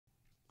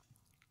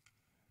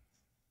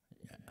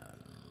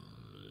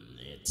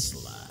It's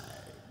like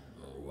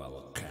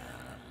welcome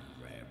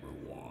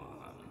everyone.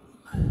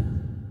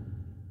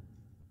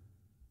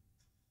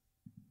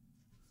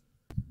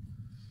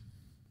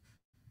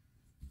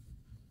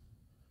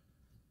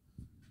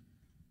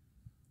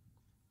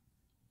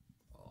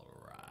 All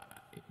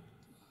right.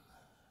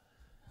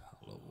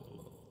 Hello,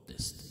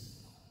 testing.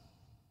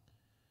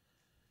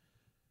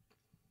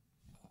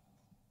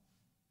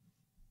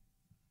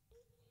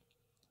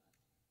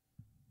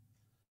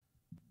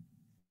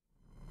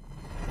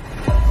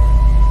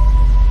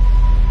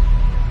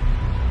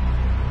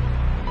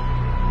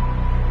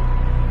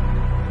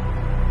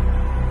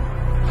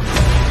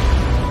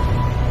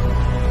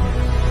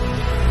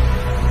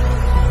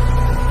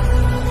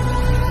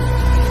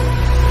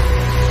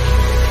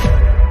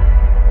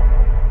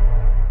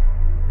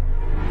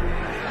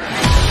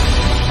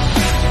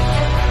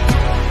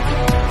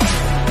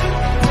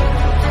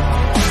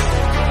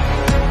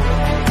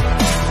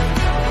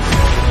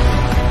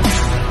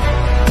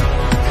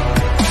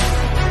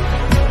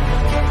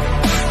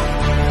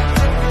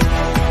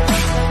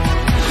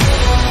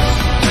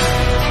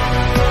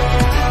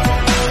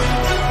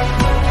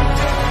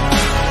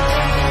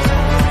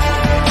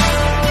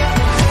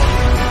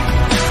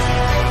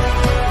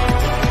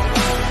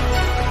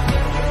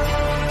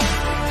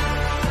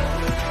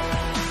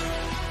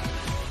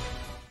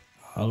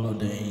 Halo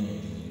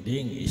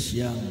ding is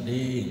yang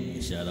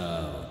ding, shout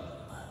out.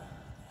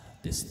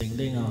 Testing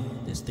ding oh,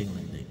 testing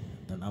ding.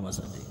 Dan awas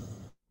ding.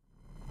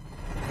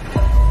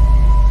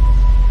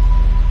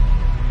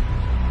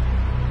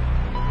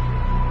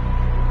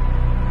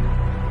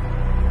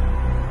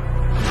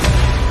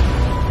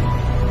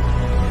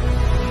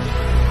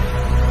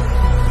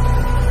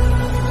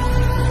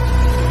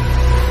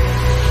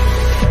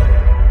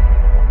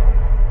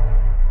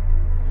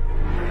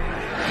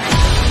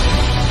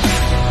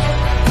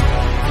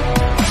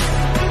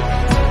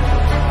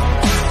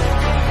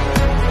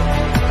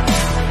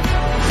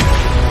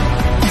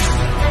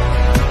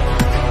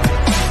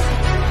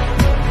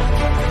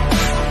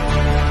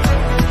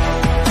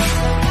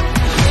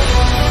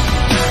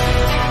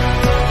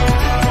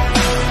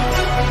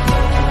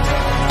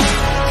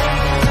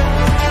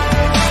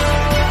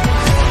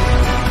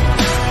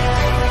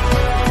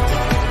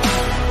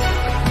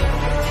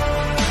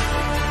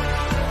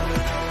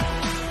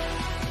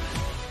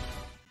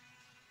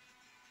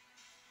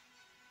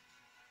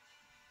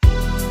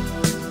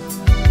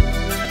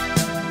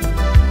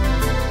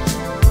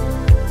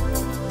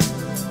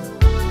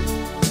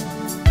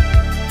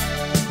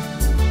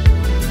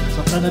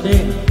 Sana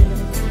ding.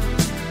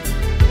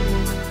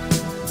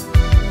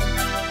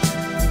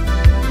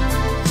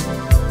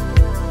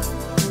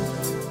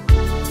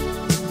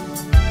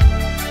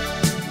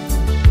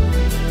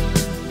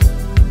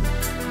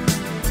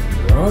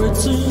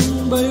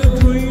 Written by a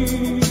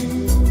dream,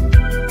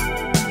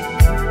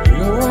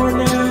 you're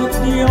not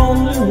the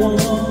only one.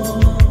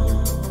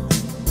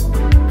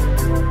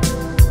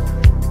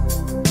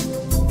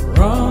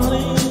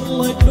 Running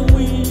like the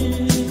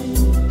wind,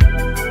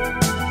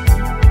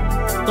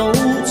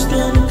 thoughts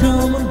can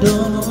come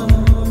undone.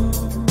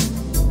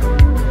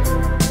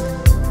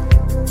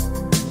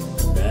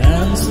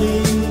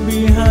 Dancing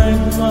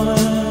behind my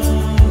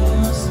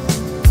eyes,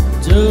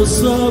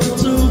 just up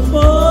to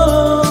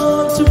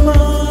fall to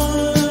mine.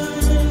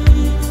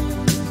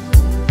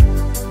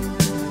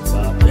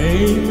 But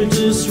baby,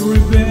 just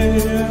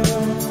rebel.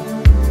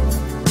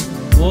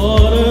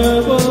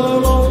 Whatever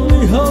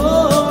lonely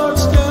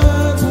hearts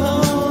can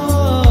hide.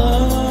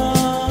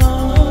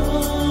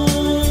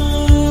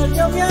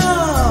 Yo, yo.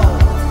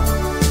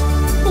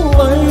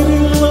 Lady,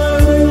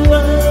 lady,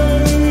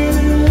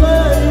 lady,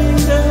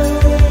 lady,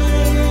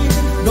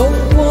 don't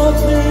walk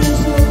this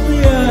with me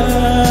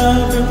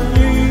out of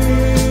me.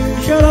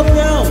 Shut up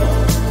now.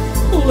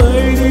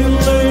 Lady,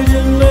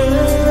 lady,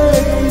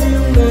 lady,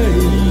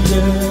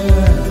 lady,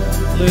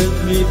 let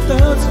me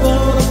touch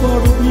part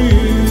of you.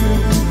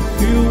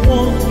 You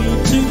want me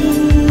to.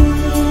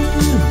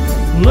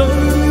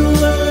 Lady,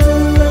 lady,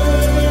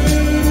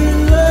 lady,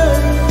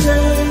 lady,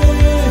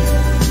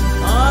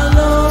 I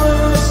know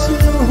it's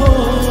your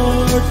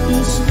heart to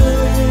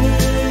stay.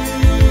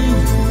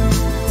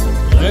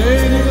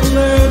 Lady,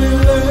 lady,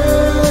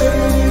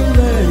 lady,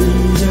 lady,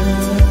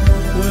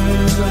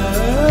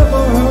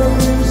 whenever heard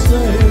you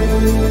say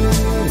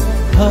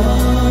I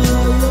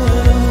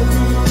love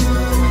you.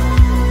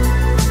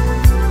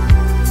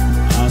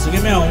 Sige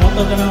Mel,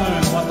 wonton ka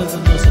naman, wonton sa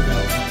Diyos sa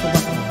Mel.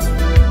 Tubak mo.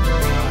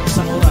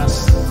 Isang oras.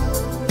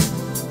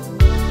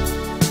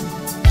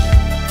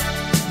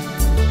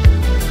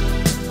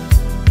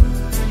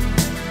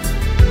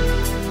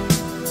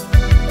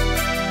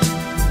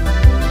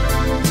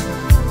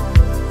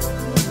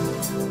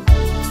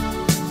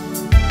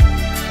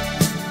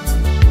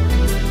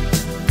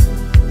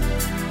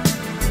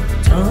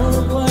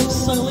 Turn like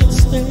silent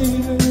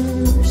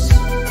stairs,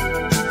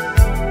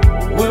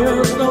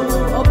 where no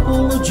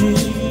apology.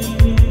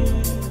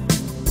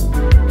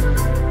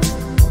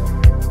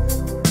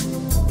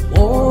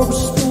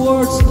 Orbs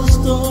towards the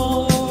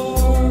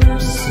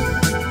stars,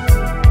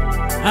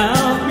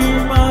 I'll be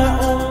my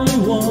only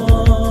one.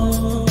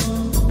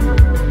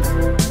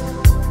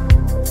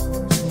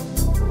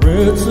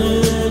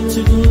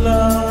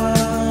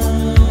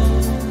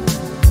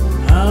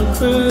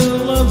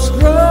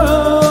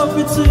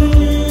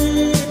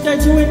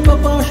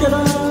 it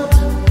out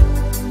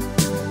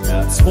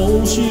that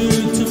pulls you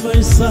to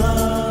my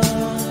side,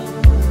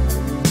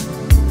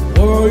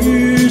 or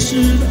you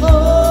should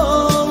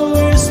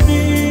always be.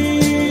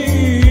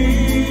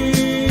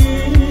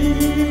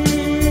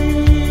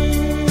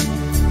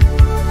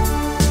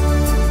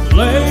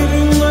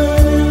 Lady,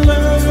 lady,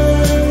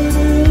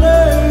 lady,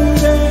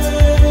 lady,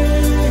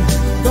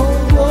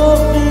 don't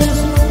walk this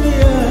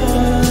way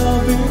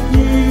out with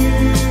me.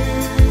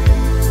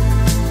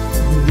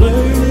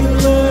 Lady,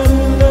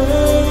 lady,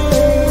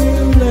 lady,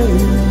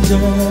 lady,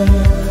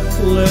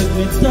 let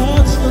me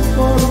touch the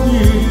part of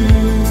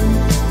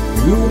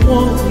you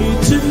want me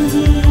to.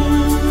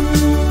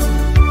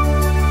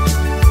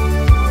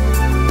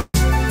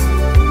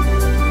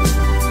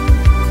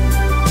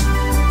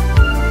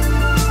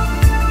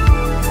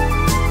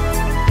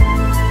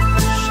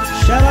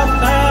 Shut up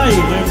tayo!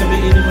 Ngayon kami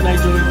ini mo na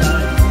enjoy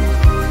tayo.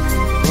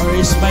 Where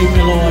is my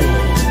Meloy?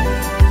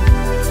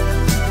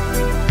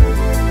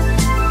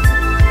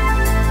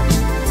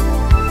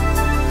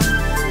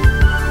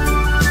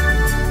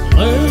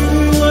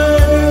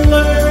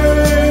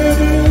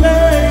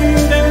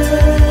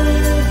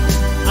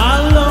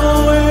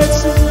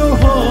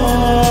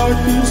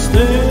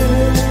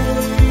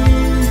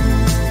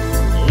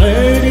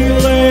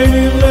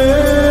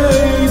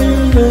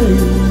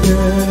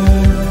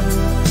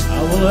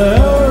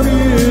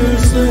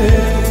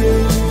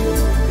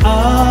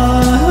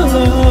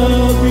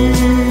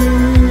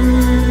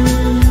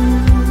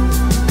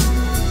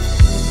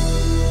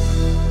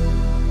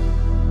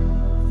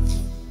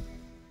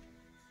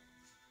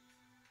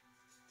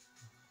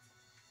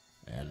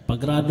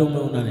 Pagrado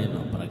muna rin,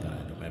 no?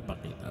 Pagrado. May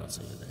pakita ko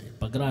sa iyo dahil.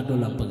 Pagrado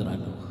lang,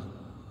 pagrado.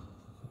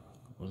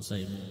 Kung sa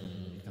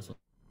imong kaso.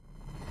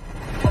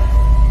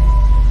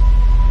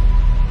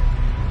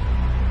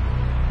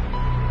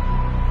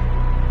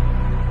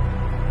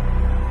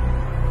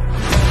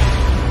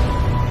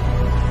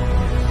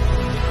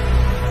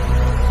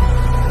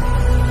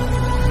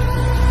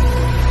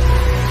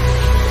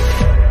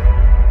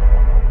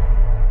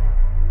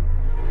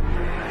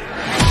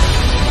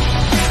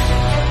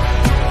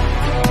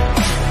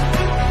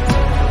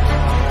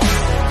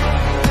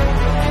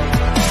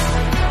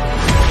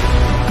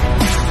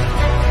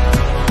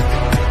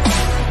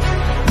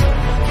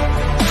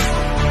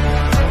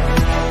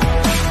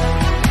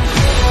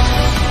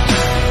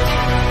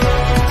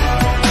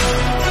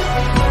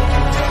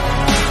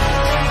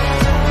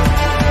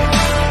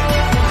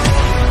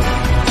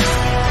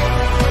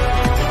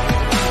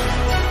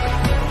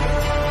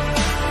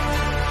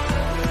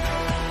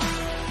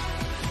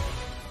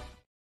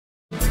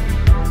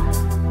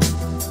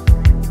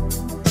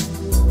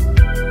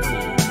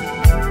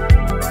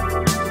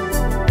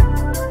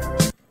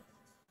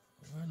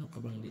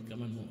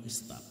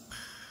 Stop.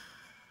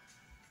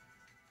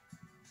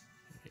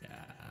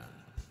 Yan.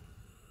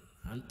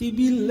 Auntie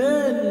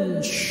Bilen,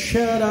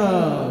 shout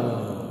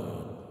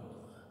out.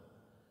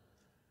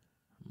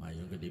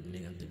 Mayong good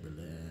evening, Auntie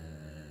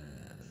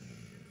Bilen.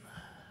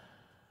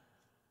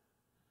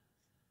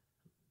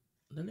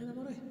 Dali na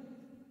mo rin.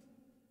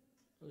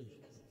 Uy.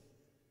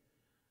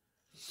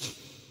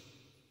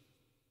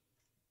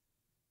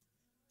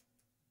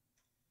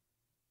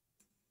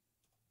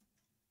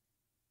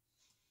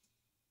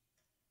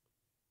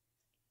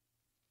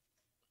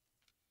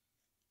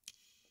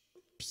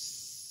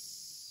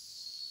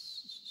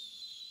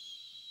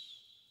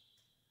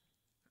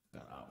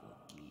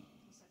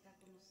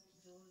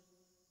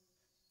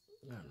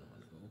 Ano,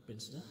 open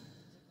na?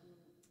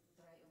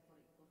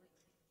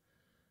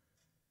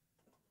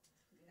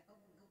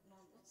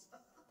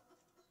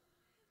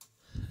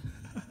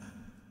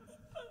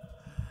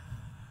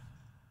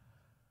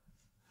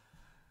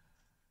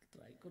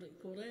 Try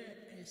kore-kore,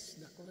 es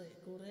na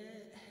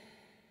kore-kore.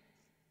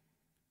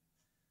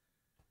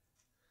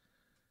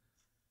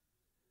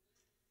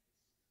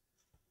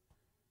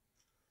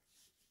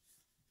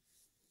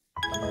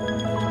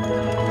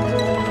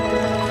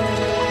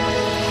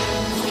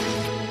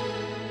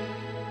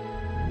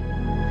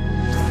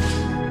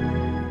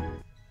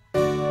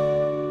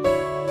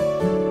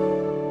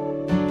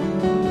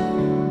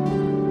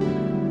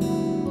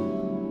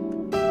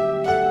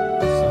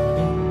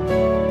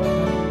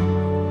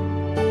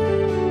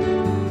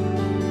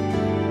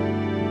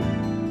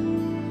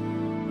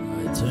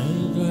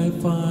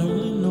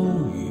 Finally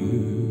know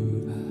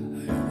you,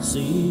 I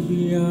see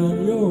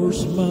beyond your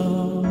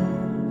smile.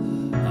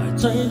 I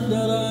think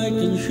that I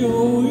can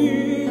show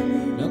you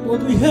that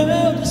what we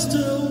have is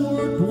still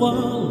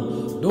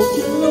worthwhile. Don't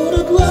you know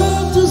that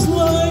love is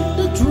like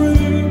the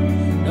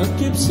dream that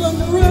keeps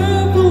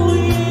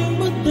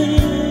unraveling, but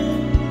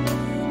then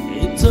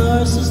it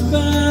ties us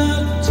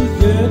back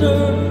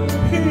together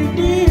in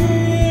the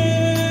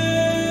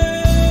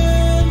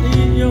end.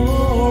 In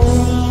your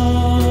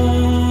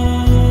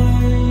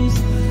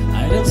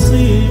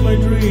see my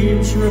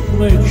dreams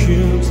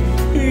reflections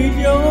in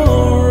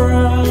your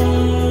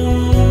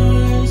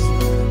eyes.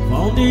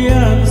 Found the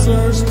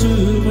answers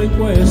to my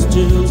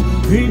questions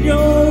in your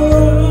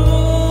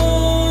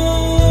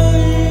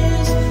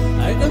eyes.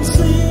 I can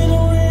see the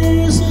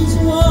reasons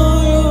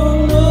why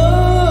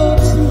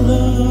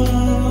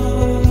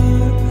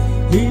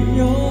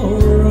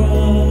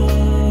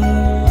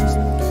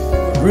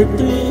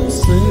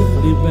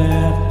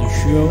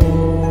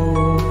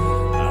sure.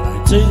 And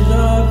I think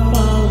I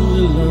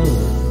finally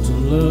learned to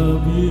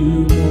love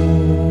you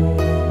more.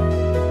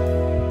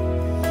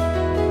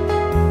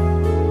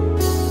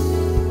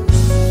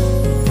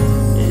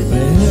 If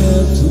I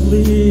had to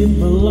live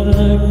my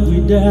life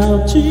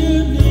without you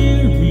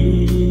near me,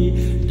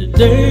 the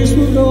days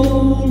would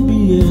all be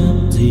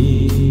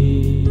empty.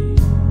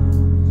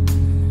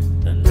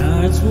 The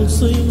nights would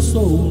seem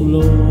so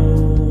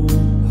long.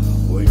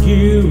 When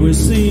you will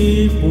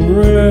see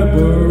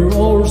forever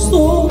or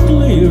so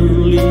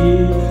clearly,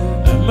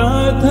 I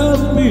might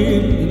have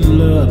been in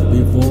love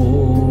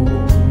before,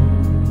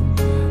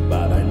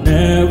 but I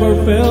never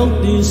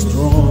felt this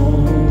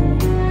strong.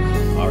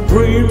 Our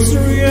dreams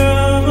are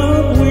young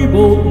and we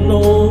both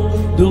know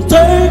they'll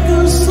take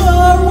us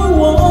where we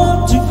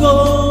want to go.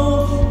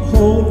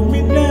 Hold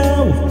me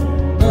now,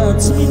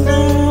 that's me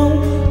now.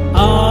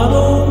 I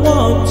don't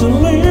want to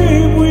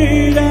live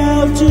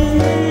without you.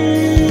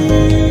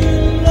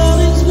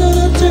 Nothing's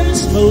gonna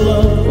change my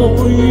love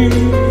for you.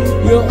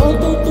 You all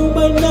don't know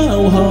by now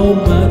how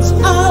much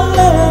I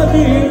love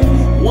you.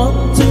 One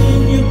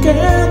thing you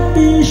can't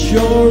be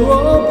sure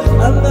of,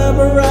 I'll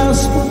never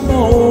ask for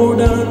more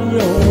than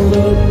your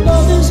love.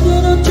 Nothing's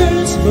gonna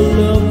change my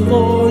love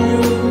for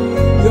you.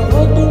 You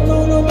all don't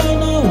know by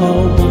now how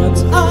much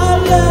I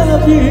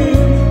love you.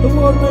 The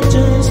world may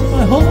change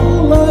my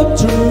whole life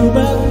through,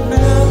 but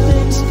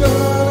nothing's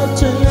gonna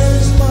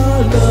change my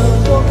love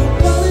for you.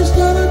 Nothing's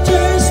gonna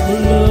change my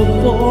love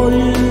for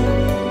you.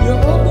 You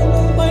all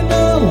know by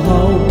now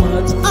how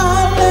much I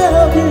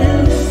love you.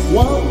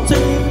 One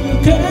thing you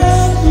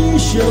can't be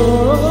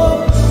sure of,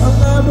 I'll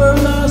never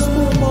ask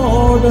for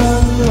more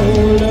than your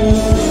love.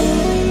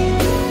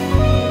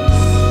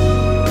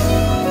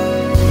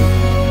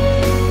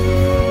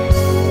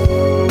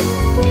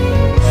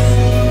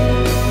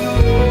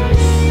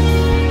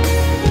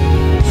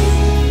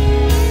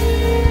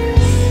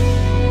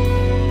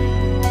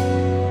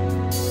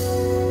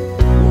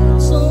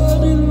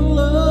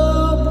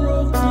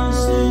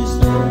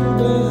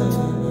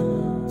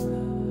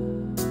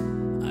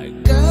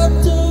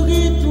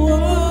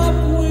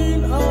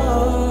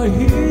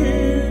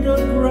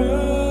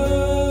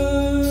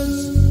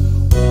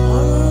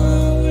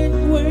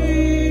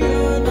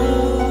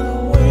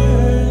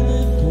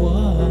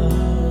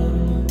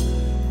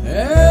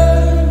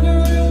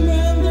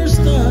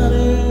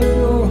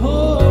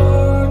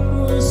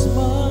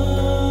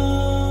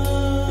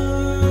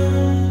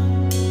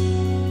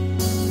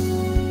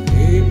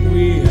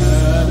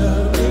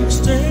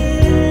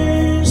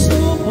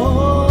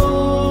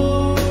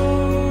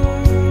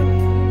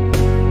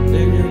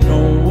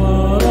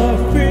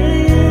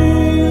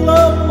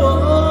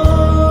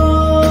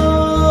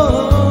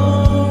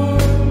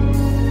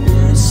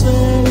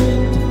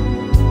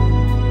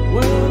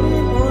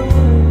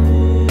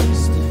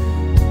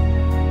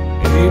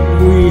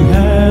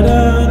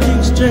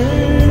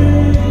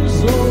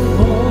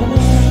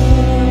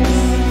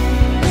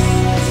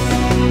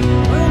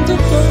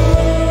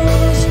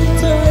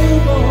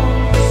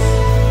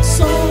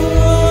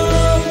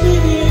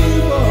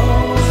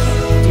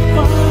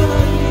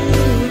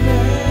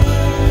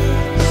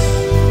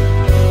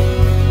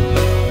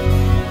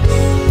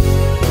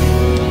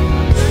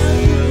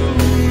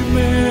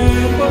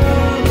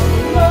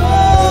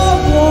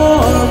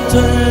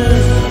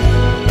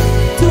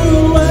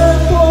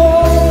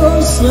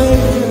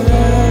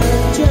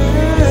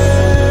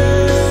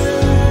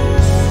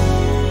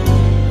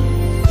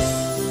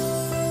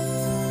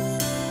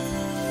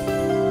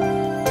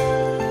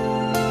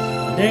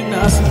 Ding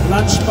nas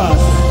lunchpad.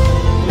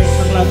 Click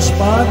ng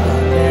lunchpad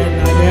and then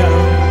ada ang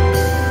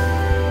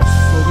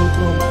Google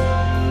Chrome.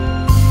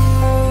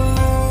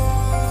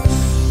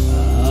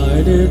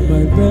 I did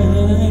my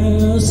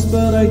best,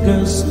 but I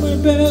guess my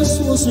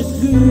best wasn't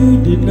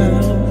good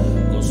enough.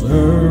 'Cause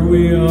here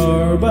we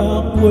are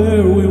back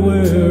where we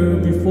were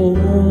before.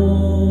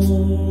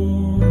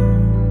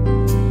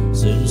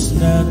 Since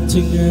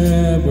nothing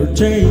ever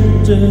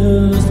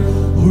changes,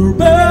 we're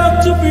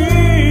back to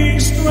being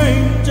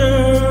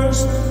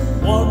strangers,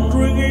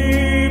 wondering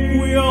if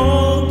we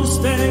ought to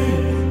stay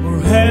or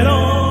head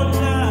on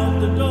out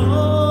the door.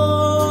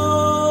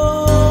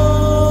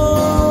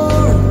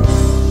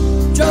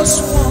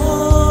 Just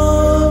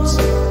once,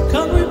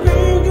 can we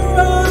figure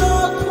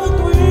out what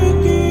we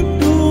keep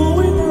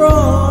doing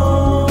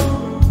wrong?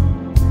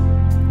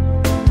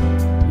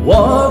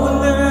 What will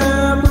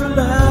never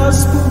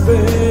last for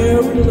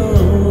very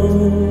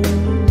long?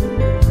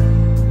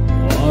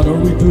 What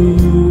are we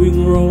doing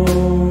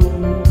wrong?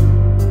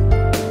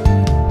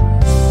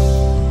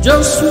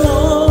 Just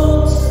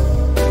once,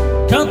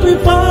 can't we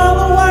find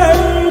a way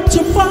to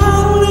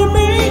finally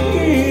make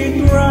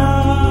it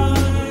right?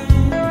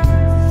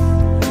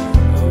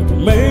 To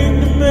make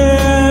the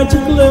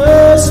magic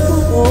last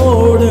for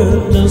more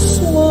than just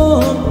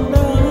one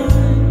night.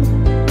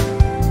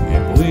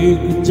 If we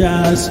could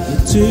just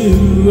get to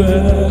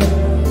it,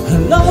 I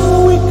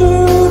know we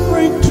could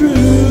break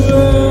through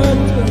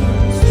it.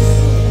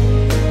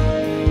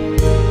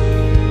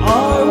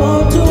 I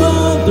want to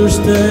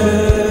understand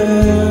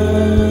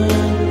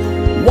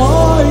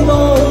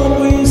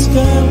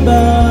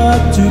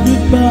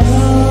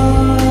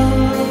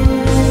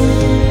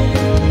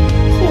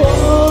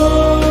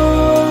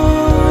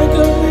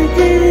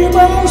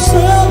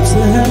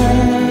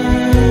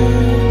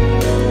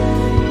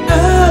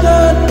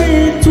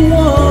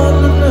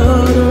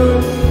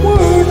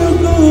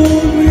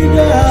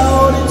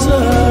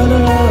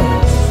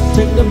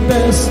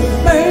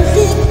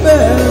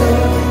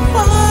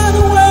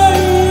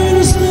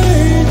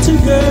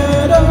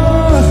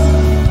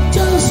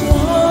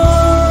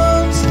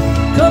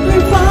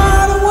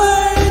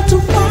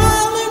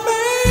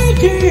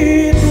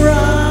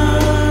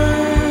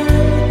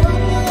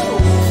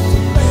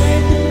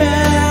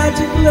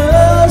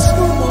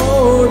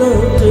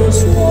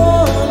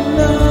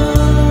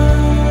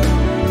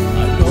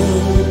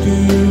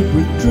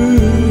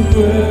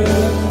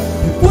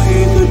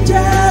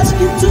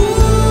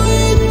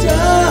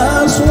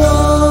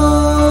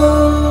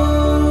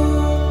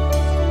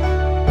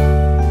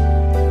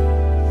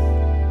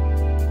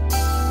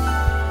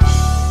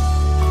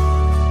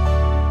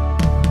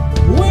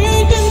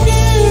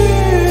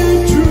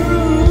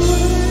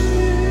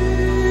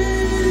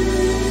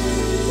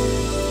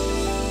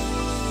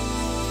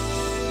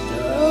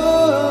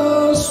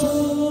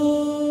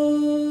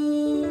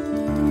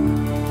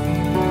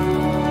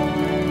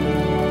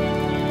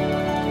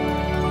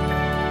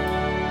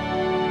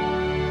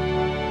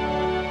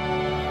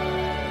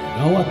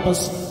Awat pas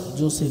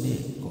Jose ni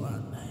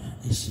kuan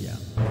isya.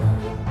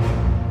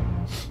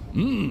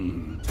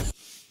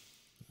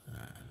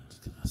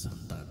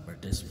 Santa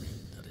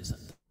advertisement dari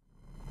Santa.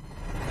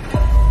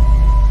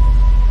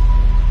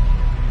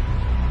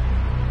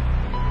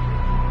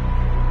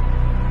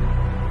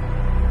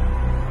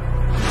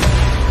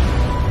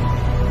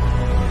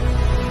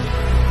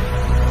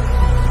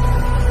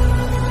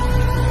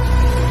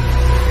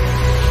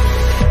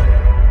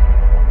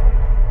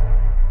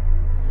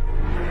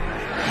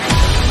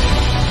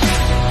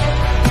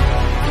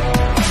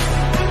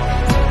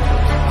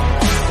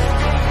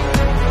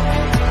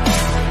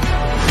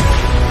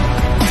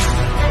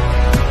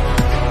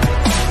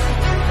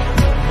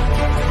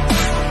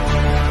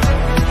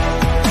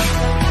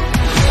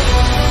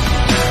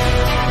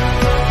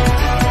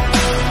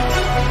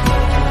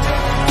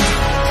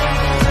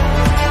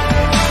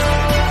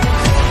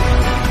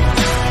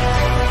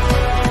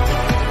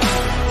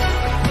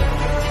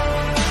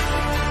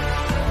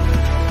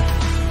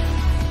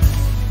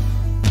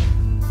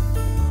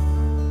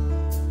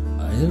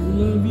 I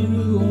love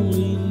you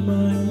only in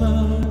my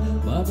mind,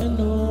 but I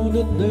know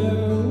that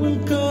there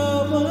will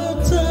come a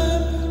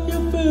time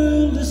you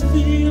feel this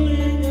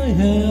feeling I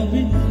have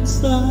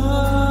inside.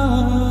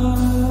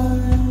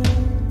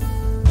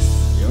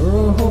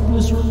 You're a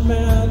hopeless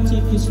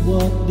romantic is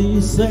what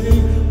they say,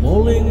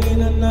 falling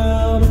in and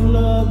out of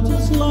love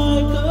just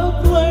like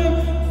a play.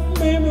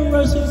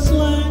 Memorizing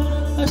slang,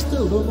 I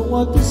still don't know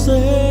what to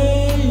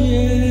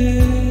say.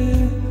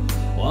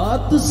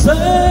 What to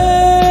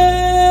say?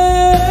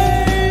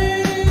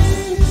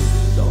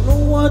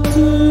 What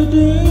to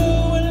do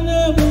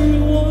whenever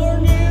you are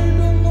near,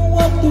 don't know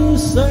what to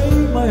say.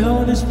 My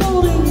heart is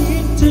floating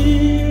in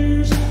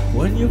tears.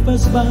 When you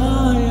pass by,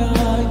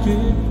 I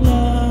can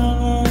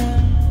fly.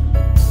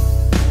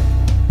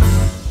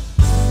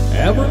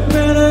 Every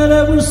minute,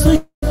 every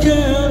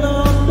second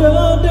of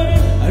the day,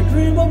 I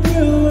dream of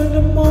you in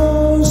the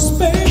most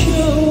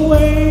special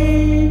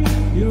way.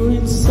 You're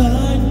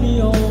inside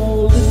me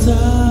all the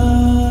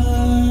time,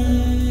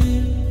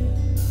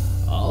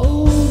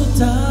 all the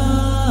time.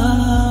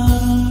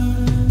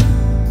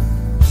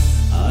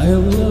 I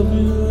love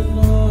you and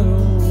I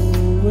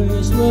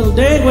always will.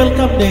 Deng,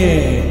 welcome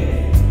Deng.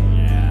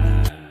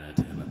 Yan,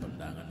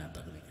 mapandangan na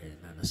tagli kayo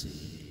na si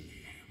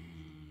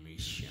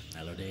Misyang.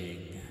 Halo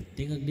Deng,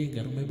 tingag Deng,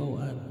 karong may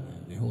bawaan.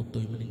 May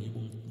hotoy maning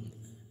imong.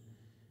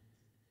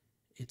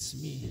 It's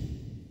me.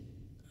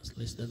 As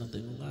less na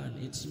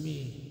natinungan, it's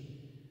me.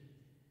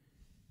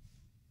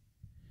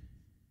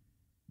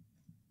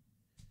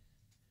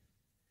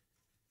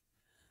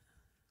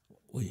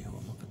 Uy,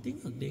 hawa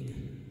makatingag Deng.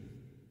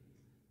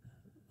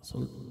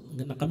 So,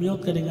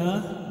 nakamute ka din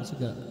ha?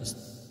 Sige,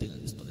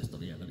 tingnan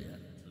istorya ka din.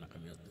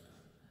 Nakamute.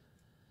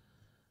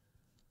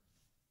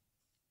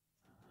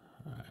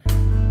 Alright.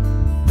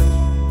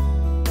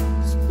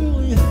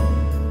 Spilling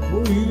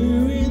for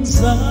you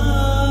inside.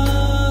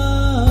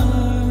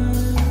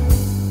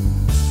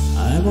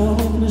 I'm a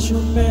hopeless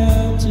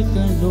romantic,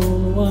 I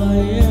know I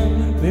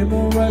am.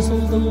 Memorize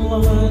all the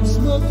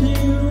lines, but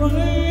here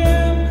I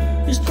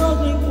am.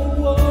 Struggling for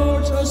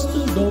words, I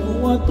still don't know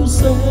what to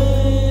say.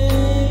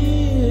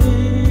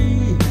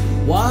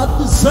 What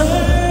to say?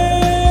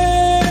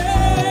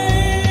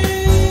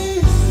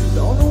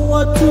 Don't know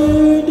what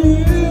to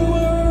do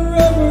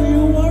wherever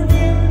you are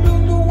near.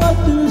 Don't know what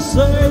to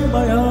say.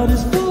 My heart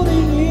is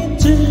floating in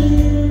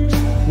tears.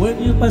 When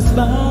you pass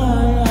by,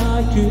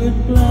 I could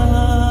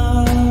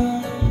fly.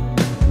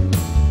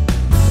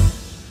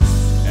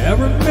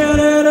 Every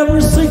minute,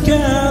 every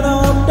second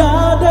of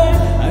the day,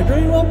 I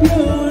dream of you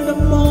in the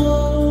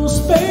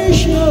most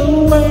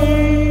special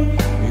way.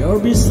 You're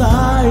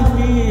beside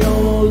me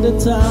all the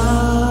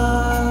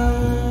time,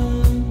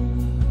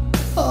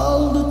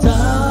 all the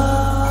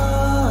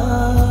time,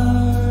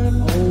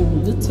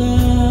 all the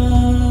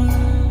time.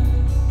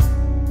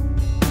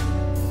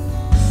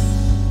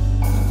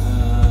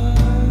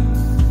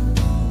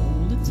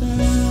 All the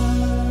time.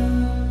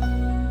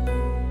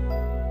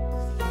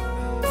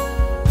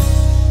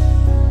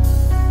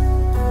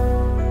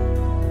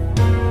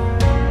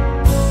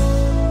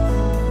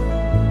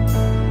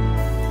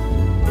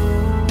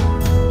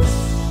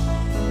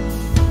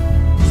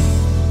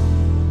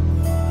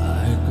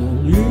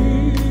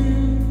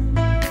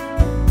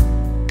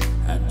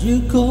 You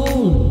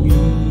called me.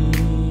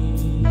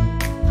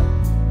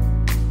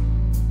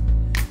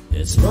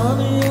 It's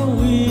funny how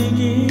we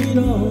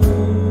get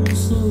on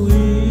so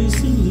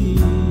easily.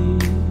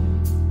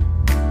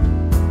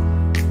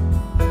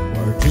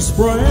 We're just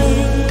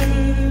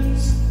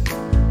friends,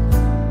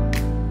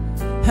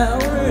 how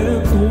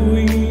aren't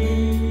we?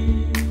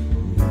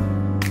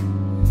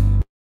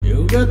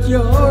 You got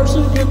yours,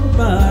 I get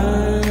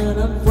mine,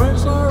 and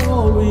friends are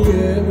all we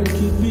ever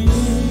could be.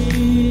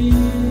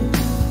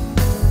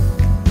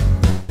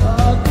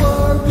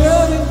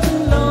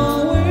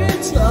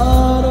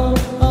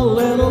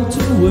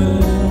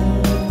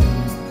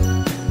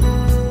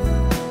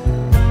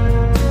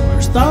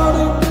 We're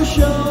starting to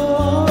show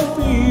our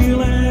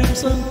feelings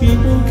and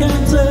people can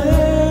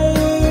tell.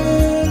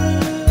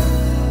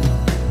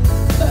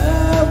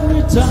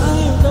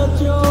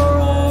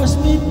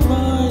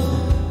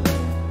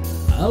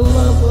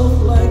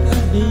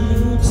 the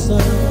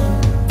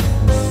outside.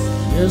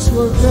 Yes,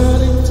 we're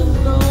getting to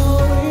know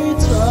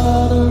each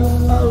other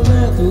a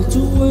little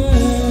too well.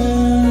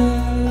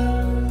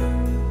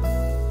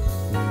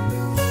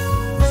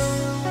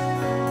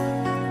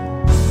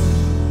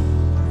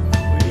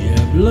 We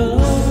have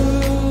lovers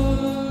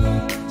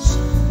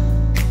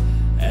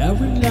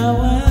every now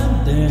and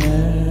then,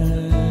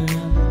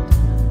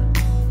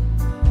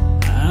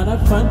 and I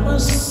find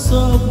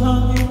myself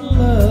humming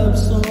love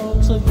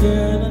songs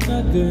again and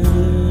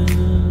again.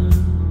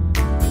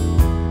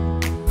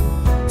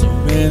 Too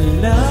many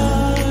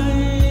nights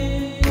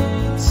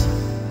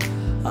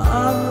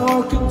I'm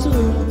working to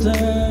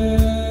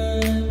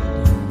pretend,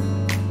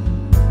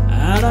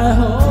 and I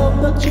hope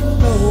that you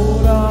know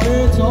that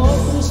it's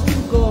always to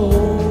go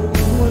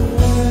away.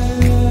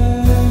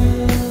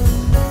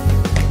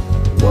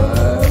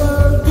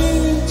 We're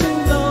getting to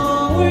know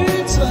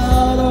each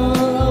other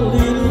a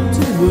little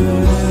too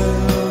well.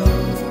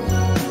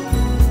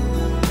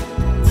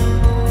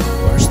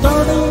 We're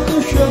starting to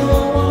show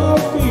our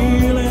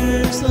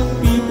feelings that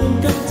people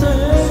can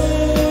tell.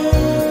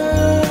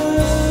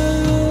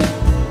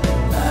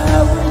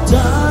 Every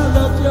time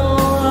that your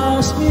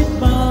eyes meet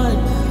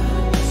mine,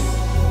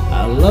 I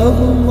love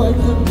you like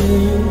the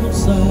day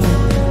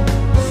inside.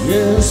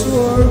 Yes,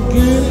 we're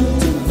getting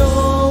to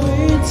know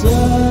each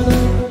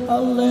other a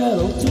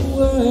little too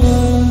well.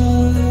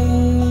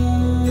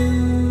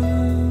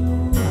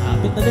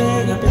 Happy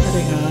na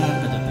ding ha.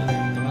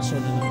 Tumaso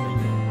na ng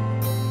ding.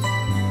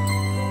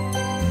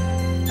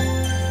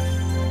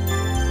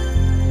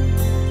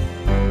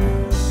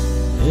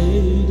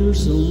 Hey,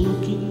 there's a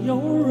look in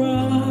your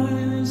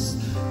eyes,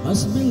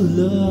 must be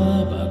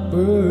love at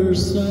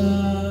first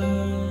sight.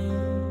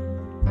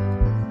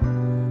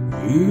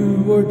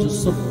 You were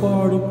just a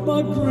part of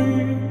my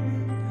dream,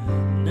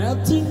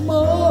 nothing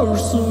more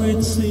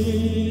sweet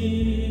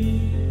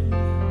seems.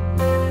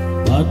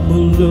 But my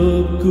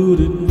love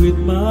couldn't wait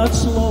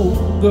much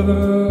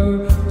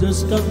longer.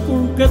 Just can't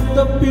forget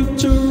the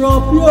picture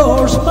of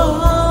your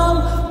smile,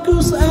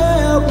 'cause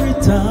every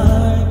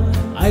time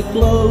I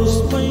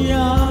close my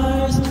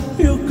eyes,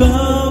 you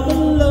come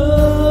alive.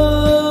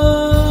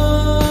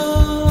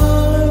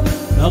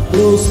 The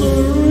closer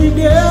we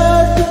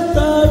get to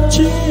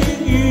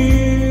touching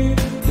you,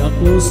 the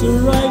closer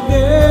I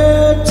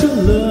get to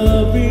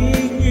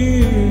loving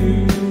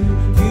you.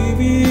 Give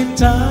it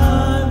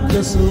time,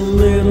 just a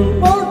little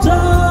more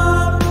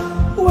time,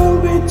 we'll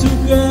be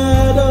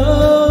together.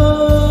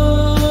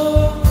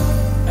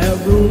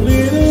 Every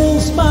little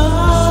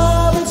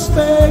smile, a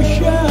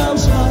special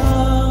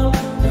smile,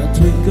 the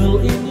twinkle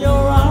in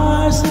your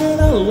eyes in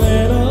a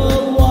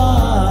little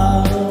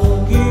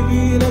while. Give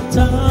it a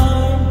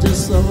time,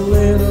 just a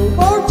little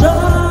more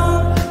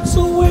time, so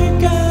we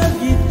can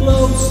get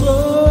closer.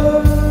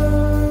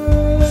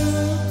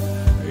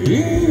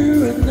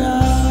 You and I.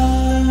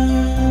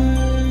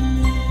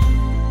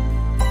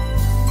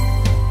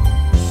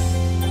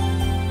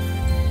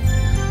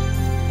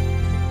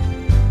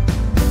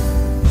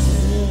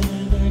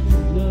 And I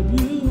could love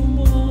you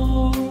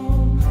more,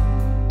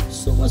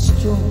 so much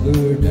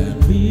stronger than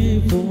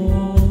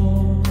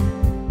before.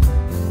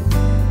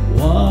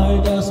 Why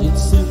does it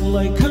seem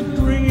like a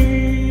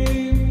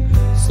dream?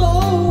 So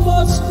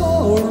much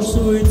more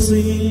sweet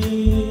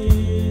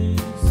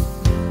seems.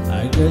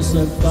 I guess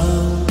I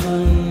found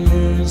my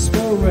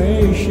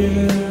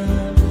inspiration.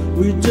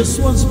 With just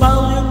one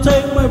smile you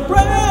take my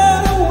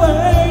breath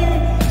away.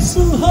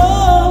 So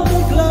hold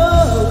me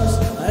close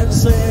and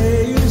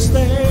say you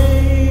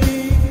stay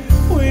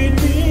with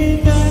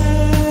me now.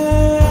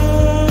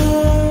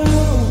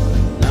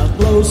 The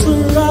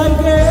closer I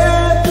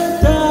get to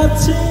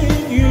touching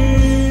you,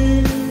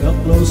 the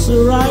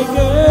closer I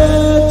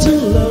get to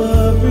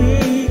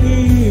loving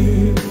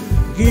you.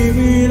 Give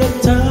it a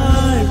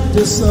time,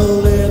 just a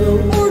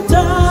little more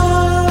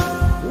time,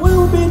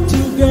 we'll be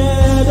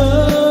together.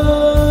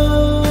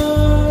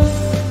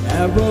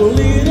 Every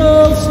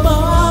little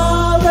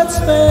smile, that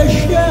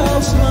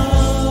special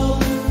smile,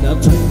 that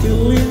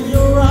twinkle in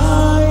your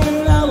eye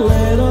in a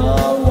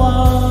little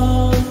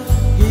while.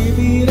 Give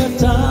it a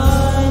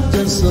time,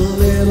 just a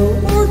little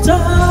more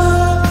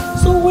time,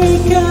 so we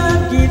can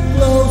get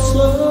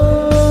closer.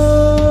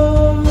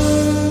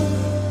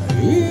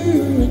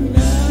 You and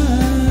I.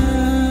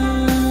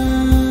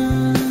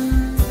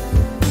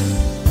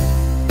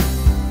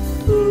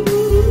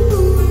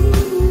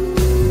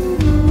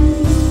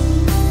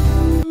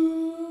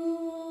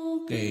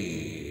 Okay,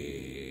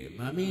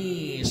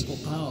 Mami's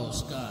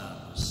Cookhouse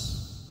comes.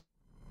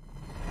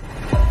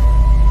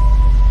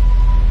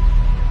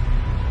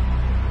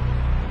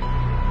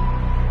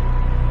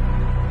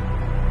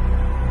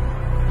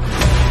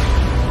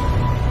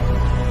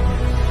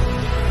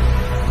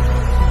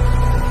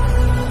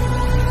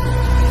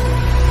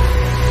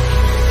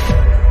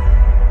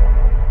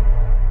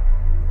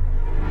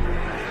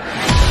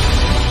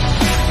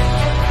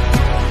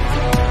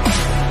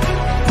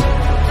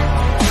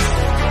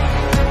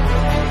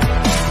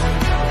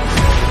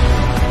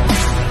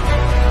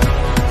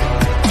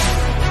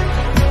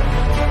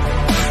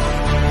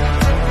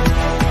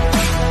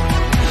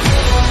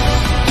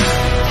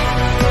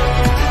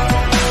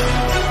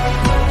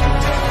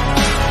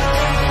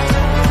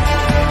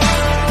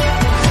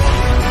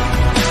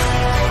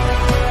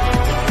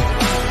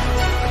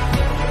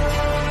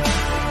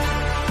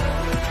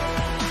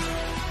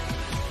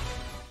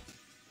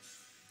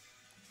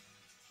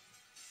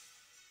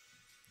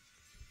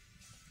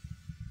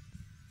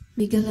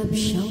 Big love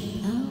shout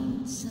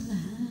out sa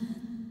lahat.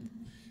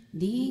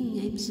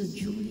 Ding, I'm so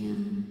Julia.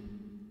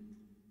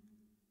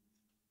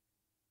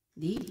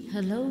 Ding,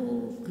 Hello,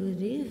 good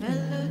evening.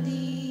 hello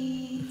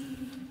Ding.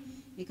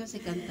 Ikaw si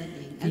Kanta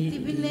Ding.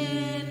 Auntie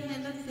Belen,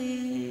 hello te.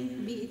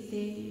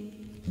 Biite.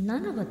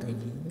 Nana ba tayo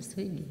viewers?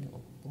 Uy, ginoo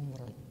ko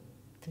murag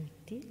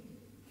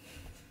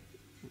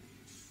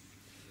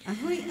 30.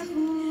 Ahoy,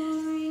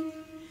 ahoy.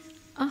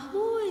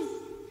 Ahoy!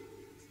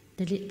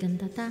 Dali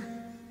kanta ta.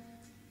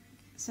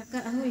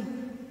 Saka ahoy.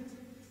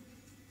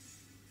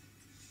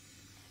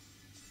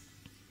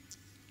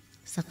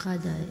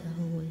 Sakaday,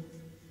 ahoy.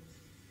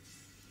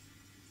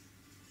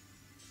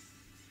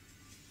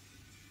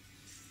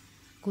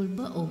 Cool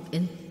ba o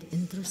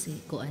intro si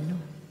ko ano?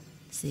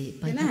 Si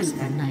Ganahan Pipes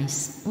ka?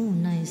 nice. Oh,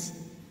 nice.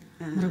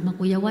 Marag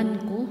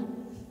makuyawan ko.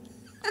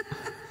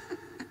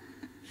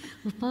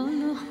 O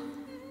Paulo.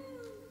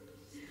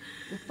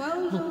 O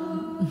Paulo.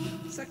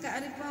 Saka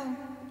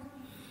Aripaw.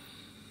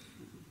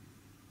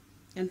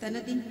 Kanta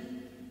na din.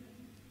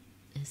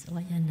 Yes,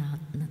 waya na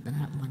mo na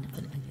pala ang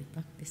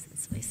practice.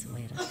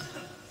 Sway ra.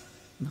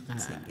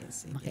 Sige.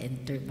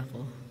 Maka-enter ba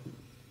ko?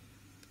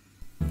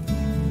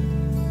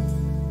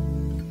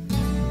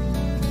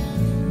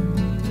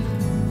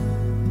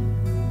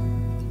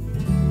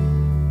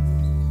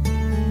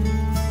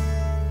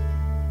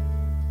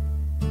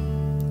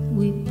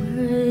 We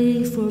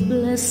pray for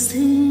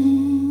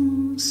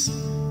blessings.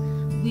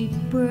 We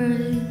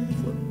pray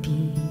for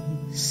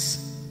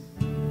peace.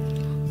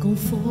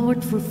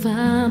 Comfort for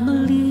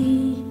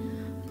family.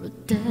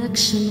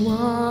 Protection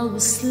while we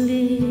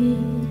sleep.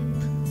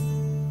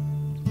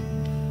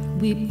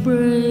 We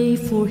pray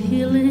for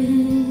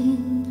healing.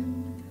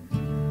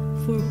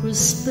 For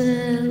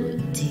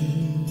prosperity.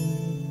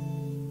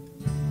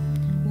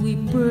 We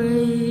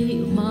pray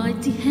your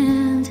mighty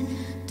hand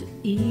to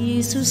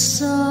ease our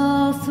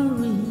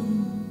sufferings,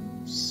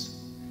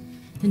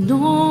 and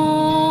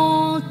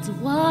all the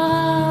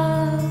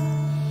while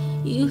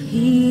you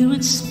hear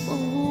its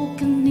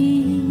spoken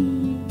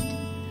need.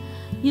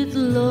 Yet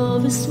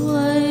love is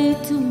way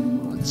too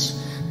much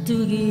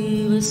to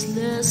give us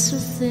lesser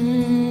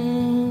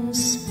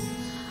things.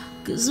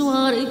 'Cause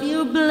what if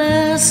your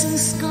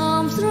blessings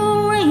come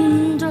through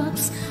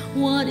raindrops?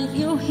 What if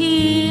your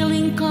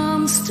healing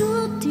comes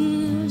through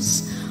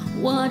tears?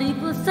 What if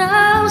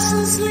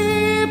 1,000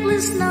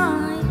 sleepless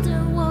nights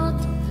are what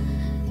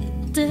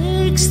it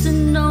takes to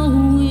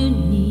know you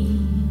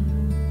near?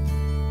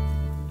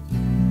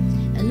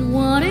 And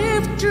what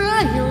if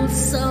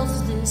trials of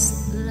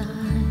this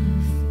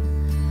life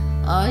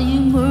are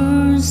your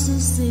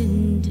mercies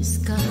in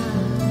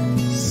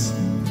disguise?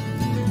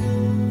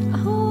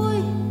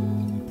 Ahoy,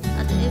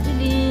 Ate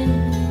Evelyn.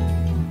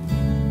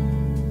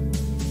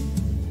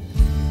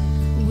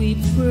 We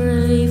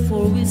pray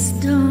for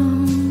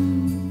wisdom,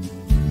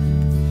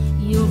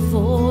 your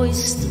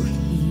voice to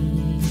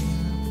hear.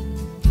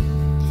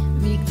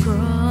 We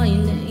cry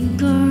in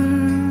anger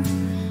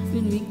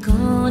when we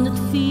cannot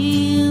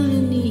feel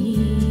you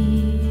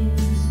near.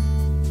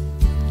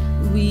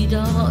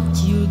 Without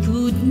your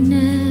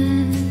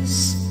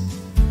goodness,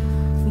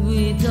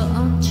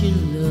 without your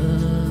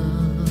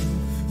love,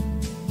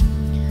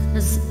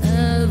 as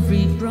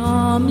every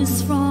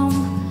promise from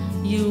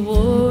your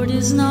word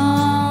is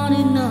not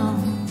enough.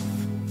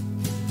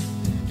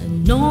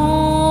 And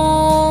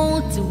all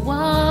the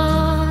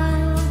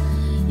while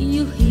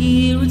you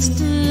hear its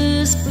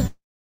desperate.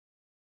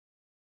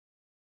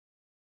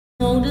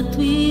 Know that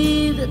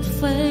we that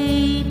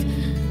faith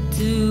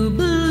to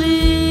believe.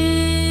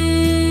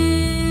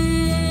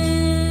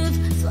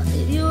 So what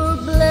if your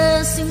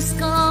blessings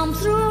come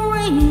through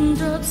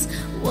raindrops?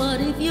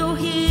 What if your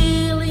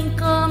healing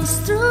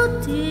comes through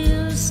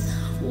tears?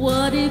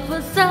 What if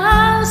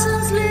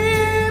 1,000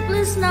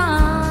 sleepless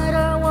nights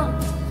are what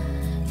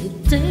it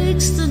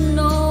takes to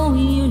know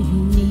you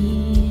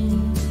near?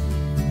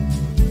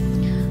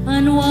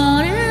 And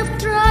what if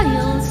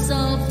trials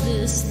of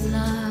this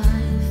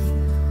life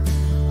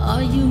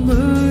are your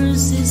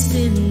mercies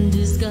in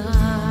disguise?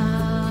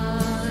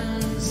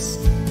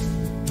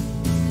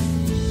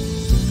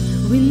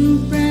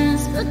 When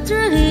friends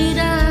betrayed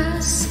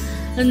us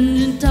and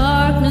the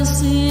darkness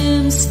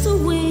seems to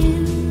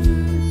win,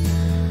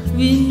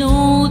 we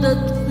know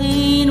that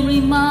pain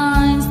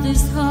reminds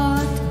this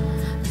heart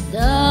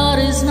that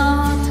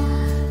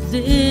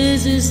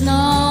this is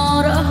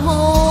not a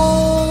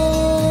home.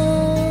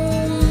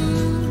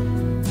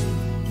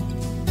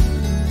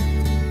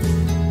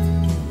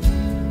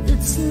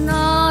 It's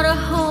not a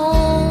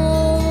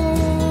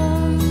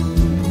home.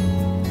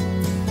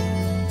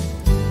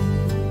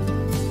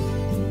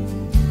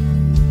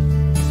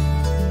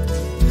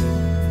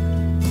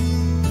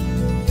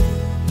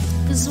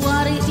 'Cause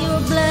what if your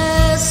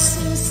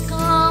blessings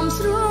come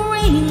through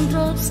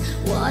raindrops?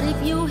 What if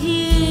your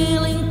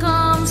healing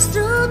comes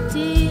through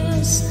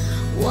tears?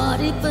 What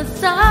if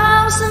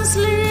 1,000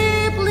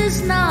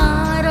 sleepless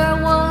nights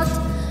are what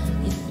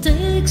it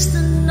takes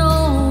to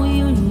know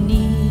you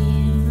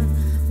near?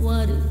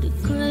 What if the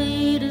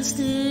greatest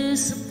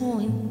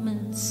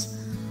disappointments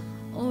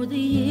or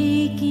the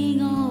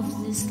aching of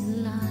this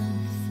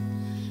life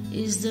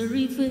is the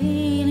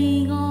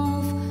revealing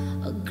of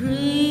a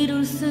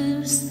greater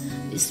thirst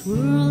this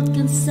world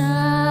can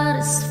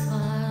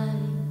satisfy.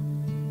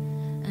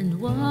 And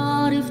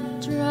what if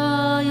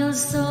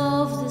trials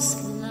of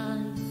this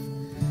life,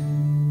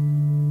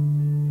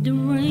 the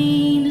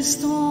rain, the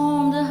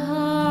storm, the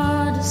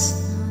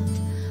hardest night,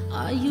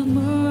 are your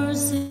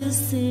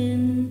mercies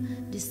in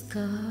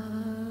disguise?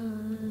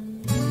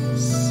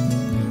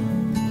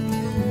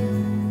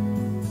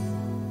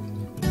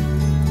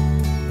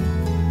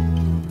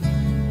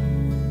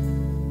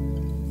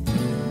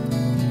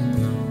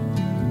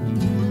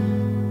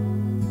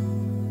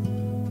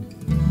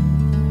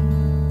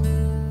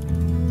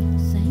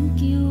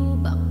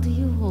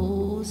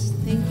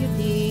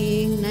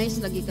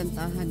 Lagi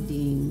kantahan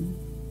ding.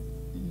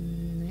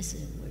 Nice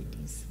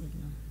wordings.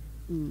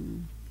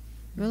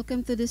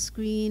 Welcome to the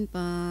screen,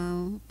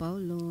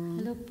 Paulo.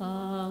 Hello,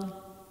 Pao.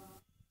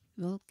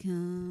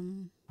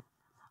 Welcome.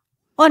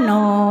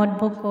 Onod,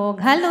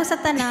 bukog. Hello sa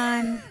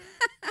tanan.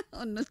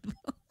 Onod po.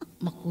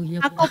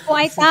 Makuyap. Ako po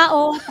ay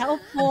tao. Tao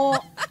po.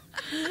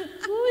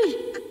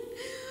 Uy.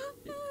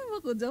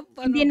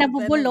 Hindi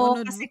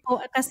nabubulok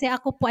kasi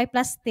ako po ay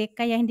plastic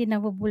kaya hindi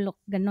nabubulok.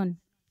 Ganon.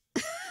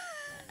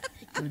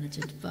 Ikaw na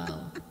dyan,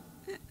 Pao.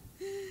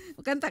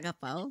 Kanta ka,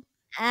 Pao?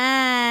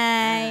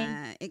 Ay.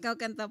 Ikaw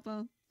kanta,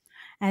 Pao.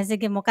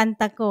 Sige mo,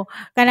 kanta ko.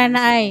 Kana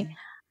na ay.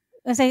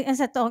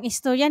 Sa toong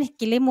istorya ni,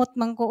 kilimot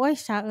man ko. Oy,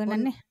 siya na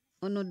ni.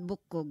 Unod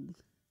bukog.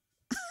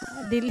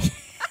 Dili.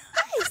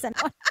 Ay,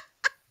 sanon.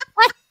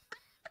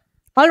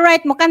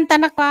 Alright, mo kanta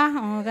na pa.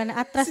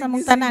 Atras na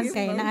mong tanan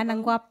kay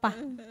naanang gwapa.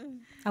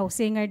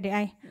 Singer di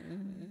ay.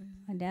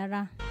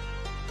 Adara.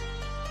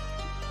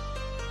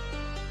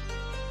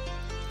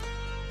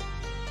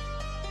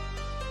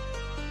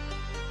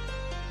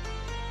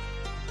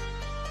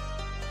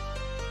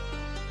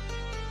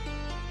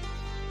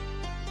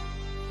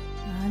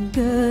 I'm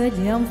good,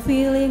 I'm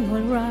feeling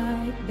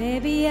alright.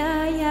 Baby,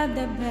 I have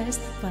the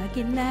best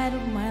fucking night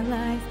of my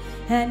life.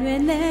 And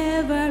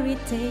whenever it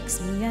takes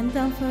me, I'm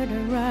down for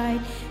the ride.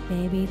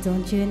 Baby,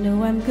 don't you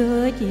know I'm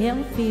good? Yeah,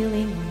 I'm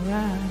feeling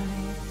alright.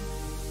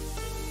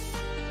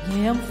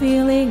 Yeah, I'm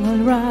feeling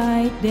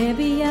alright.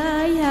 Baby,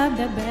 I have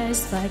the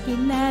best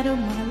fucking night of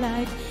my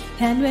life.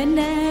 And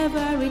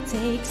whenever it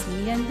takes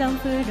me, I'm down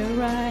for the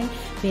ride.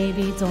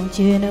 Baby, don't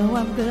you know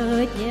I'm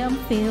good? Yeah, I'm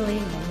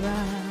feeling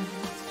alright.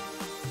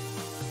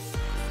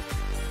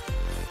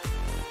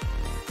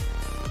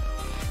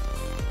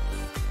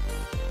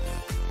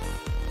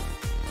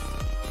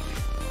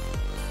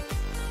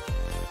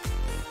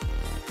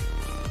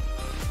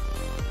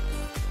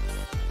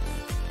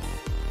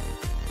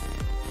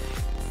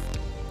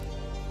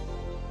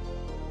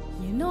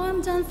 You know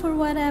I'm done for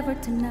whatever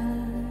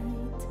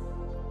tonight.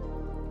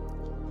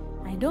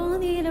 I don't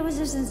need a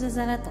resistance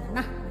sa lato.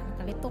 Nah,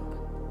 nakalitok.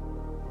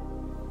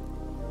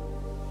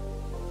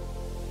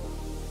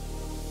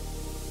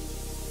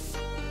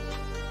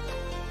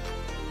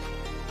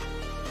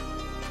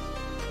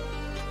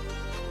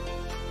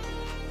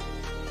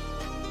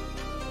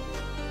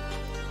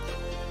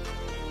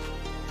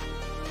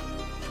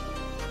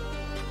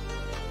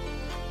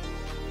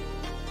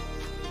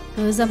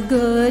 Cause I'm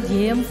good,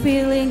 yeah, I'm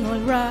feeling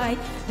alright.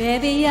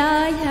 Baby,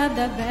 I have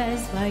the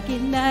best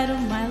fucking night of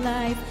my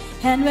life.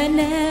 And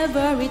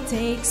whenever it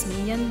takes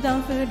me, I'm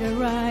down for the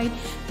ride.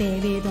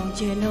 Baby, don't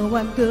you know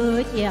I'm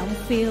good, yeah, I'm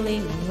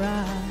feeling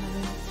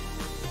alright.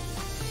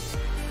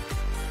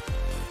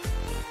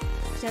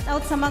 Shout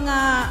out sa mga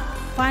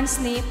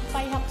fans ni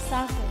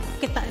Payhapsa.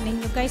 Kita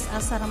ninyo guys,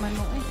 asa raman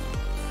mo eh.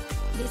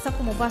 Di sa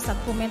kumabasa,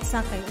 comment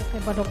sa kayo.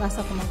 Okay, badog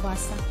asa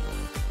kumabasa.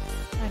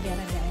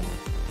 Diyan.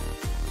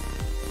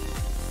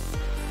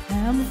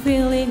 I'm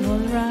feeling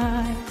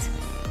alright.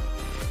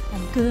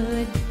 I'm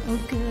good, oh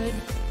good.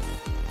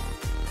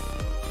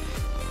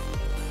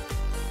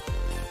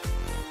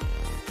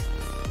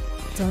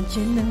 Don't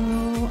you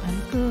know I'm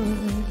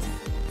good?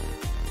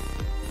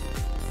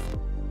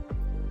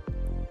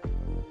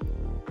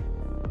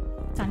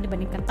 Saan di ba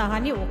ning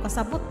kantahan niyo?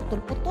 Kasabot,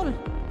 putol-putol.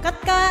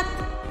 Kat!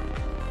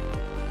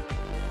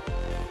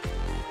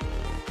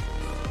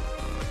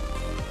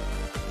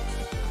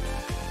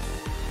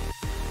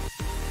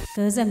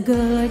 Cause I'm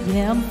good,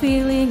 yeah, I'm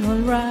feeling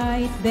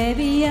alright.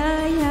 Baby,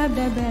 I have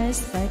the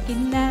best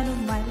fucking night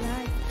of my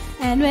life.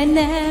 And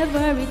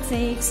whenever it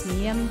takes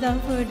me, I'm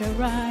down for the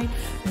ride.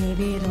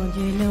 Baby, don't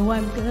you know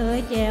I'm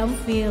good, yeah, I'm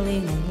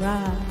feeling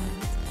alright.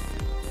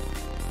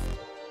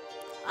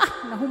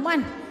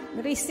 Nahuman.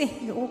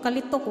 Narisi, yung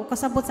kalitok,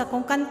 kasabot sa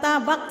kong kanta.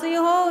 Back to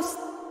you, host.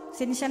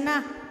 Sinsya na.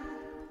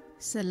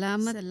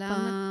 Salamat.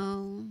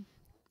 Pao.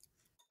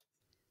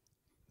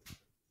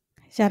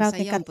 Shout out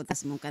kay Sayang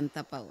putas mong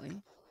kanta, Pao eh.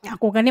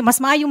 Ako gani, mas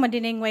maayo man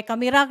din yung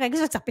kamera. Kaya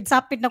gusto,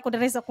 sapit-sapit na ko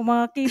na rin sa akong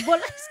mga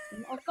cable.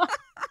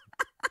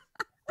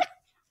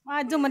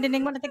 Madyo man din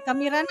yung natin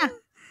kamera na.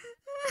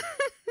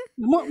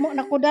 Mo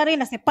na ko na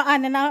rin, nasi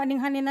paan na ning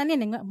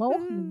hanin-hanin.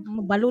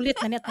 Balulit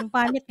na niya itong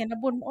panit. Kaya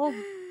nabun mo.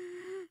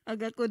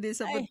 Aga ko di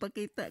sa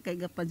pagpakita kay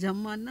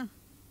gapajama na.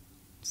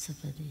 Sa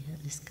padi,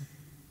 alis ka.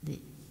 Di.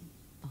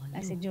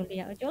 Si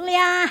Julia. Oh,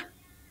 Julia!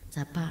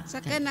 Sapa.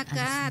 Saka na,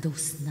 Kat.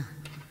 Alas 2 na.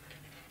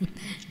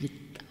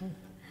 Bitaw.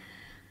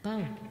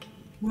 Pao.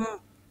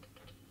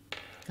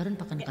 Karon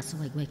pa ka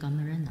nakasuway-way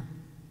camera na.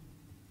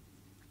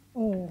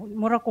 Oh,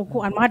 mura ko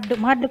kuan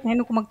mahadlok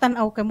ngayon ko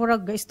magtan-aw kay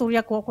murag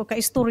istorya ko ka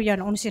istorya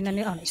na unsin na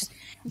ni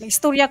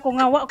istorya ko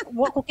nga wa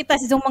ko kita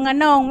sa mga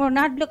naong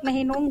nahadlok na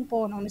hinung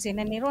ko na unsin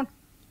na ni ron.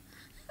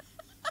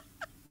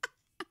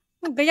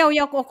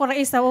 Gayaw-yaw ko ra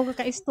isa og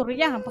ka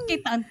istorya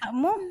pakita anta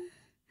mo.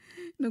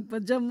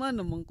 Nagpajama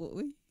naman ko,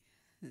 uy.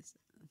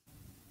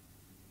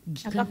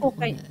 Ako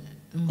kay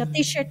ka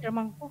t-shirt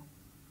naman ko.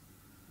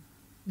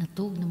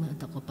 Natug naman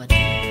ito ko pa.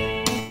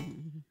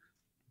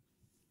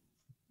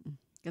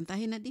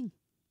 Kantahin na din.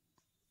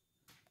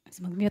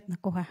 Mag-mute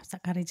na ko ha sa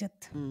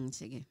Karijot.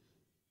 Sige.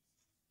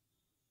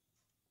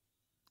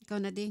 Ikaw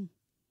na din.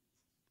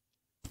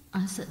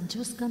 Sa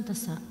Diyos kanta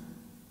sa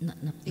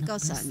Ikaw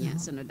sa niya,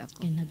 sunod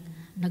ako.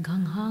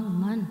 Naghanghang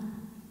man.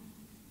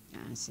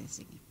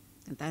 Sige.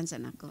 Kantahan sa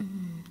nako.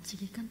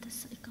 Sige, kanta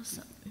sa ikaw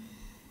sa...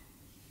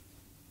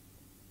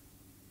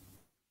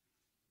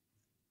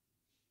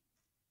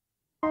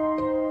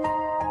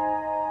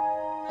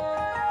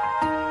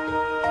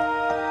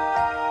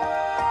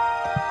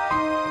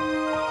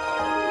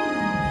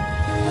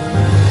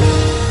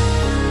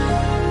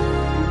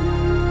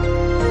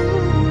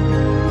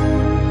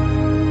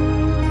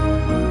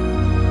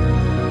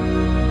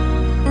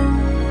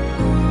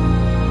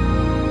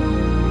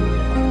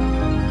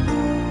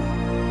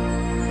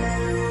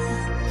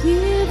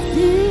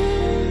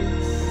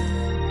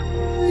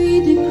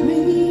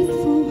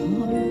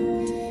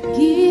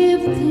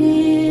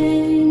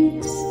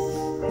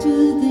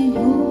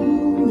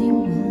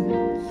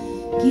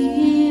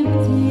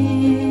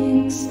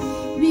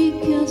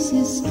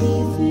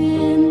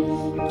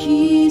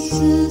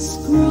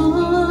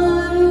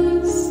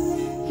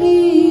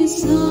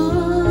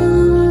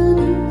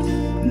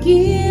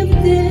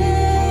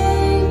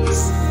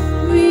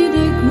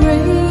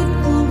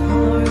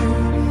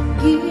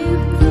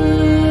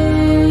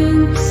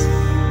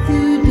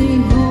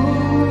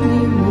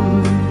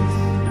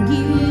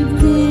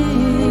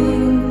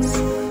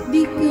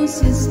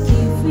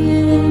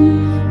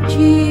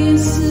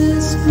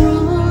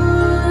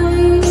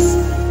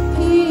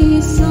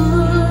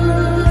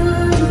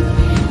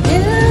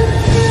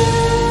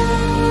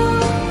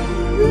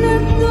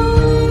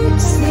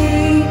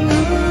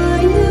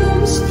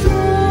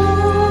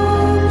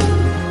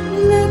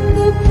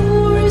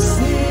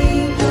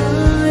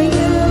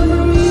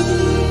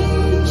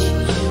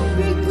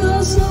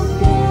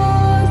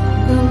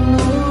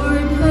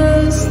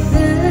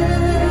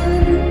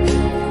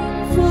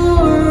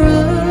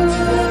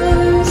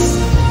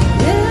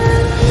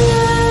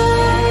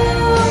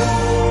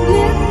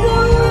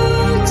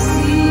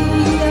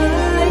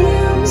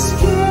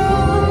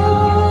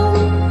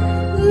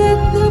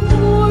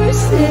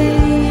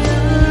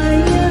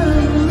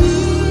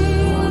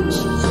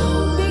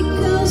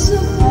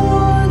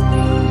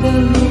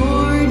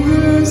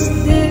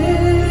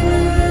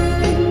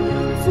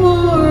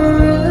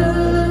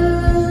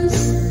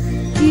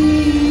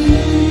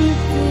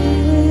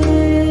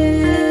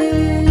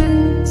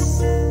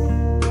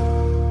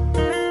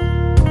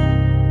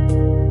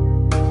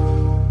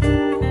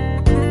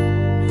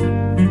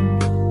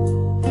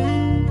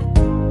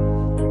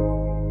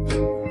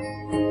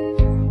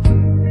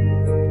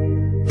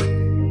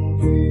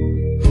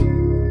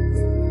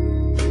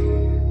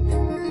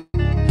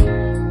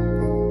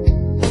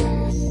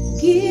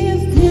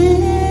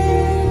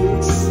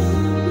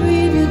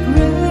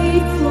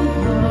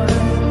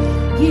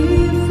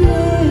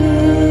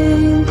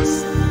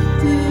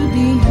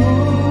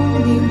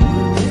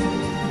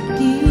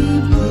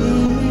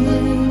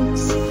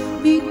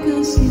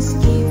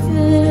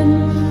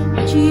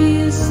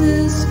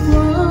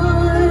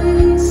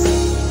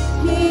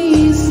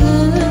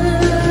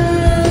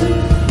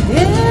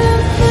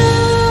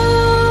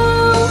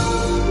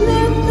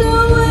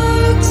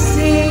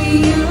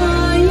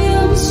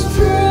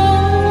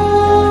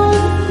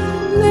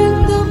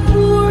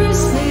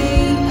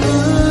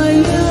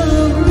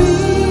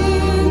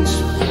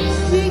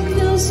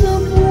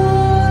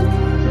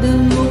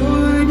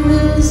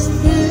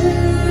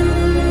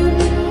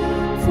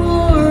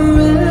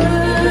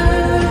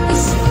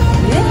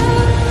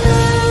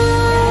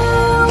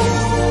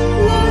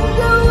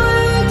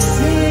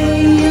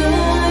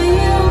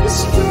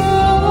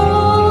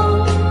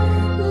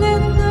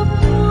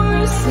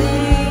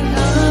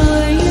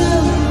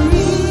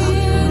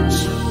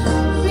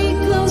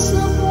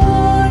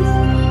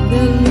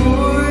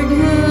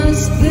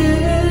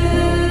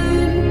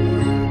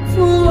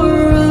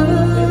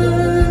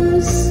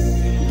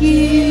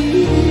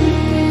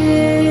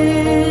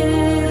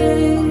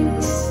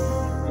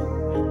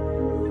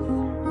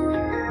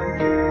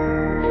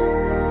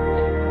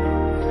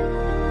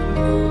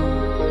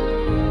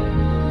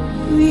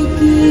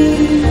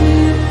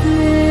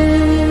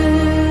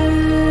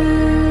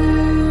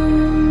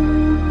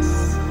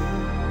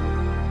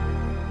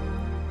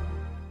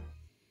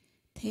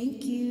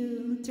 Thank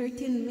you.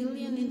 13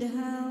 million in the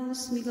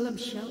house. Migalab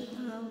shout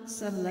out.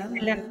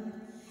 Salamat.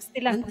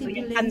 Stilang Auntie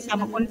yung Belen, kanta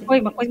salamat.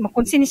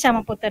 makunsin siya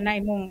mapunta na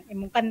imong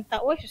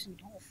kanta. Oy,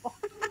 susunod ko.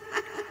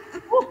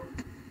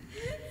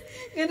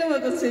 Ngano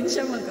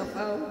magkonsensya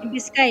magkapaw.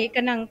 Imbis kay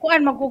kanang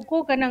kuan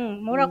magugko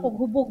kanang mura kog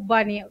hubog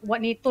ba ni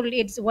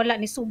tulid wala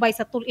ni subay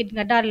sa tulid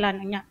nga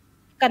dalan nya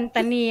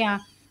kanta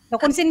niya.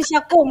 Nakunsin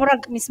siya ko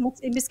murag mismo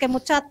imbis kay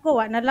mo chat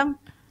ko wa na lang.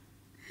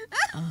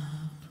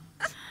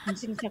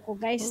 Kunsin siya ko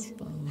guys.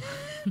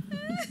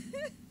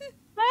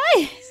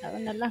 Ay, sawa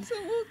na lang.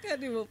 Subukan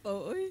di mo pa,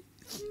 oy.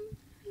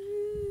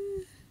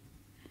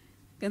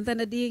 Kanta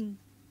na ding.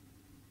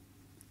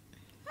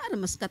 Ano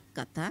mas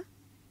kat-kat, ha?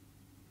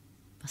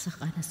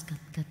 Pasakanas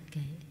kat-kat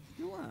kay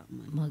Nawa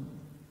man.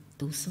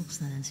 magtusok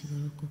na lang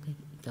siguro ko kay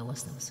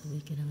gawas na masuwi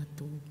ka na nga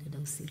tuog na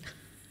daw sila.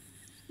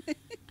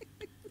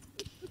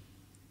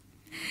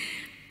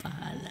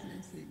 Pahala na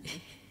sige.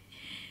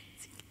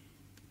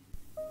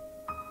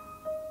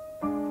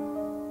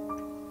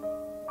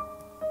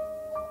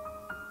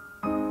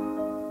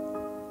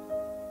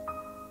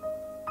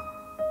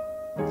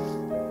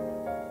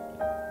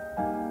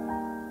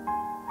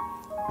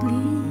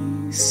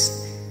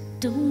 Please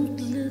don't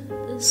let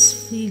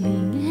this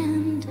feeling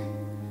end.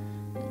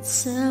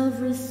 It's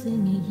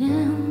everything I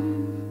am,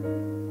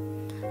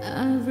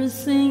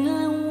 everything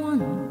I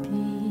want to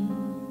be.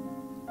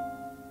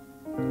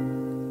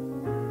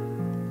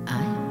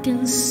 I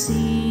can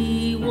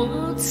see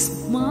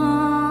what's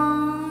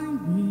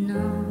mine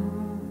now,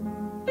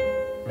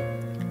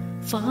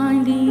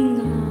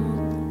 finding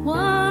out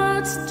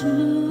what's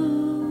true.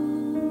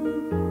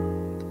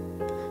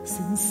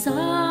 Since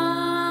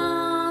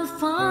I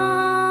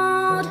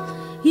found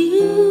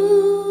you,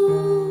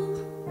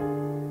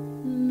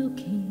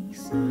 looking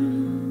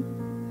through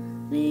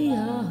the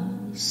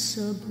eyes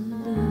of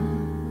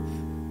love.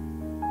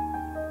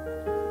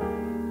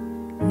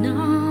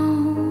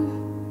 Now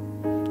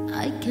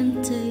I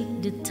can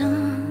take the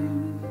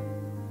time,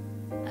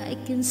 I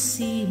can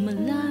see my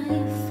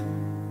life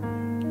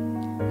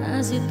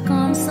as it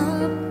comes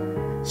up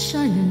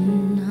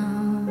shining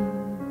now,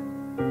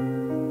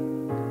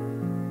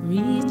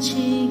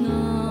 reaching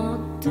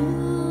out to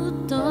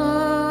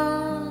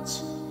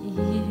touch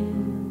you.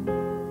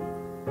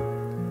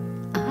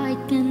 I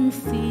can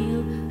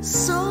feel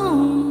so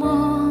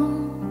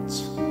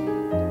much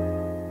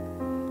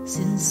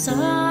since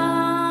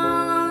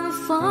I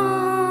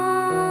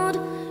found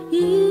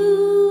you,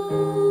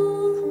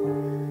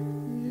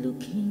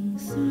 looking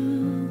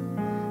through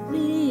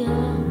the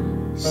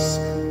eyes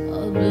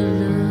of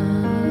love.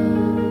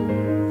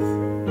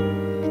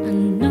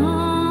 And now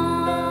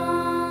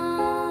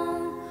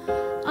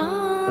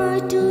I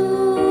do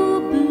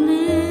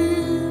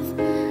believe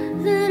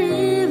that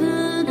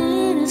even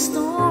in a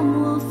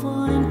storm we'll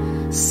find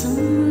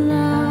some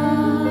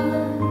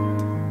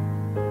light,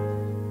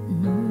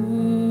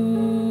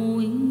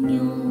 knowing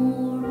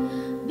you're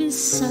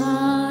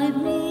beside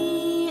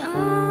me,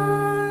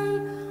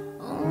 I'm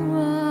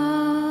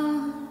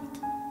alright.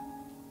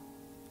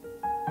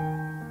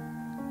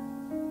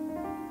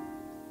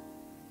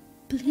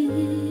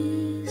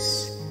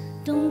 Please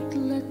don't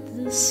let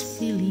this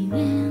feeling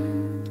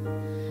end.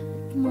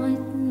 It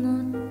might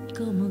not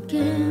come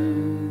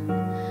again.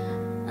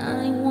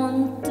 I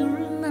want to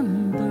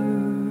remember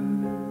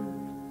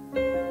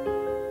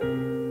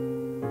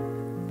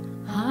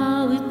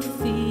how it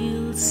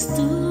feels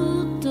to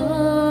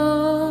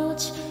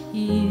touch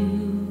you,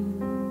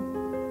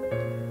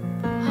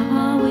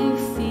 how I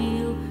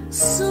feel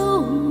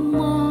so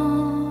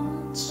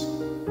much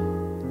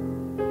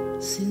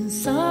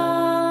since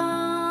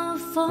I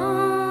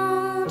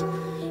found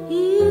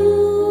you,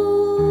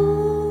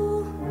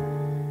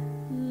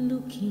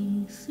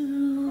 looking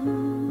through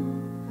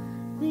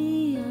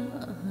the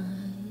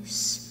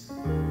eyes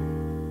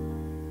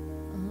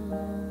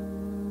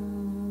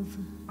of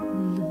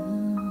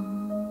love.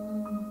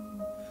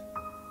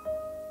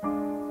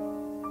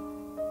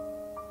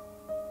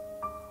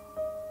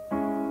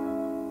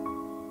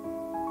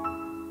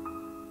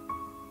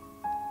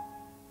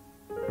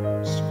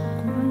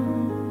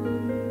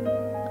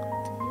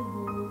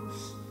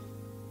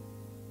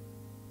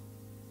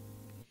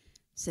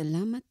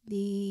 Salamat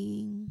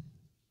ding.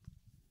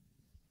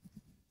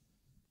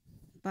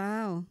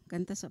 Pau,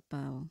 kanta sa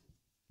Pau.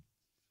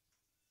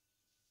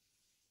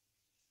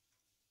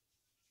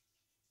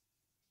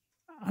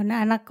 O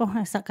na anak ko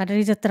sa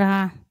Karijot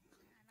ra.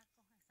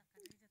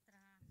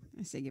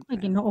 Sige pa.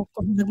 Ay Ginoo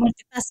ko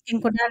nag-multitasking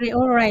ko dari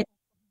all right.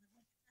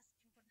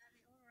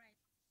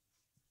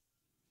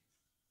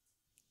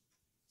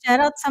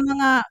 Shout out sa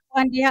mga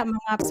kuan diha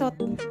mga absot.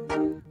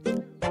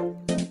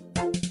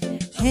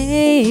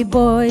 Hey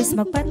boys,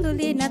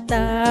 magpatuli na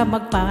ta,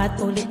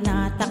 magpatuli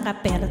na ta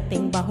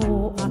kaperting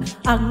baho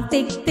ang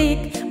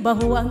tik-tik,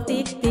 baho ang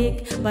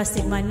tik-tik,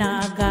 basi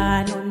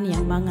managanon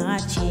yung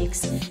mga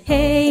chicks.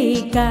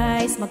 Hey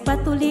guys,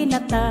 magpatuli na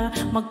ta,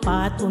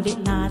 magpatuli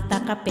na ta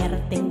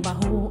kaperting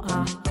baho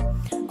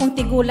kung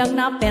tigulang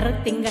na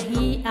perting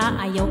gahia,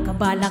 ayaw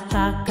kabala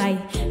kakay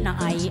na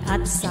ay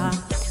atsa.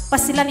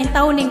 Pasilan in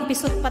tawning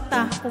pisot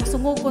pata, kung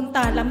sumugon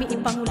ta, lami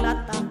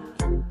ipangulata.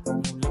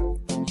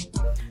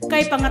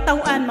 Kay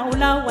pangatawan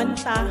maulawan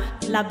ta,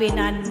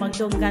 labinan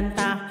magdunggan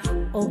ta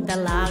og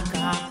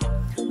dalaga.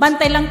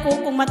 Bantay lang ko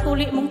kung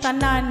matuli mong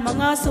tanan,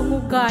 mga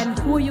sungugan,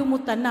 huyo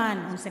mo tanan.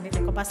 Ang sanit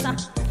ko basa.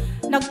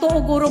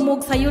 Nagtuo guro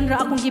mog sayon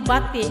ra akong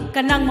gibati,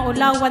 kanang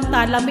maulawan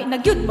ta, lami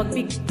na gyud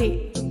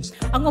magbigti.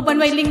 Ang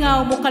uban way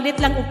lingaw, mukalit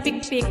lang og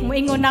pikpik,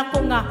 muingon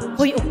nako nga,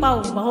 huy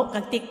upaw, baho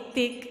kag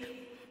tiktik.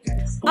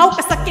 Aw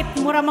kasakit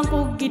mura man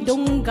ko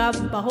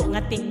gidunggab, baho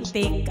nga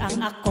tiktik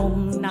ang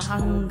akong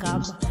nahanggab.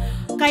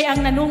 Kay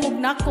ang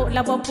nanungog nako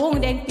lababong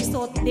di ang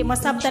pisot, di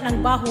masabtan ang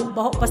baho,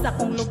 baho pa sa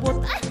akong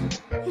lubot. Ay!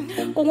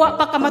 Kung wa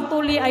pa ka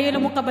matuli, ayo na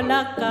mo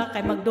kabalaka,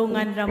 kay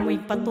magdungan ra mo'y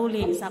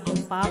patuli sa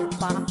akong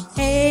papa.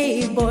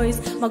 Hey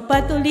boys,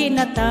 magpatuli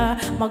na ta,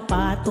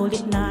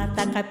 magpatuli na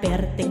ta, kay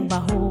perting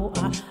baho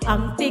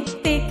ang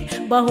tiktik,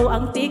 baho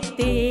ang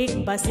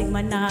tiktik, basig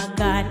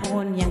managan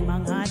onyang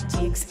mga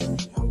chicks.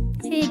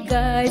 Hey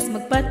guys,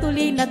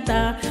 magpatuli na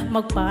ta,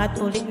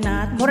 magpatuli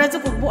na. Mura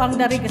sa buang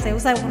dari kasi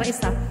usay mo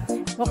isa.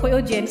 Wakoy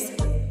audience.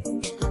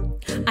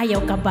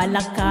 Ayaw ka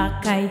balak ka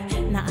kay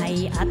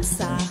naayat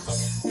sa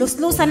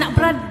luslusan na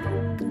brad.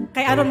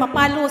 Kay aron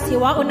mapalo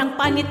siwaon ang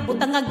panit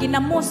butang nga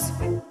ginamos.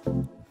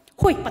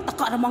 Hoy,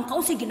 pataka ramang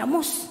kausi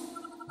ginamos.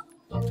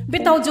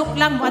 Bitaw joke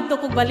lang, moadto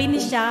kog balini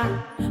siya.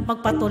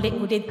 Magpatuli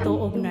ko dito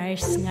og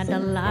nurse nga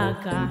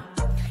dalaga.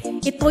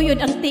 Ituyod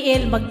ang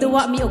tiil,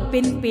 magduwa mi og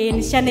pinpin,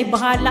 siya na'y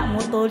bahala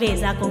mo tuli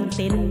sa akong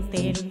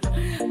tintin.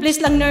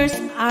 Please lang nurse,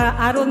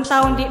 aron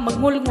taon di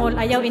magmulngol,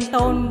 ayaw in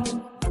taon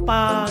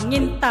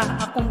panginta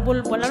akong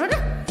bulbol. Ano na?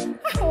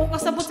 Oo,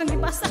 kasabot ng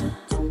dibasa.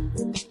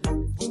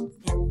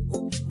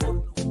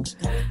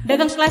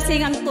 Dagang klase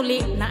ang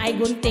tuli na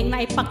ay gunting na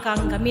ay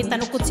pakang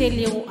gamitan og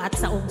kutsilyo at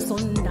sa og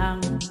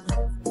sundang.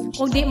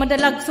 Kung di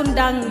madalag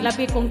sundang,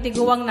 labi kong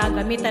tiguwang na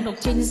gamitan og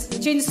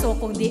chinso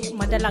kung di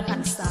madalag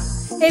ansa.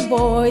 Hey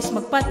boys,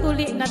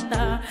 magpatuli na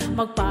ta,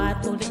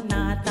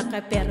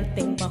 kay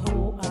perting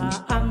baho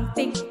ang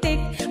tiktik,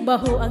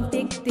 baho ang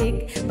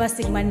tiktik,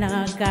 basig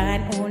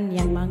managan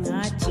onyang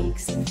mga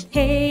chicks.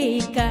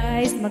 Hey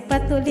guys,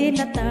 magpatuli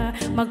na ta,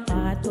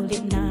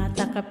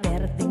 kay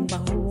perting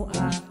baho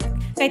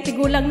kay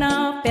tigulang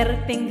na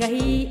perting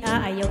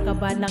gahiya, ayaw ka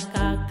ba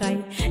nakakay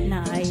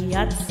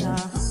naayat sa.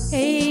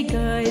 Hey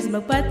guys,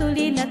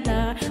 magpatuli na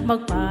ta, kay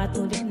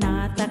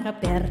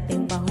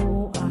perting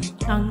baho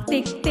ang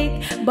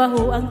tiktik,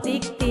 baho ang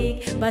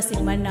tiktik,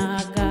 basig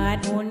managan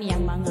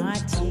onyang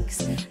mga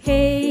chicks.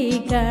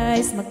 Hey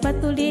guys,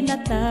 magpatuli na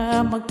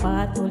ta,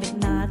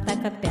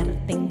 kay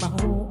perting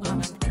baho.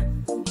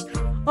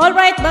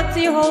 Alright, back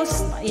to you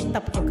host.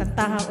 Maitap ko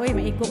kantaha. Uy,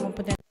 maigo mo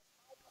po.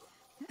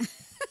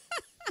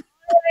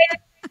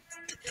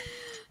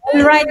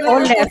 Alright,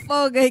 all left.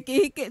 Gay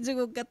kihike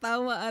jud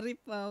katawa ari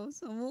pa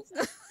sa muka.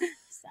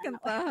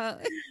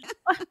 Kantaha.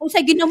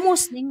 Usay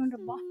ginamos ningon ra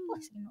ba?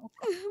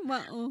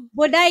 Mao.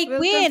 Boday Welcome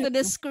queen. to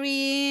the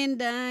screen,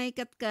 Day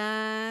Kat.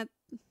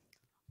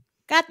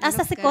 Kat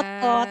asa si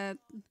Kotkot.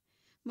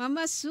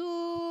 Mama Su,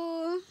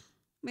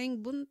 maing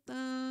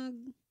buntag.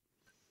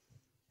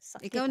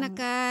 Sakit Ikaw na ang-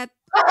 Kat.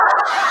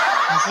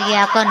 Sige,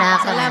 ako na.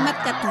 Salamat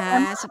Kat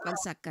ha sa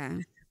pagsaka.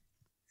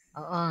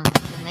 Oo.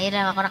 Ngayon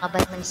lang ako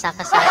nakabalik ng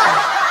saka-saka.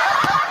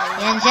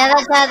 Yan,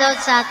 shoutout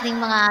sa ating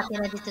mga ate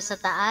na dito sa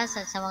taas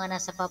at sa mga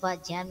nasa baba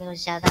dyan. May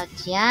shoutout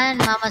dyan.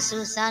 Mama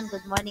Susan,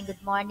 good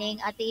morning.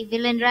 Ate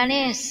Evelyn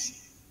Ranes.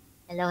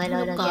 Hello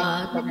dyan.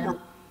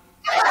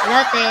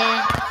 Hello, te.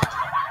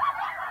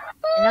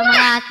 Hello,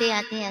 mga ate.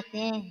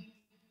 Ayan.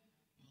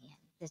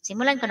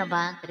 Simulan ko na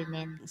ba,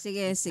 Krimen?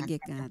 Sige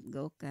Kat.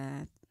 Go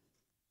Kat.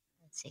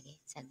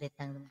 Sige, saglit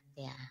lang.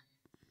 Kaya,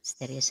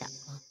 serious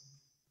ako.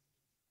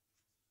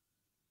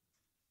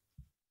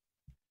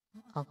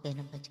 Okay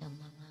na ba dyan,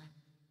 mga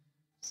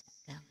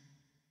sagam?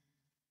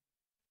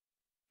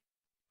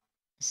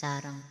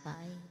 Sarang pa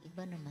ay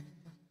iba naman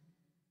to.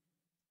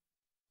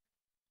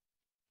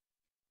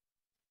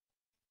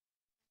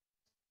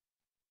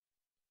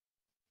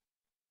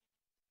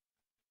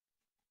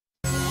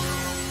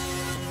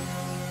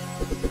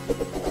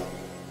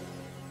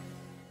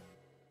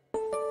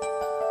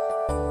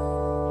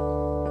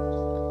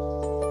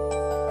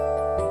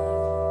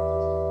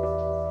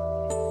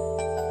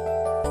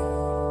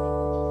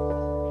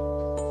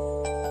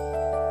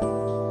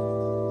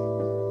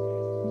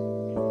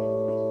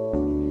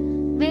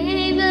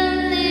 Baby,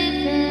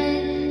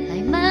 living,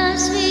 I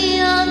must be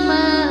on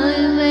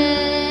my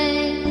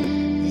way.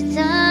 The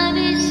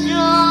time is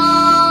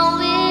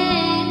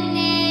drawing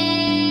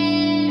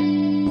near.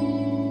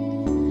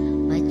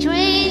 My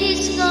train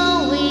is going.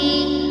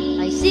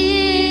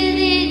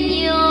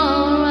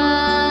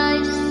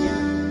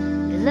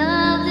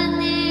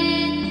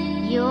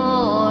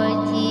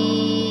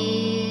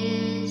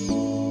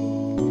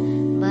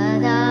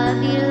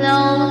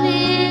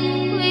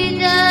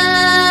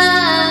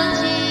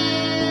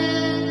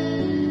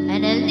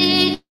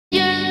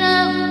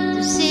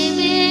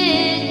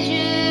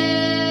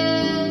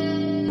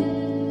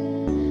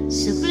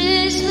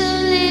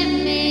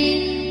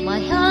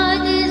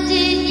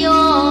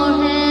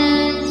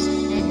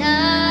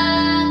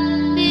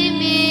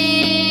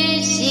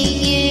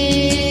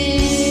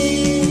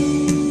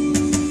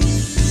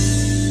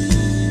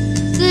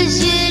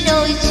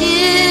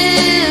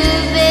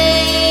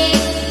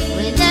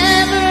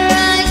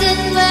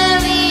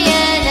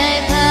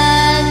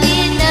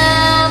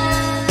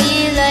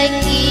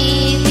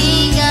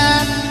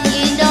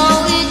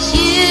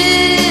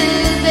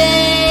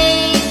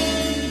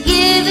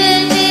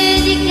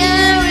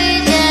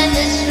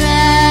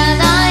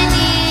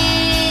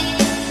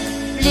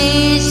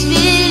 Please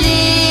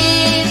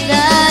believe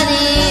that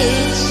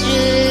it's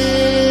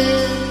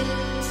true.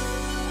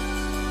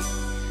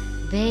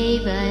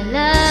 Babe, I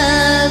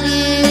love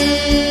you.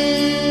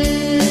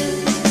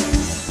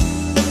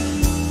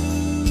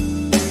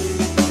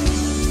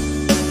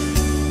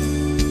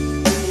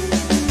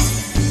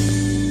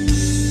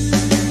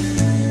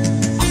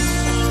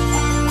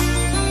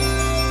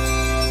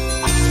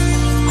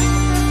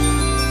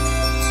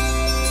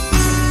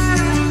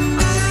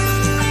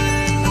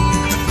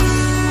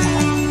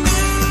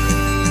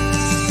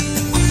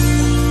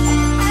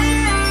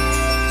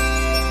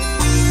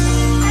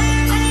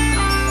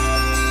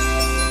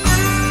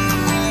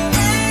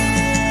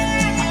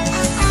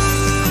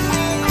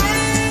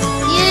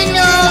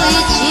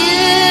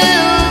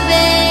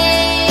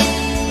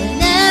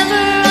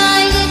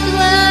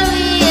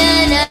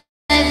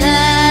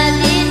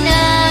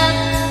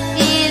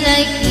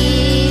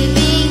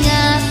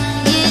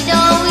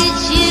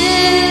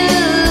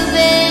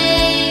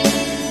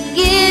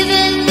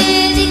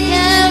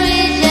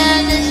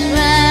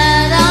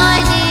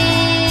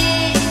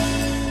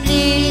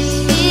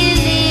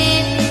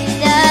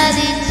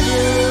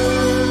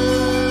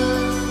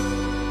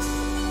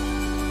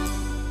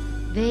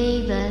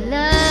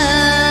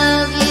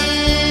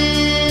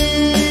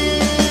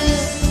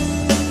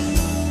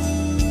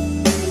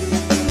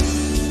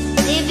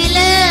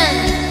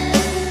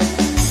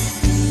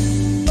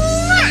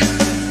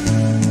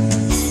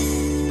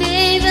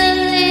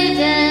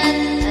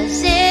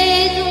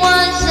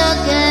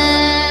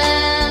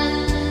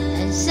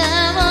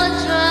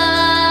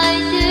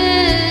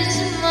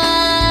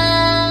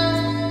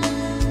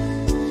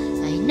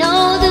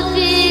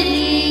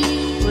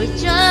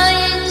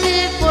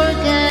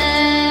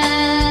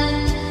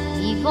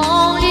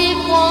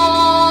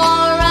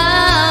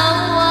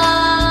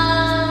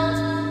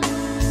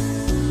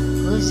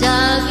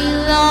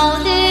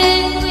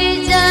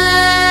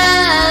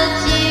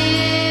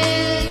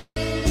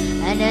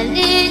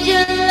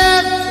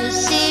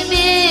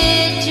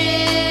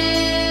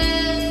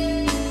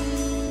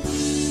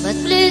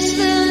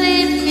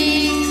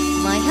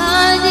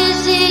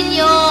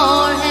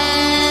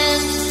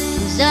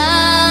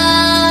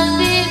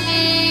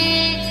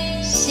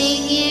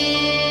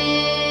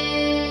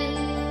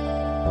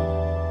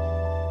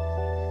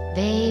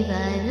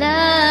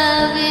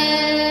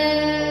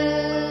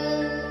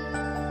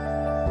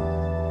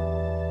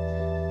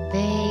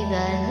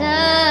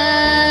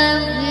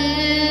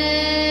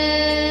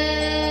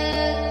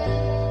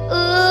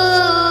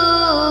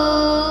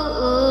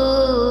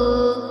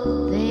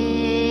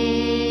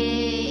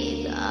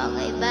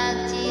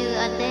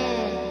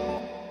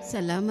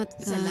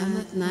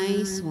 Salamat.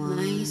 Nice one.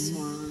 Nice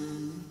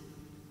one.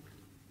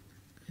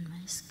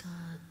 Nice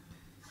God.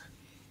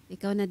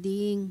 Ikaw na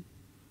ding.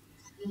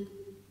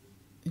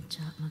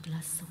 Tiyak,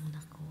 maglasong na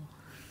ko.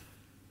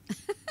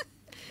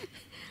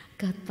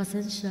 God,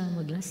 pasensya,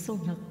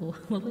 maglasong na ko.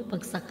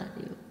 Mapapagsaka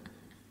niyo.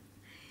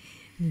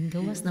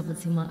 Ninggawas na po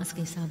si Maas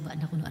kay Saba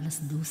na kuno alas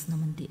 2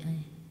 naman di ay.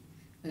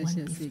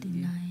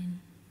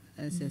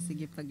 1:59.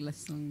 Sige,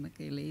 paglasong na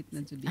kay late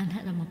na Judy.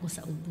 Ana naman ko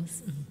sa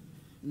ubos.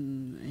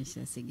 Ay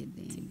siya, sige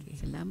din. Sige.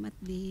 Salamat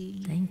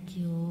din. Thank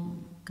you.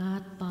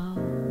 God, Pao.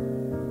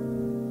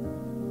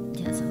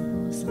 Diyan sa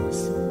ubos, sa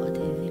Masu at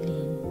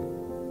Evelyn.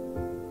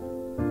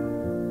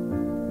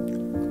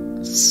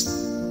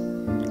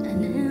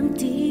 An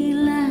empty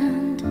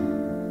land.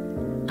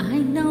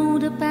 I know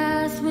the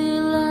path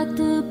will like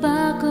the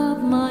back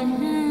of my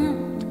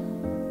hand.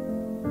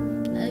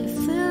 I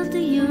felt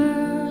the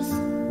earth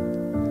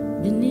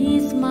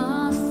beneath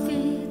my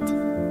feet.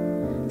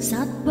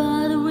 Sat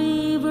by the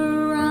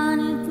river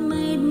and it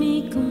made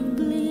me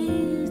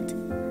complete.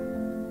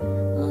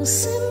 A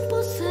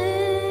simple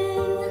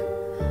thing,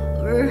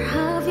 where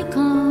have you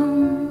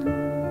gone?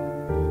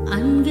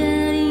 I'm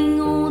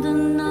getting old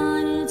and I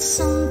need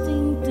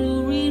something to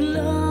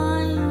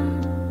rely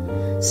on.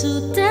 So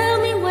tell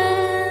me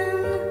when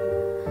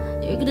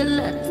you're gonna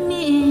let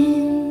me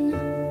in.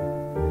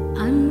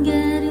 I'm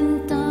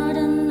getting tired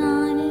and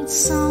I need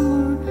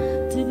somewhere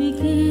to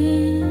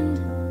begin.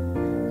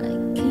 I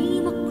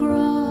came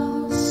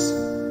across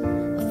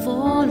a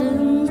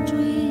fallen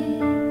tree.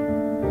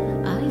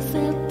 I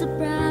felt the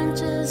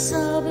branches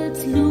of it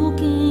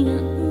looking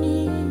at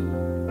me.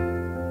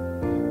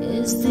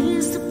 Is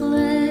this the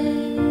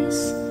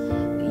place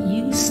we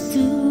used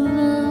to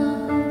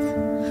love?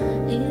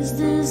 Is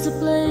this the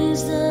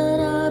place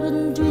that I've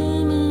been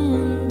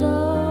dreaming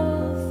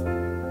of?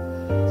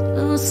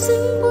 A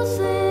simple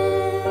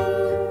thing,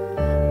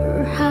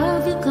 where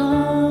have you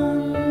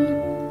gone?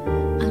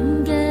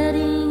 I'm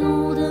getting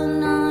old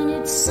and I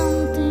need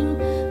something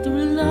to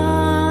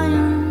rely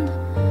on.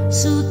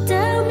 So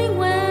tell me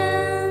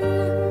when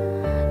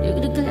you're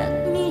gonna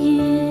let me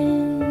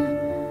in.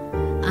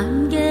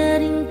 I'm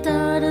getting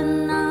tired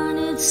and I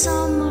need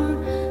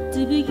somewhere to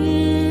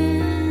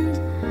begin.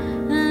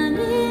 And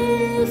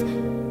if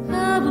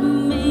have a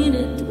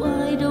minute,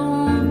 why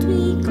don't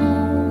we go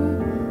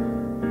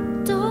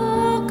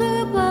talk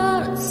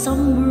about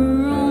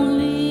somewhere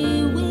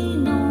only we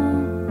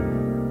know?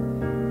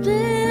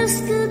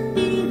 This could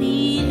be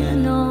the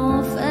end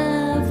of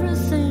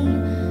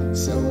everything.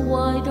 So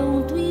why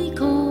don't we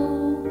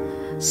go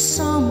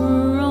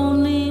somewhere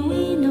only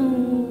we know?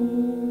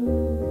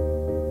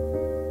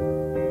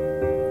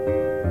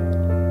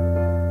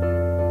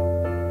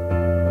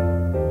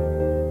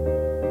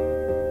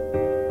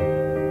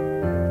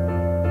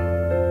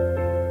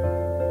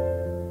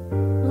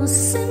 A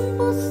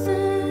simple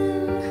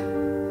thing,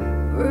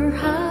 where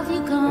have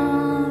you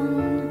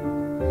gone?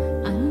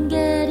 I'm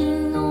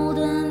getting old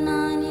and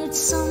I need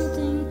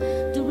something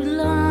to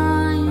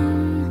rely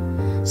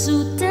on.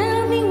 So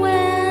tell me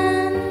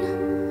when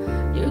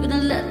you're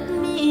gonna let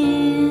me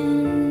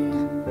in.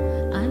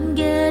 I'm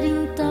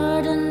getting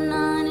tired and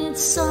I need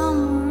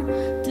somewhere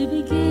to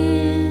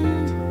begin.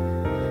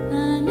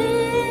 And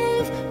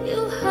if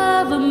you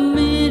have a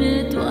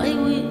minute, why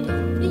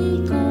don't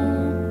we go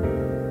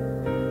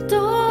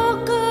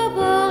talk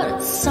about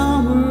it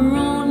somewhere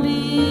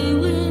only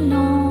we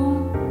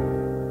know?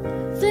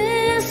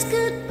 This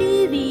could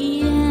be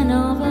the end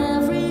of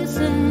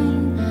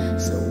everything,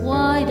 so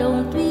why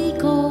don't we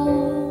go?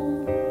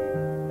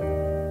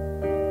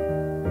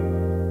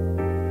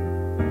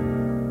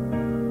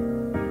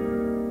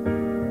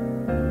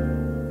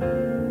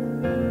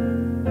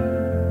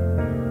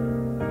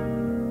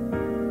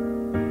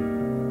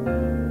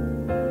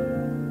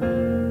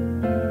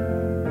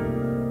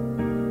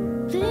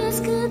 This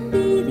could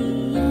be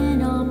the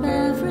end of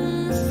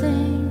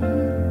everything.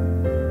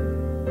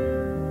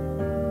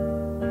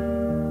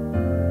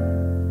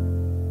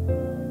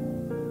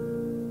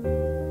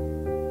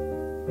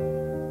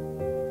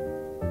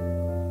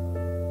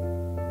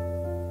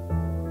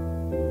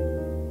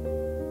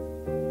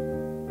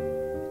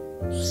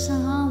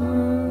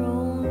 Somewhere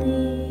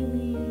only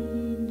we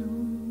know.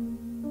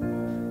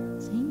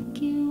 Thank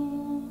you.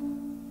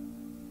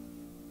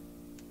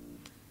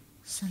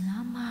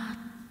 Salamat.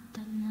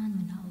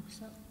 Tanan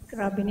nausap.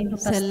 Grabe ninyo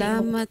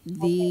Salamat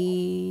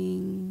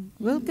ding.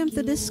 Welcome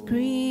to the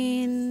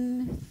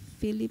screen,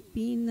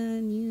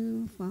 Filipina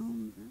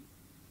Newfoundland.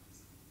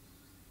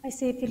 I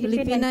say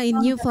Filipina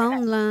in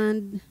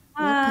Newfoundland.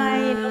 Hi,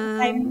 long Welcome.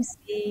 time no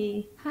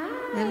see.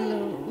 Hello.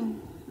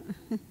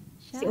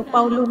 Si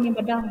Upaulo ni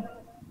Madam.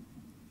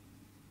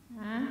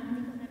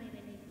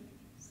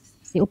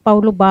 Si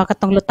Upaulo ba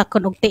katong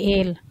lutakon og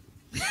tiil?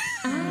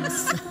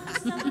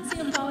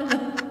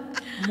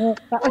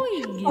 Muka.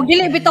 Og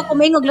dili bitaw ko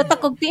maingog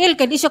lutak og tiil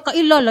kay di siya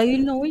kailala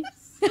yun no.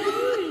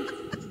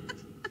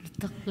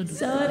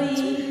 Sorry.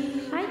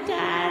 Hi,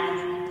 Kat.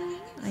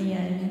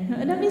 Ayan.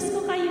 Na-miss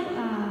ko kayo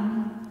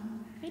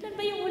Kailan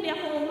ba yung huli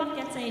ako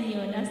umakyat sa inyo?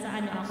 Nasa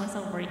ako sa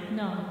work,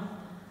 no?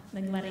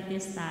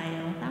 Nagmarites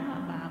tayo. Tama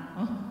ba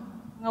ako?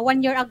 Nga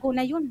 1 year ago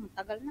na yun.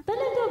 Tagal na.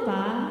 Talaga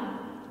ba?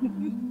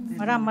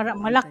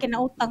 Malaki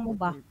na utang mo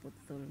ba?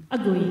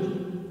 Agoy.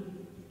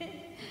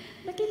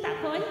 Nakita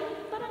ko,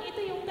 parang ito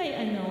yung kay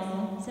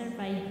Sir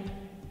Pai.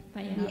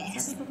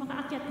 Yes. Sabi ko,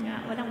 makaakyat nga.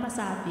 Walang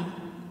masabi.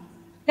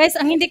 Guys,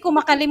 ang hindi ko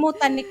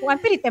makalimutan ni Kuan,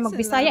 pili tayo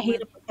magbisaya,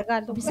 hirap ang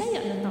Tagalog. Bisaya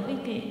lang tao,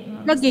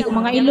 Lagi ko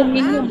mga ilong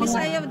ninyo.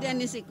 Bisaya diyan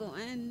ni si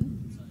Kuan.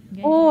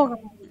 Oh,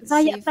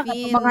 Bisaya Si ta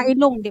Phil. mga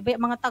ilong, di ba?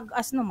 Mga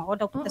tagas no, mao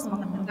daw putas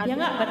mga Piya Tagalog.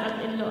 nga, ba't ang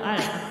ilo?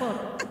 Ako,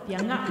 piya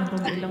nga,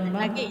 ang ilong ba?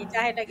 Lagi,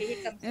 dahil lagi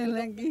ikam.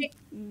 Lagi.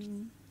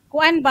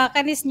 Kuan ba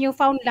kanis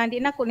Newfoundland,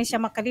 di na ko ni siya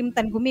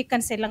makalimtan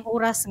gumikan silang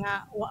oras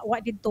nga wa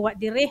didto wa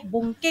dire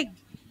bungkig.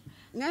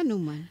 Ngano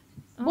man?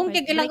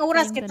 Bungkig ilang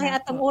oras kitay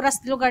atong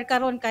oras lugar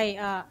karon kay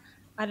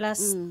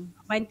alas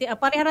 20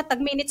 parehara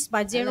tag minutes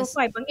ba 05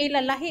 ang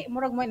ila lahi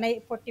murag mo na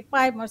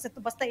 45 mo sa to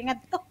basta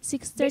ingat to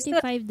 6:35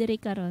 diri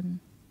karon.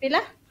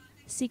 pila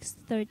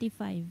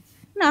 6:35.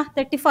 na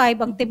 35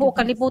 ang tibuok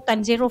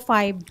kalibutan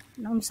 05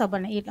 naunsa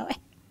ba na ilaw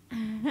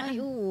Ay,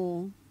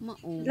 oo.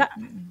 Mao.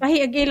 lahi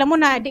ag ila mo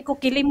na di ko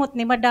kilimot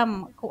ni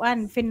Madam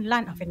Kuan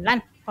Finland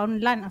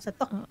Poundland ang sa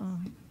to Oo.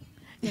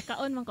 Ya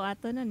kaon man ko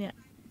ato nun ya.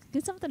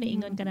 Kinsa mo to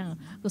niingon ka na?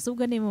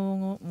 Kusugan ni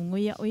mo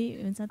nguya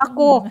uy unsa to?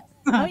 ako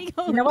Ay,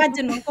 ikaw.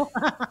 ginawadyan mo ko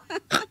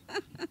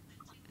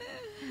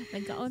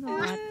Nagkaon mo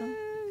ato.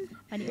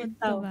 Paniud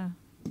to ba?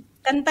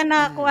 kanta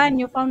na Kuan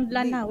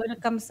Newfoundland na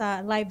welcome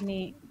sa live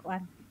ni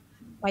Kuan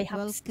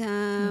Whitehouse.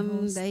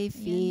 Welcome,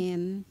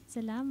 Daifin.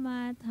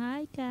 Salamat.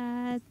 Hi,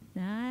 Kat.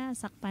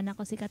 Sakpan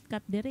ako si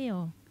Kat-Kat diri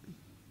oh.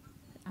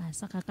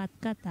 Sa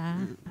Kat-Kat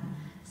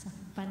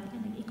Sakpan ka.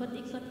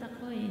 Nag-ikot-ikot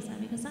ako eh.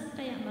 Sabi ko, saan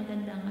kaya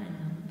magandang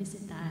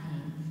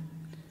bisitahin?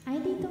 Ay,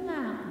 dito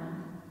nga ako.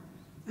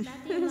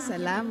 Dati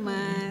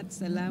Salamat.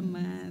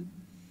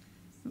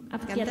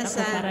 Akyat Kanta ako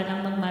sa- para lang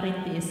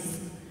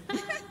magmaritis.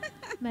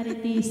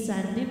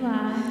 Maritisan, di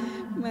ba?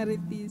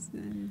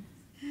 Maritisan.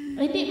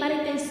 Ay, hindi,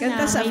 marites na.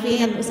 Kanta sa May Phil.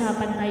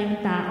 pinag-usapan tayong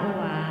tao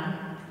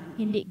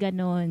Hindi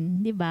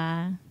ganon, di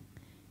ba?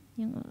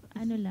 Yung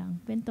lang,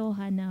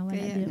 kwentuhan na wala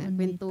Kaya din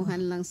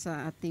kwentuhan lang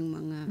sa ating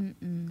mga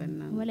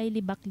kanang walay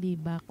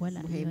libak-libak, wala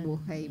yun.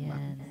 buhay ba.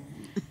 Yan.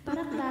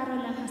 Para klaro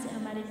lang kasi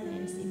ang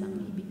marites, ibang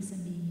ibig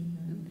sabihin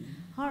nun.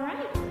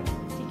 Alright.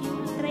 Sige,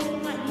 try ko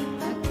nga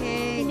dito.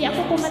 Okay. Hindi ako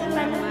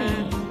kumanta nun eh.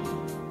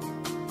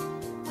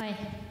 Ay.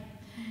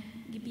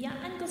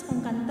 Gibiyaan ko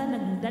kung kanta,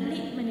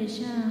 nagdali man niya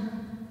siya.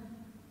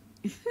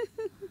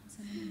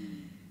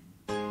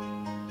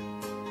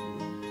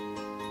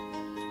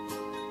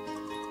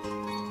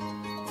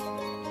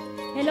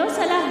 Hello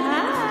sa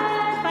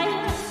lahat! Bye!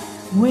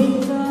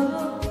 Wake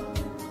up,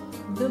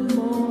 the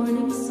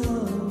morning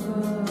sun.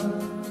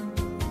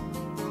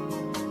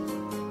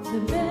 The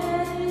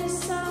bed is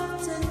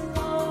soft and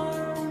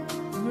warm,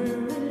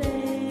 we're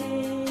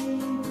late.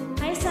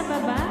 Hi sa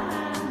baba!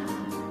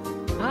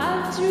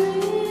 I've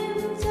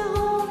dreamed the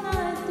whole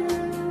night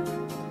through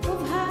of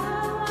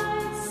how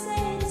I'd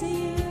say to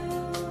you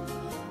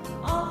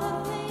all the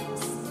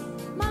things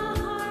my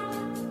heart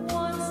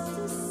wants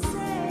to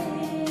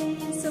say.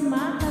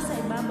 Sumaka sa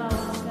ibabaw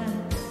ka.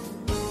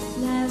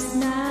 Last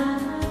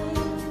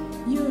night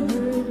you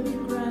heard me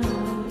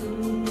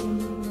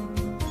crying,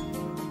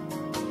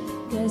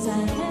 'cause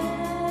I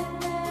had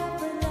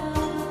never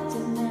loved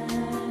a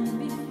man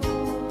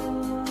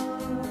before.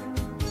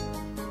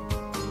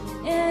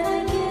 And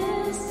I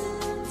guess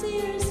the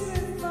tears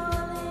were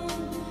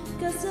falling,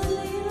 'cause the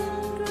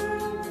little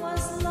girl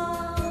was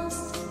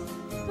lost.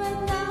 But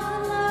now,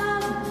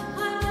 love,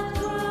 I'm not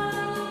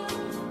crying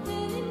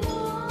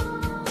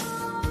anymore.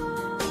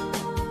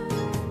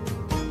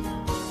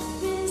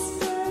 This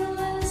girl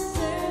has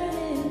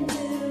turned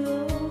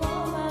into a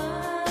woman,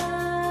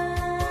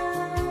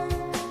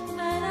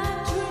 and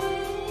I've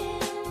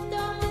dreamed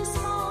of this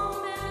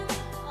moment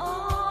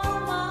all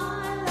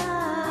my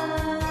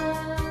life.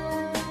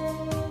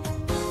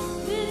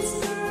 This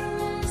girl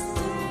has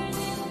turned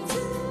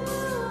into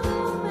a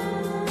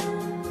woman,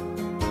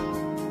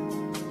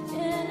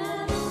 and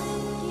I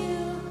thank you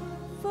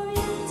for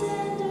your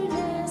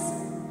tenderness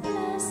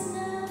last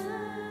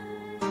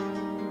night.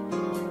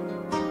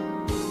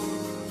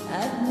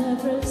 I've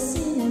never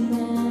seen a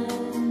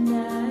man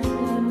lie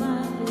on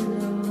my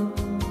pillow.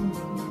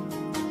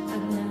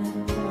 I've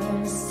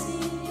never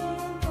seen your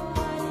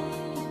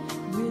body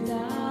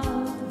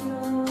without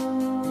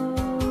clothes.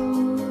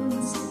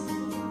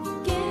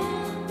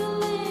 Can't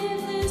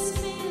believe these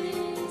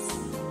feelings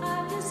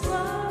I've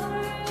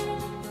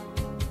discovered,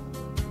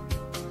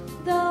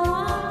 though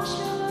I'm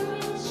sure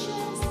it's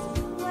just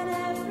what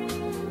every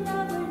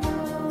lover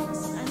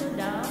knows. Ano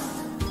daw?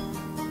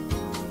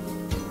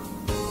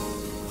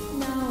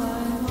 Now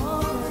I'm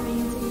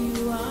offering to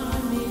you, I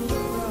made a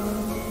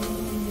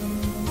promise.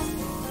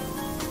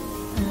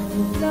 And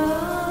if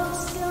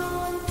love's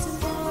gone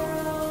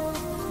tomorrow,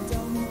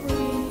 don't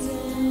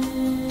pretend.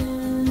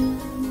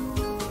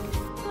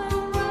 But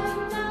right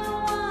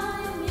now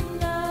I'm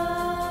in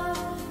love,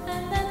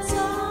 and that's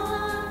all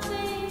I'm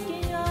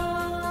thinking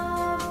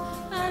of.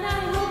 And I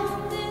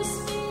hope this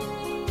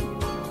feeling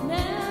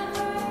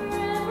never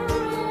ever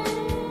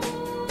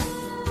ends.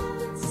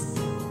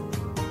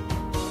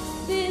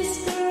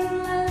 This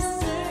girl has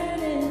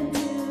turned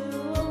into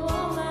a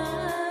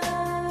woman,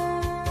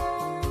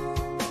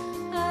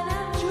 and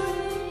I've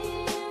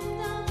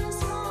dreamed of this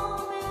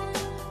moment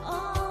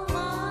all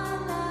my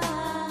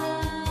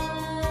life.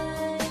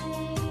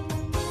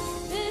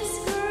 This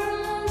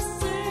girl has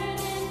turned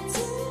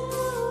into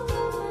a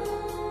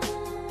woman,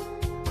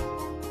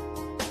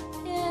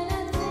 and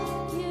I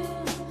thank you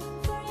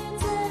for your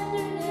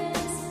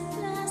tenderness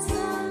last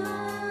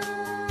night.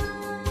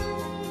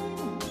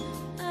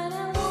 And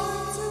I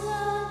want to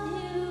love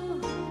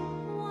you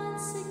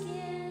once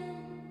again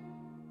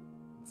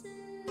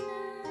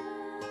tonight.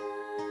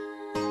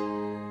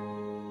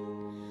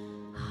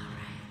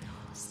 Alright,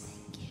 host,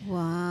 thank you.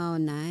 Wow,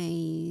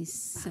 nice.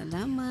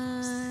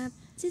 Salamat.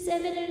 Sis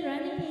Evelyn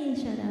Running,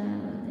 shout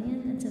out.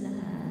 Ayan, at sa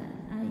lahat.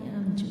 I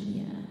am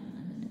Julia.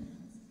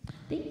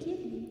 Thank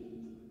you.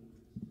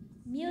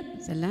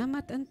 Mute.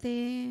 Salamat,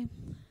 ante.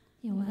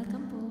 You're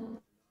welcome po.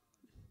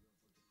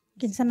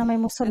 Kinsa na may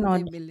musunod.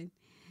 Ante Belen.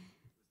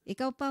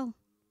 Ikaw, Pao.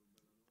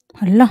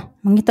 Hala,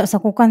 mangita sa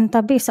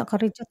kukanta be sa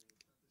Karijot.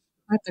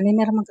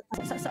 Kanina ra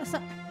sa.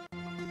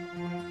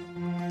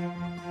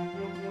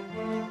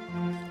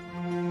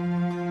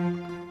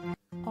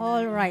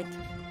 All right.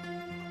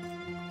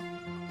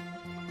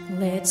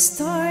 Let's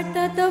start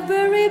at the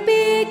very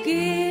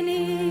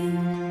beginning.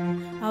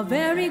 A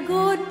very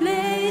good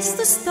place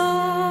to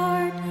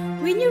start.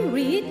 When you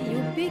read, you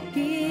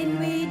begin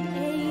with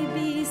A,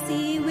 B,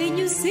 C. When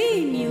you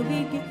sing, you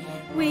begin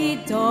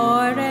with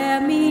Do, Re,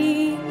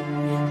 Mi.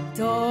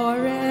 Do,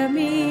 Re,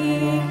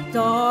 Mi.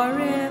 Do,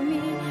 Re,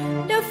 Mi.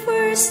 The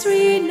first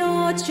three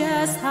notes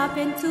just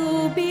happen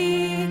to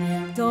be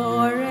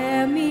Do,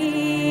 Re,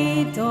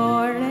 Mi.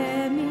 Do,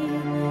 Re, Mi.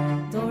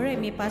 Do, Re,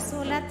 Mi, Fa,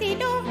 Sol, La, Ti,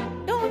 Do.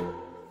 Do.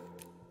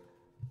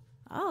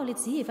 Oh,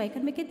 let's see if I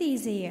can make it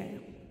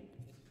easier.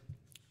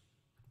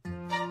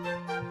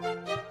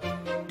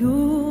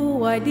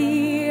 Do a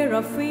deer,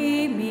 a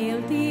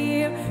female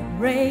deer,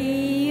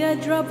 Ray, a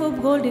drop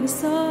of golden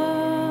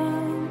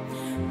sun.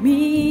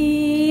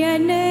 Me, a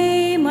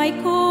name I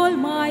call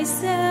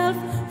myself,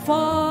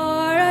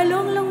 far a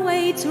long, long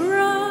way to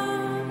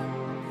run.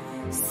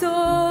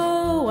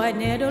 So a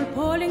needle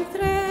pulling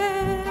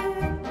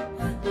thread,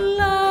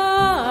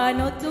 la,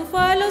 not to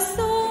follow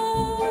so.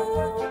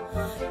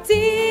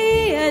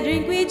 tea, a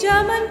drink with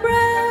jam and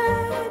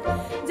bread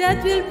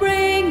that will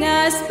bring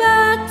us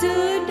back to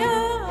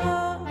the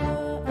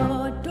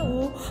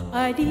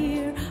a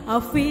dear,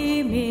 a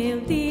female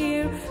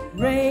dear,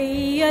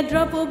 ray a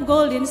drop of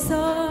golden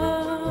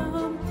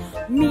sun.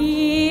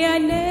 Me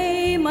a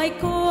name I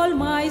call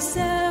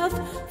myself,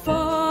 for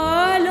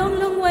a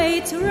long, long way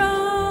to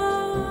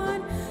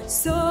run.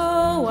 So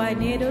I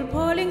needle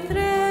pulling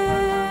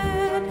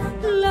thread,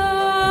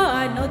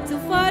 la, not to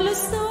follow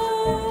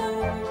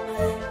song.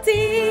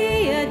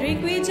 Tea, a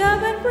drink with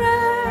jam and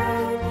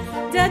bread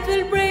that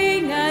will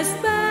bring us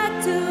back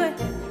to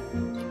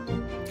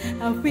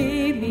a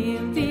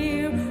female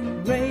dear,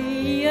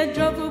 ray a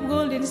drop of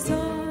golden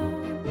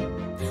sun.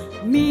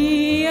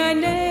 Me a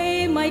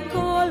name I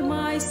call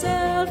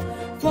myself,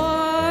 for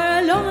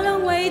a long,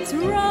 long way to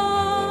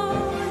run.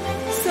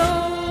 So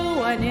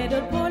I need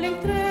a pulling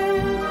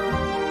thread,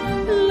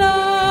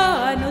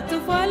 la, not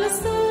to follow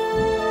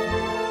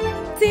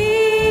suit.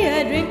 Tea,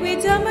 a drink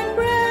with jam and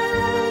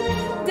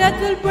bread that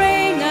will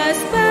bring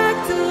us back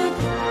to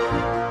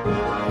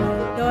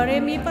do, re,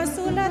 mi, fa,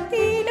 sol, la,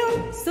 ti, do,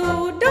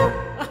 so, do.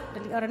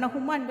 Ara na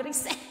human beri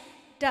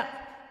seda.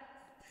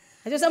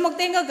 Ajo sa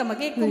magtingog ka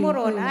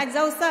magikumuron.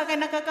 Adjaw sa kay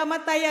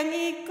nakakamatay ang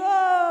iko.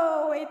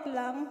 Wait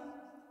lang.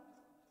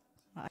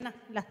 Ana,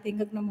 lah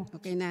tingog na mo.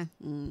 Okay na.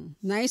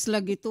 Nice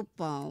lagi to,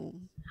 Pao.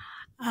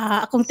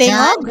 Akong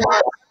tingog.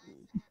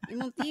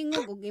 Imong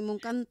tingog ug imong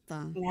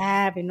kanta.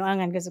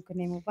 Binuangan gusto ko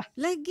nimo pa.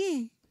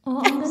 Lagi. Oh,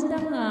 ang ganda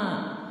nga.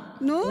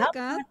 No,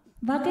 Kat?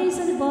 Bagay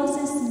sa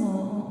boses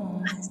mo.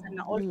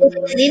 Oo.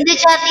 Nindot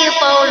siya, Tio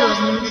Paulo.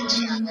 Nindot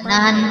siya.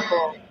 Ganahan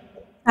ko.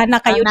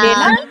 Anak kayo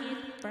din.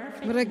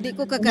 Murag di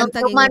ko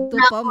kakanta ginto,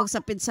 Pao.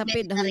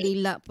 Magsapid-sapid ang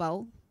dila,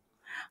 Pao.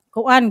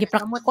 Kuan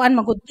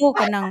magudto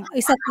ka nang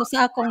isa to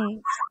sa akong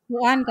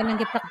kuan kanang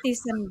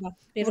gipraktisan ba.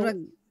 Pero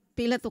Murag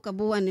pila to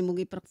kabuan nimo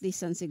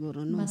gipraktisan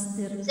siguro, no?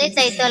 Master. Sa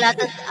ito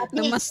lahat.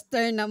 Na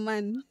master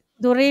naman.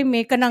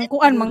 Doremi kanang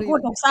kuan mangkod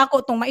sa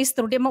ako tong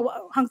maestro di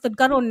hangtod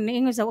karon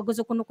niingon sa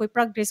gusto ko koy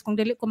progress kung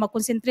dili ko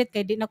mag-concentrate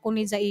kay di na ko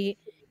ni sa di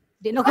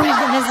na ko ni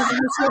sa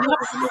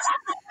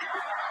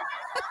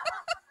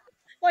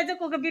Wala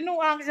ko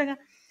gabinuang siya nga.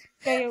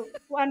 Kaya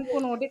kuan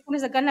ko no, di ko ni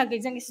sa ganag,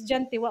 isang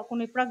estudyante, wa ko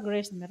ni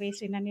progress,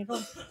 narisi na ni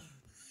Ron.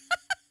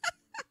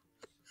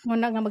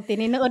 Muna nga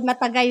magtininood na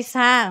tagay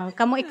sa.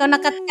 Kamu ikaw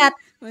nakatkat.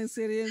 Ang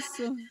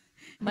seryoso.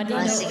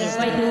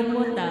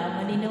 Malinood ta.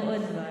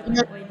 Malinood ba?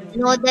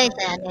 Tinood ay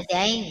tayo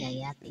ay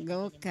nayati.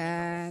 Go,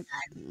 Kat.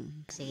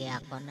 Sige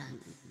ako na.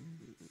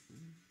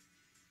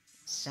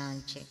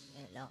 Sound check.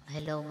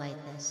 Hello my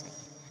test.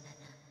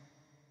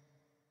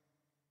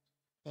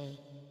 Okay.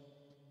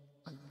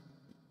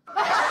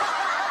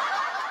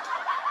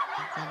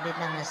 Saglit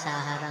lang nasa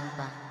harang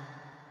pa.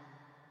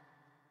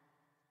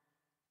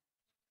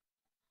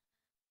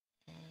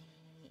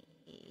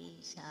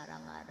 Sa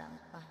harang-harang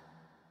pa.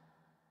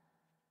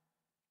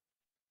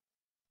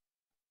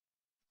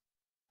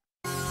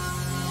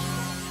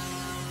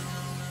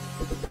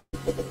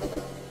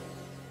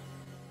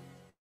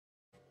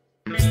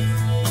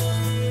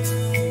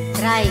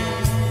 Try.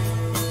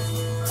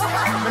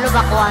 Belum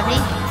ba kuha ni?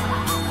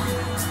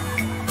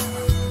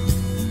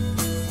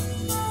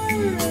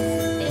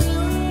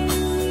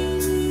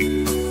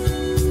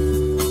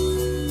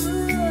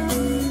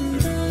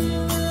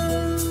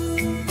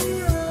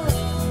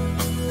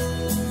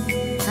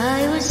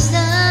 I was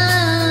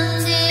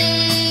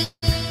standing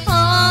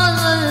all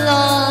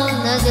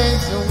alone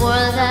against the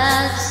world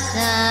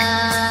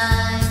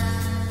outside.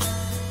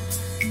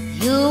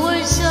 You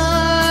were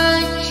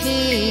searching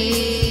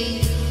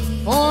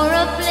for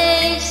a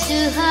place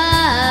to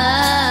hide.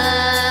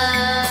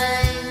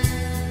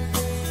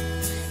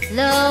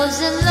 Love's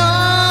and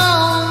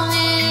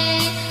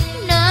lonely,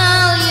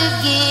 now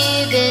you've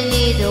given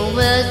me the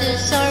will to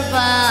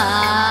survive.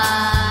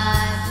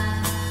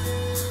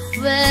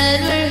 When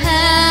we're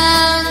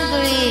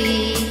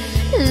hungry,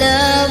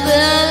 love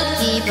will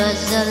keep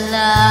us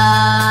alive.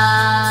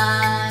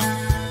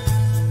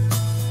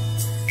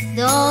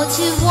 Don't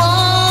you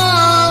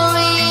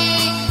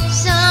worry,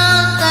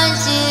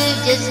 sometimes you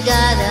just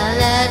gotta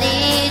let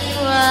it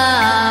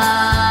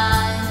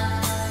cry.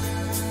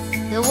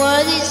 The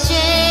world is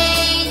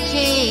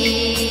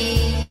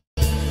changing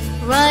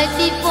right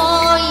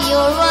before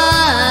your eyes.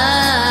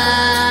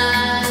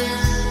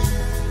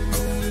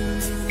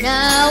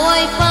 Now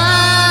I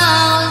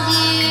found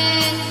you,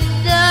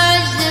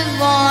 there's the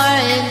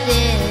more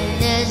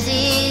emptiness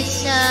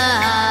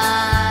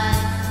inside.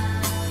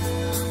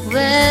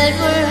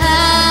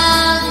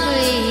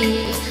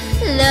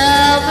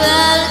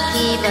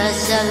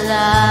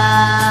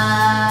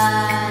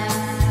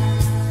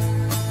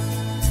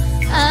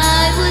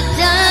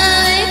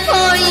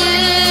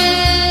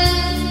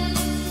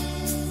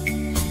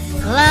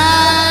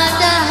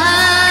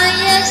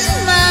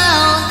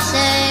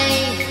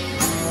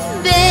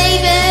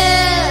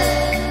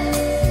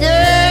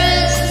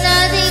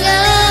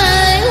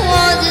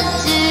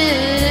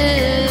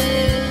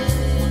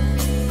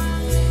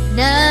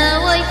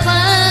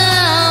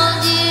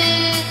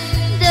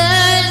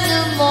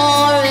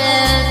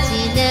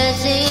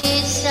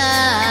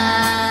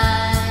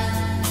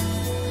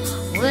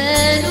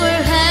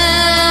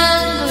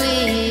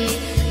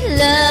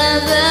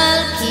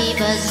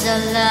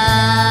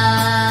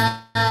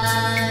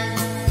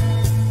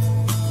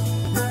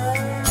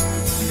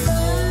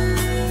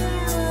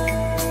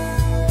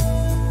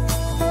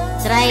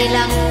 Try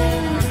lang.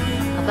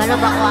 Kabalo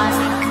ba ko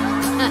ani?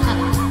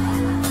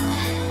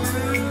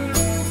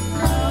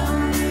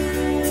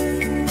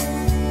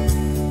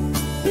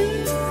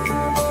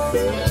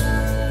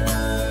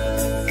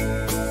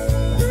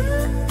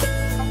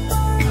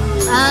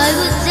 I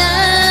would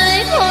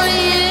die for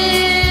you.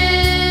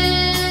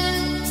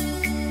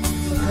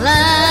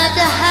 Climb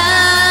the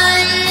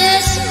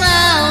highest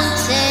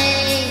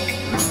mountain,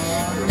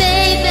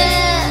 baby.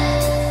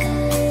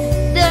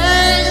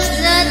 There's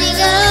nothing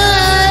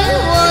I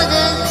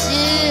wouldn't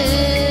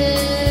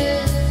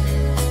do.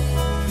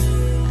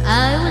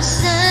 I was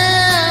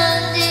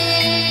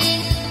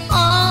standing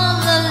all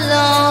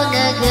alone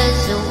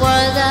against the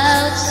world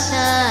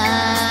outside.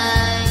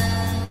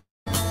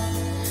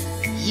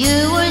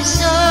 You were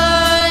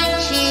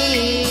searching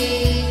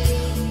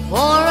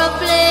for a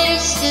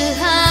place to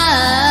hide.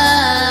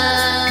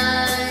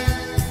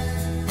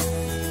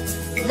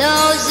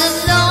 Lost and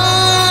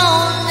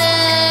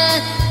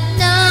lonely,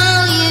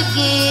 now you've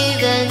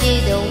given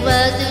me the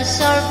will to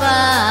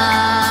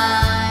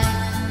survive.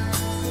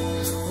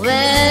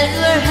 When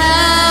we're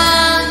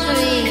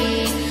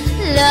hungry,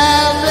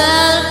 love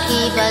will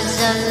keep us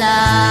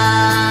alive.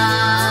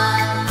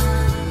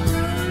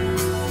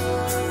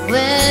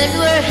 When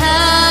we're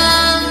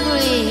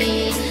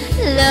hungry,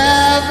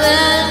 love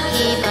will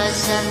keep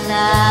us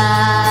alive.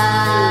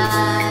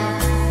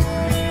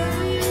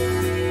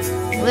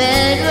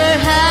 When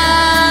we're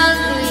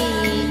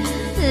hungry,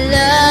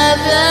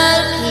 love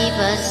will keep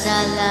us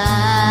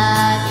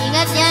alive.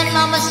 Ingat yan,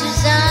 Mama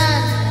Susan.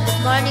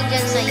 Good morning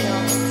dyan sa'yo.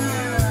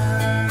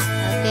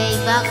 Okay,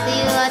 back to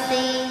you,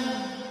 ate.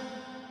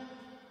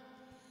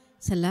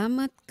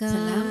 Salamat ka.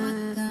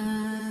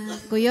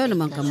 Kuya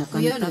naman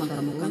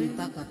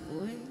kamukanta ka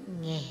po.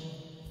 Nge.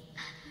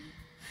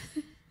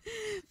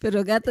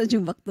 Pero gato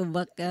yung back to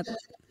back ka.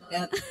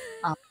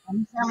 Oh,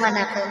 ano naman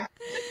nato?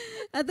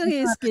 Atong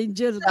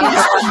i-schedule.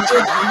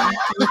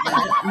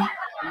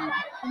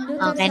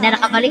 Okay, na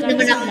nakabalik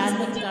naman ako.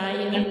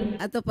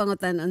 Ato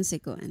pangutanon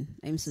si Kuan.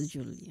 I'm so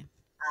Julia.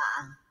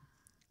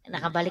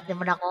 Nakabalik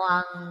naman ako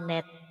ang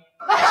net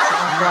sa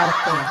akong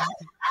kwarto.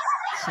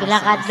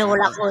 Pilang adlaw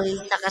wala ko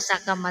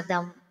saka-saka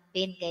Madam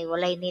Pin kay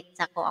walay net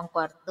sa ko ang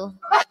kwarto.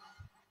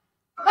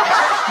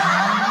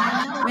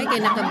 May kay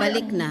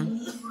nakabalik na.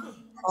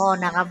 Oh,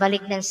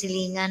 nakabalik ng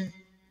silingan.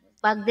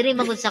 Pag diri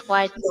magud sa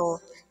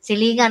kwarto,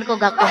 silingan ko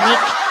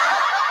gakumik.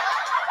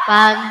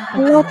 Pag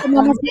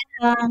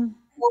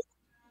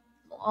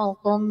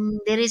kung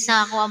diri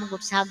sa ako ang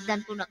magud sa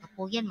hagdan ko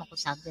nakapuyan man ko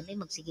sa hagdan ay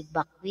magsigig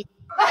bakwit.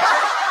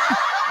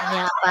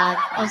 Kanya pag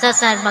unsa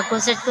sa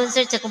mag-concert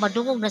sa ko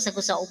madungog na sa ko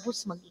sa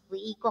ubos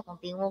mag-iko kung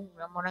tingog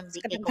na mo nang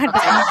di kay ko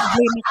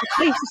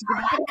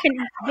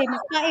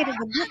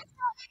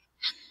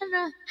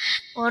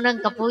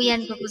unang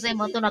kapuyan ko sa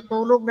imo to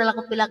natulog na lang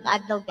ko pila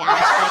ka adlaw kay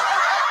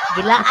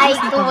gilaay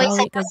ko way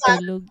sa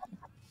kasag.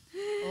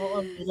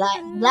 Oo,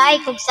 gilaay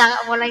ko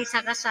sa walay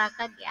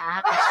saka-saka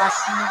kapas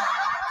mo.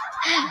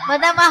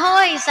 Madam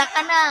Ahoy,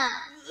 saka na.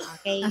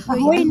 Okay.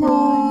 Ahoy.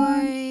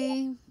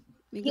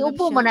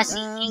 Giubo mo na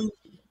si King.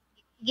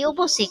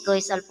 Giubo si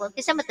Koy Salpo.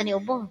 Kisa mata ni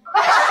ubo.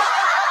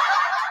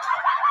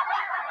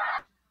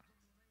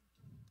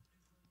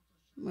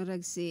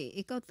 Marag si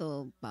ikaw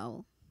to,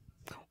 Pao.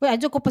 Uy,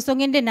 adyo ko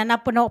pasungin din.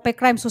 Nanapo na ako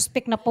crime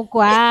suspect na po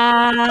ko.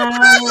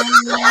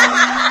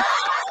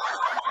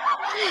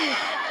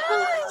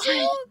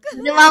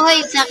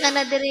 Dumahoy, saka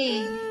na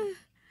diri.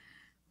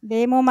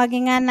 Di mo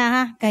maging na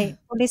ha. Kay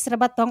pulis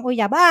rabat tong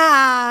uyab.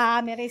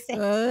 Merise.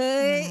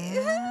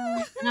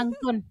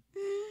 Nangton.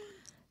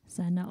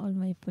 Sana all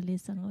may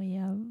pulis ang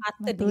uyab. At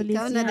Matulis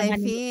Ikaw na,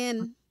 yan.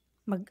 Daifin.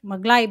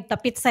 Mag-live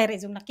tapit sa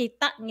yung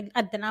nakita.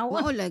 Ngilad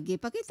tanawa. Oo,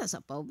 lagi. Pakita sa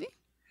Pao, be.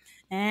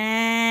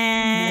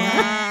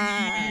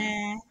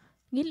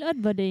 Ngilad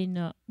ba day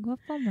na?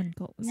 Gwapa man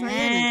ko.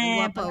 Sayang,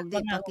 nagkagwapa og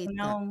di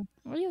pakita.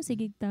 Ayaw,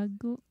 sige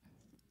tago.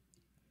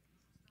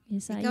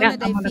 Ikaw na,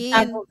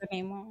 Daifin.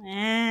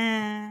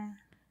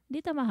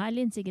 Di ta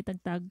mahalin, sige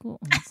tagtago.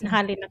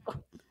 Nahalin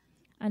ako.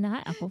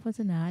 Ako pa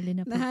sa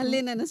nahalin na po.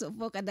 Nahalin na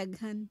nasupo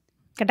kadaghan.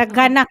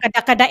 Kadaghan na,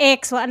 kada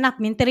ex, wa anak,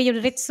 minteriyo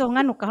diretso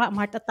nga, no, kaha,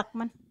 heart attack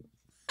man.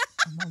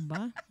 Ano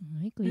ba?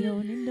 Ay, kuya,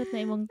 nindot na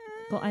imong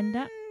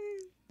kuanda.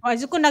 O,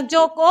 ko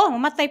nag-joke,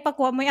 mamatay pa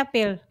ko, may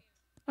apel.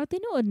 O,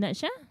 tinuod na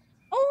siya?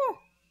 Oo.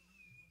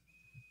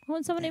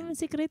 Kung sa man imong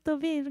sikreto,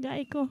 Bill,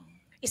 gay ko.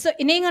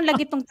 Iningan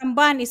lagi tong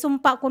tamban,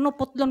 isumpa ko no,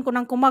 putlon ko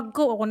ng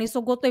kumagko, o kung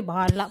isugotoy,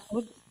 bahala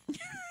po.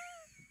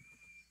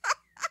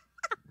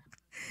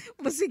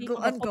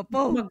 Basiguan ka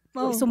po.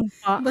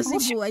 Sumpa.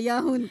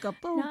 Basiguayahon ka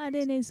po.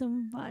 Naade na yung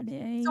sumpa.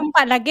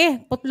 Sumpa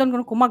lagi. Putlon ko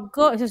ng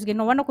kumagko. Isus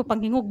ginawa na ko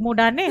panghingog mo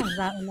dani.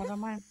 Saan mo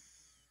naman.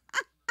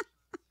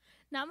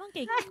 Naman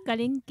kay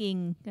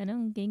kalingking.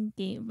 Kanong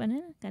kingking.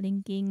 Paano?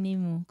 Kalingking ni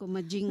mo.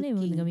 Kumajingking. Ano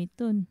yung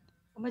gamiton?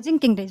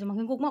 Kumajingking dahil sa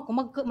manghingog mo.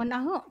 Kumagko man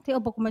ako.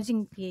 Tiyo ba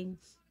kumajingking?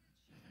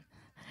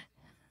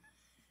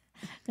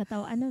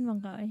 Katawaanan man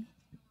ka eh.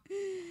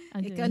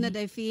 Ikaw na,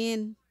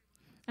 Daifin.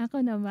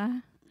 Ako na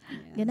ba?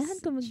 Yes, Ganahan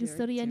ko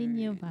mag-istorya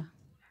ninyo ba?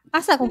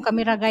 Asa kong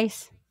kamera,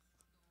 guys?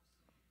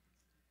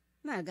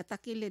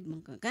 Nagatakilid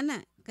mo ka.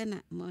 Kana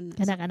mo na.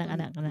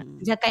 Kana.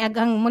 Diya kay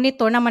agang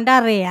monitor naman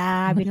dari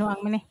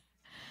binuang man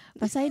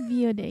Pa side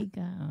view de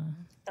ka.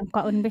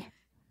 Tangkaon be.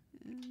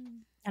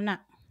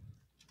 Ana.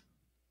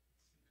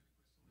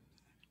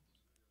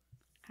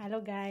 Hello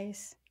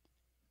guys.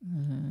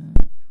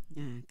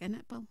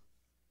 Kana pa.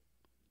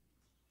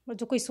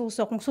 Medyo ko'y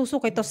susok. Kung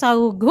susok ito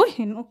sahog.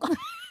 Uy, ano ka?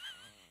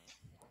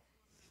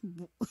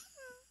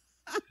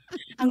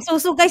 Ang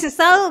susok guys sa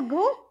sahog.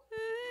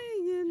 Ay,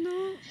 you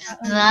know.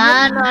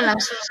 Lang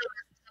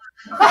susunod.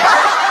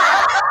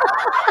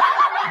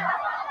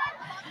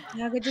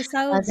 Nagad yung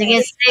sahog. Sige,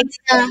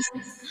 next na.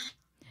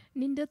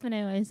 Nindot man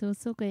na yung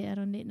suso kay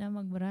aron di na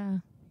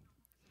magbra.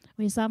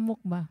 May samok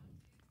ba?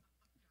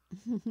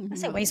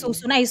 Kasi may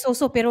suso na,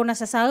 isuso pero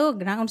nasa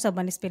sahog. Naon sa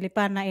Banis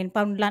Pilipana in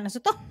pound lang na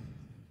to.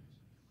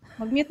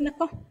 Mag-mute na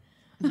ko.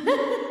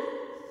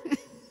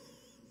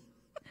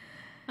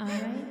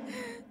 Alright.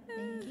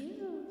 Thank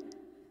you.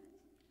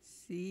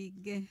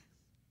 Sige.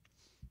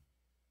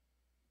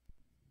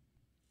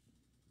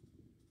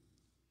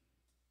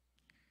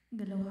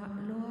 Galawa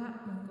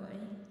monggo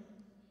ay.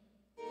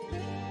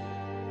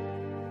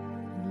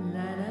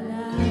 La la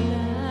la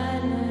la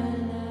la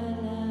la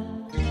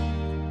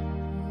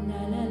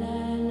la la la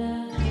la la.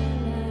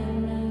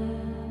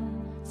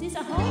 Sis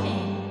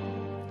ahone.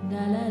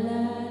 La la la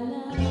la.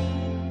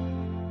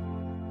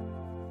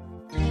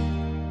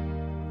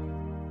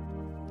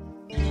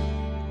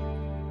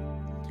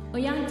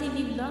 Oyang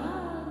TV vlog.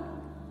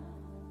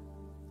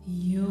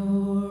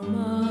 You're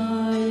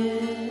my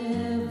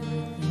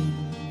everything.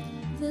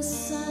 The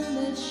sun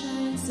that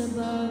shines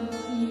above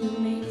you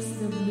makes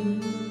the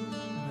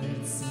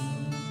bluebirds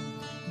sing.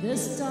 The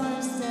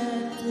stars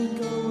that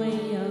twinkle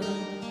way up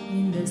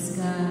in the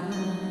sky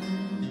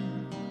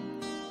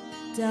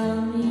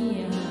tell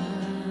me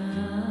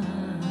I'm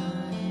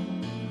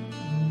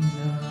in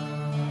love.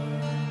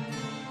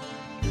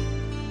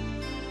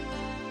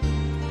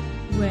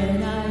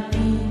 When I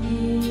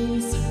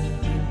kiss your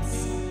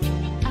lips,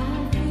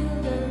 I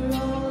feel the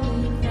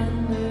rolling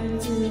thunder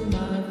to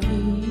my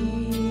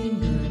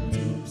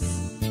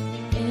fingertips,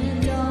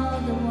 and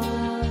all the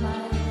while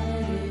my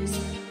head is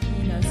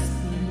in a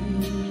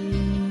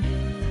spin.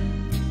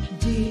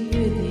 Deep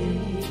within,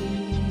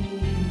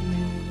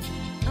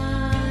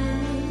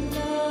 I'm in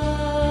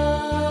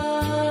love.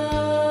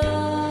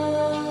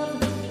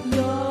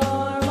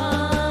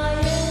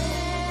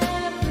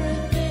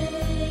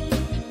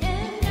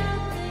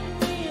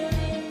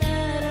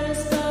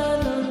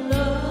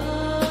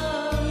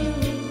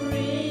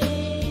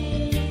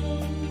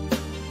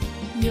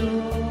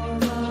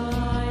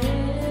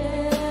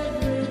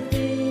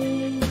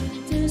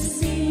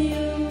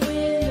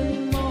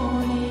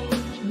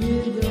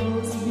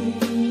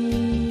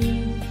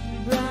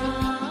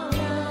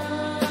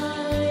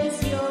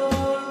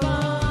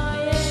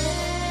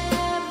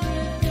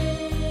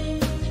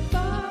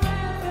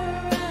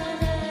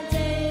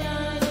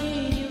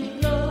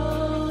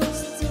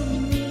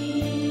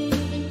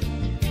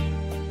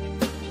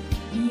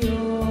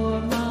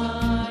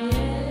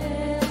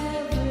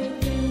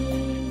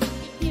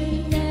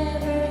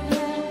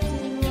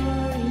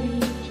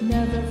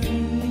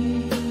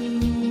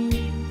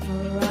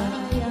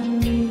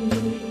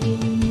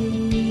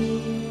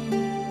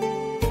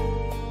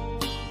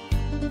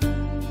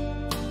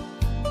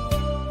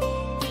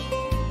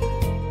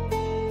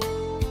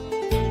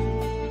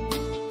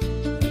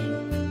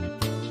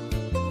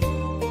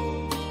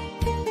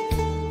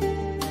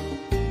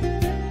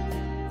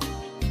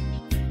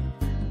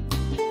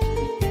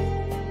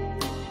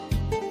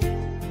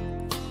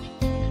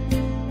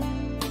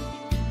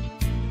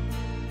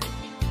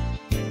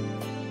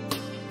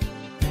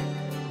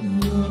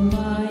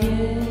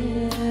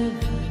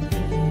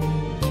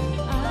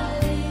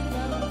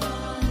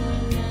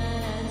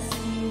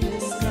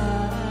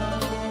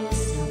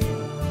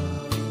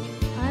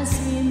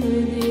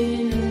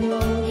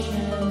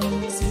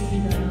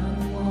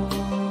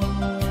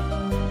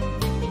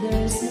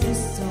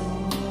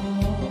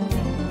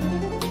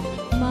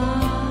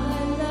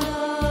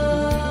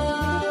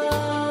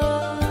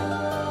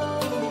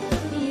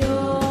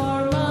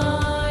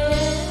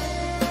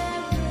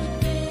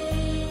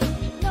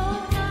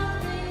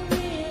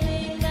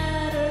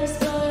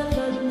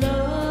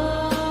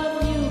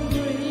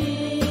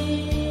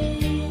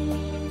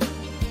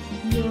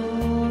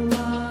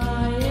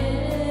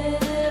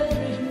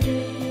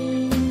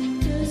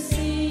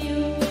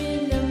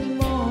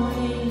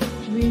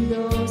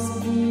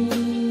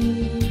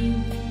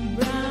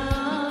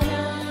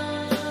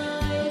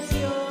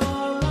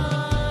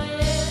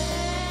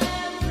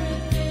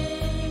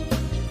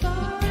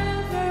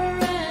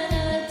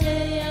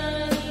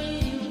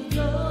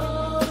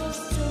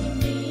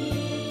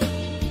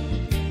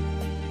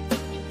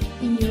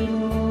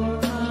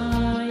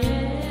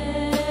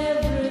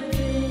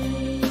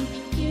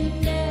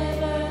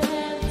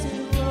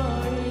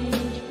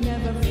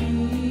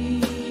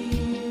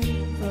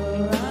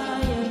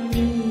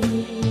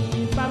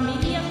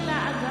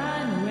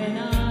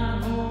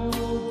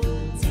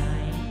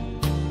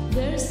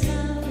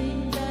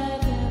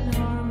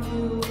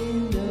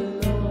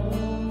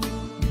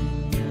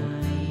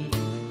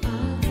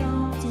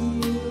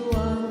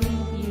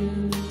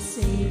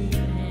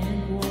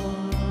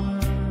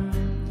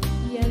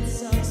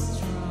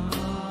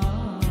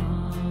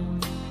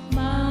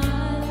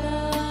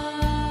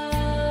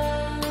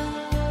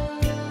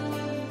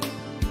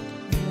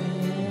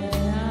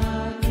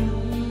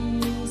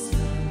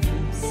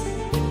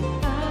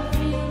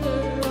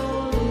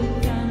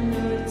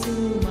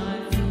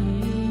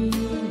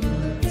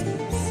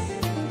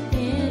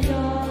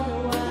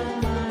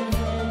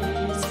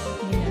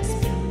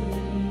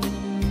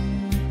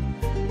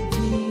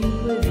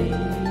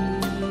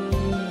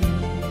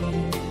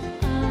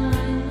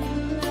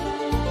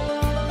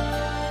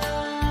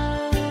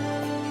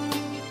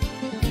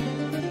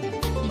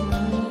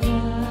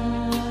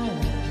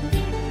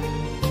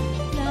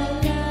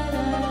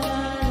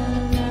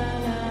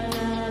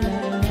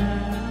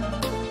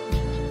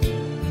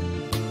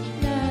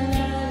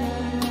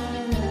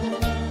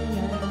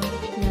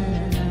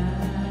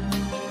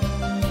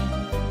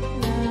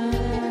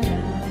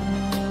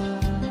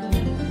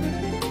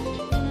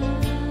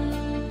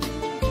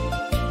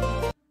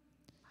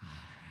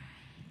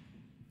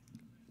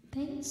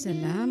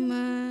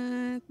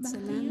 Salamat. Back to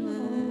you,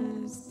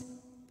 Salamat. host.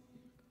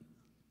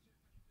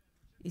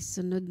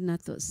 Isunod na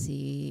to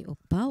si O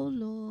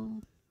Paulo.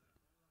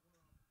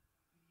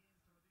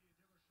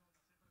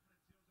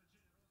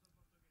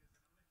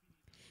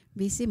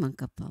 Busy man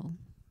ka pa.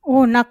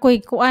 Oh,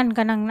 nakoy kuan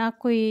kanang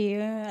nakoy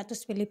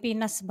atos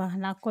Pilipinas ba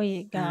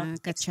nakoy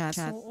Ka-chat.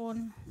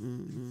 suon.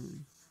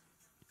 Mm.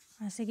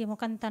 Sige mo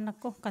kanta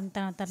nako,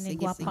 kanta na ni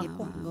Sige, gwapa sige.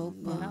 ko. Go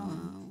pa.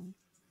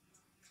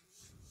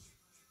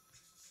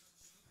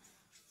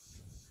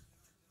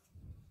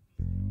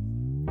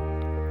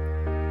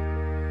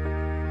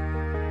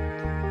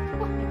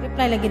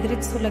 Reply lagi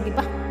diretso lagi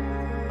ba?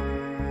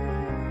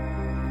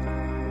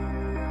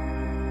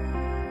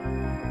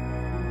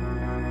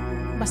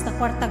 Basta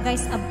kwarta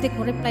guys, update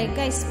mo reply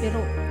guys,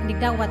 pero hindi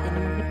dawat na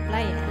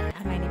mag-reply.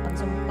 Angay ni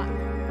pagsumpa.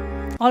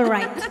 All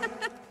right.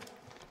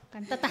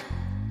 Kanta ta.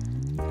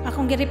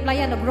 Akong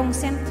gi-reply log wrong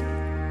sent.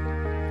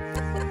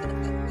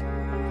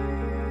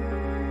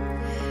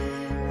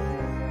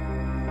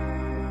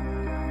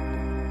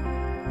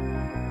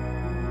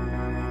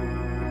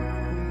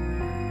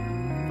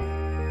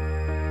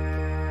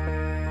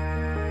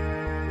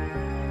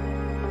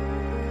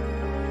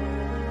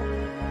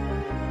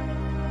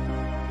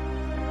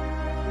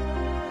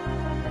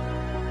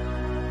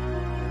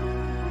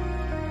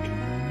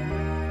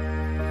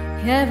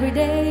 Every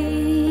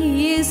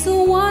day is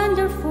so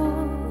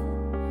wonderful.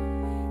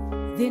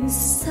 Then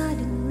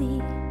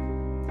suddenly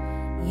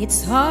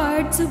it's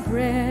hard to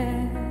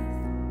breathe.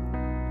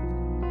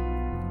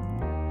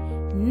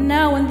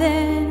 Now and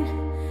then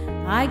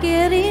I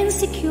get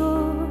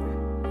insecure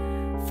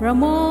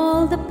from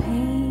all the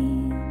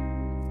pain.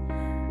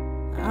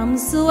 I'm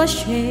so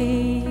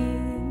ashamed.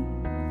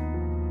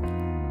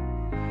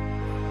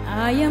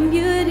 I am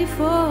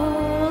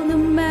beautiful no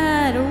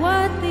matter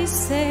what they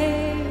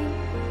say.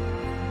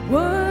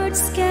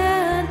 Words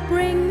can't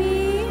bring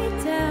me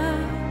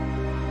down.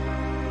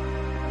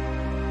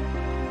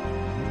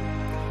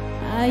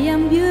 I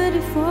am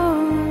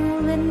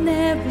beautiful in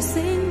every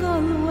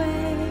single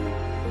way.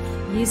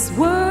 These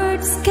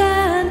words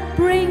can't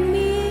bring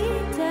me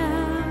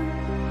down.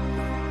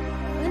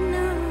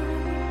 No.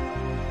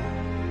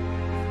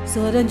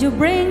 So don't you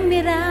bring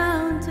me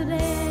down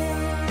today.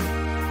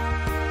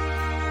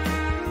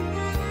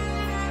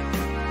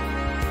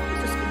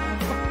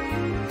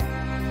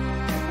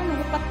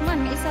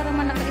 Man, may isa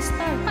raman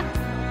naka-star.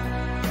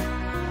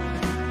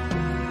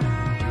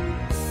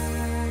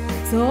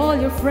 To all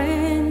your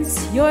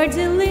friends, you're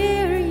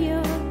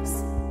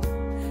delirious,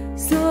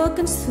 so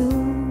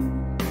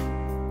consumed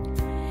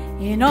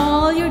in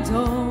all your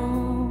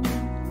dawn,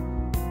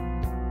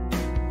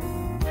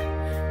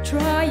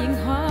 trying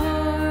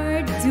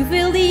hard to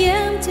fill the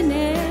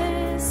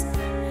emptiness.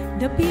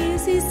 The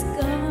piece is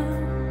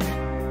gone,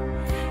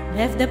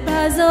 left the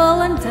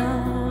puzzle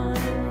undone.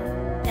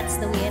 That's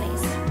the way it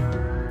is.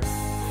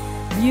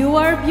 You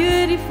are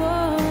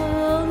beautiful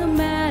no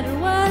matter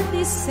what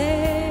they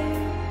say.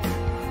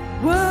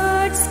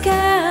 Words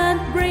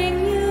can't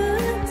bring you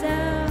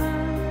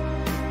down.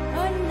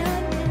 Oh no,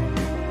 no.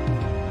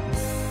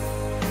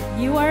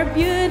 You are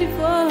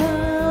beautiful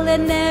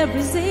in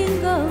every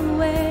single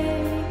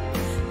way.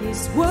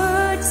 These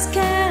words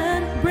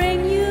can't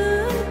bring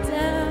you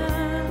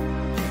down.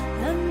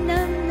 Oh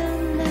no, no,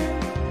 no.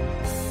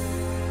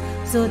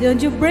 So don't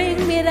you bring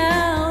me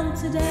down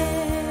today.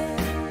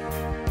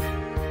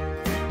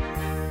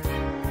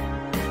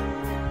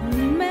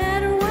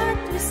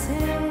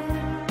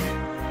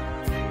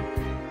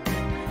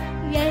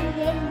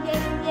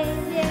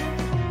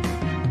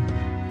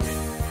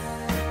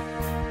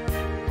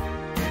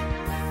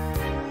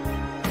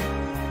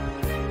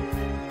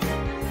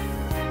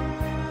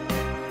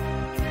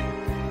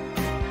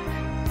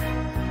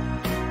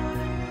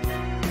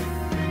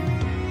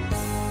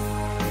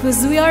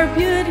 Cause we are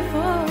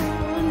beautiful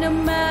no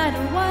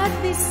matter what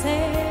they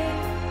say.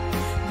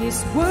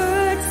 These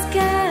words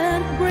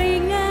can't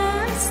bring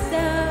us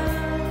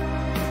down.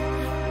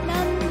 No,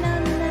 no,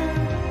 no.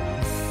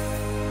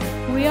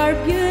 We are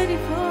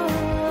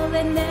beautiful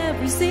in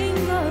every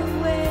single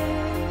way.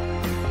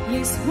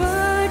 These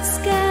words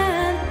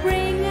can't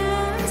bring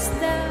us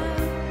down.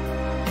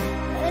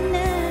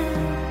 No.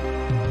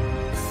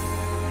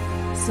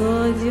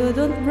 So you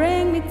don't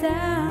bring me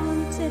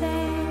down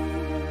today.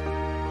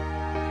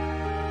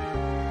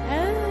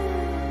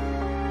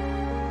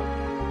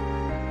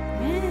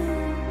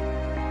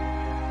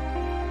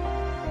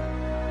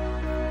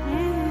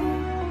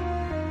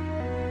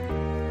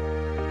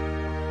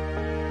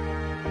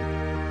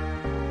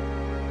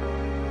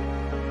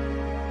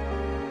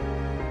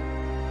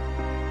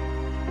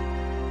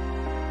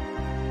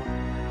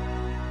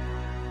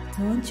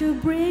 Don't you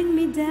bring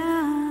me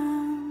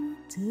down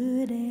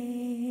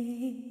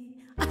today.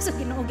 Asa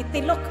Ginoo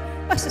gitilok.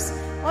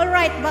 All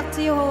right, back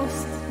to you,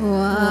 host.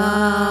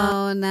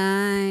 Wow,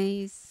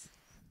 nice.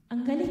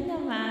 Ang galing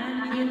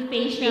naman, yung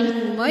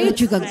patient. May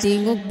juga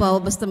tingog pa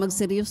basta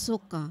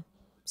magseryoso ka.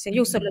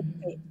 Seryoso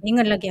lagi.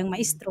 Ingon lagi ang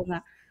maestro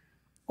nga.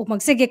 Kung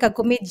magsige kag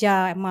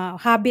komedya,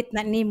 ma-habit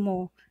na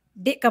nimo,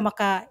 di ka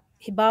maka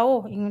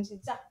hibaw ingon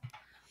siya.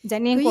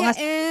 Janin ko Kuya nga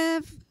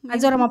F, may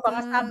adyo ra man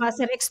buntag. pangasaba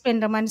sir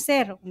explain raman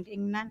sir kung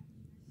ingnan.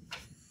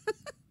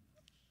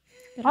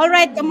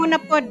 Alright, kamo na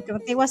pod.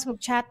 Tiwas mo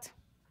chat.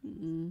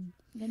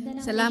 Ganda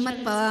ng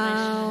Salamat facial po.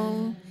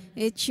 expression.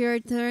 It's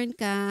your turn,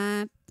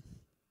 Kat.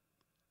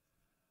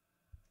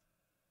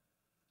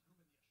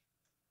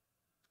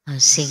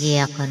 Sige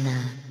ako na.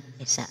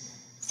 Isa.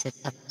 Set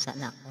up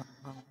sana ako.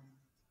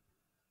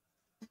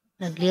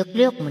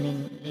 Nagliyok-liyok mo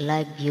ning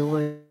live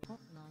viewer.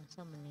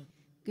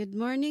 Good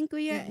morning,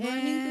 Kuya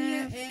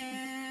F.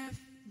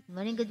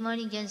 Good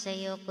morning dyan sa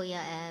iyo,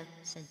 Kuya F.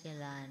 Sa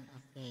Jalan.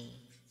 Okay.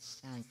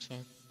 Sound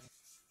check.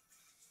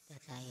 Ito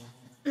tayo.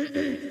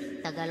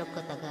 Tagalog ko,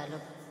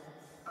 Tagalog.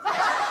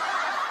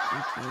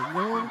 Okay,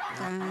 go,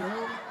 Kat.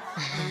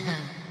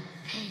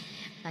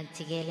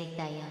 Magsigilig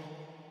tayo.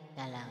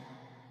 Dalang.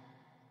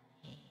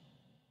 Okay.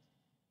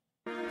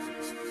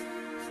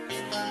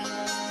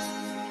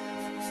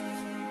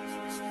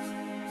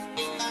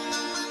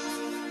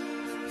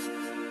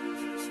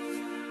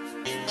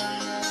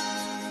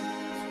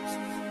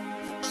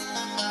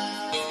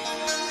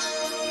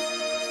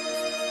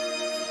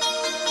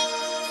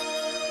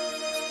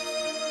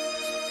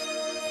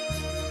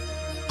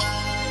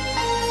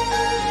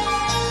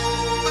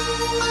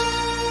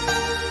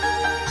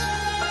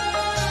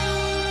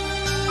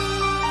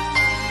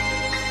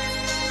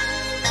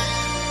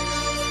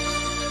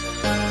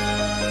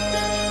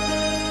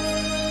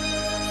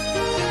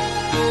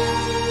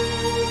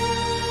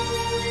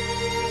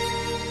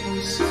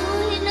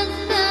 Puso'y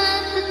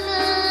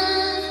nagtataka,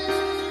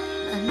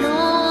 ano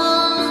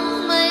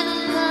ang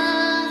mayroon ka?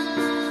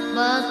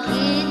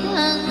 Bakit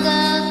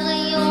hanggang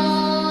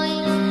ngayon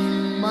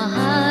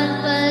mahal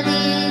pa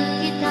rin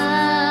kita?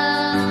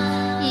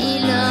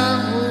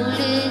 Ilang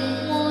ulit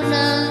mo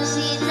nang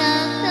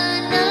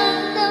sinaktan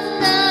ang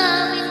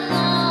damdamin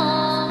ko.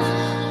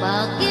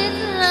 Bakit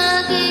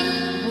laging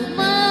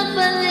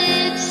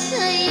bumabalik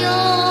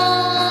sa'yo?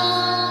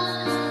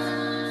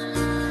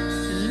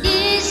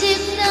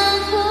 Inisip ng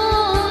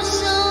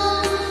puso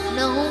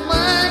na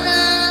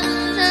humanap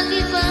ng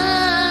iba.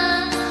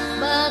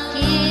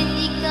 Bakit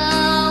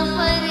ikaw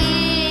pa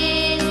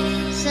rin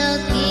sa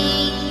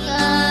aking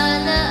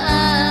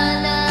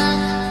alaala?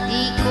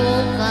 Di ko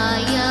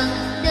kayang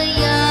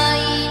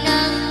dayain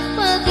ang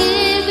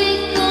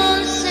pag-ibig ko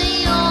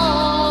sa'yo.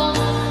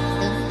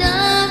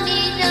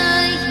 Damdamin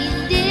ay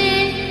hindi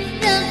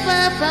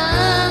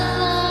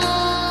nagbabago.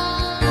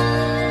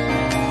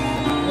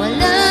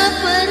 Wala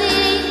pa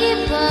rin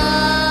iba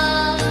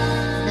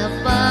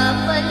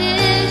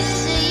napapalit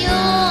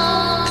sa'yo.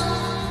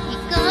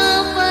 Ikaw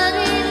pa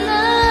rin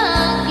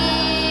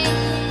lagi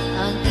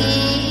ang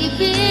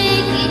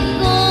iibigin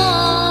ko.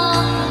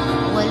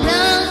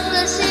 Walang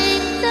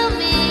kasing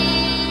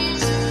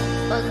tamis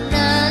pag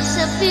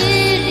nasa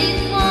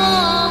piling mo.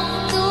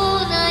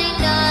 Tunay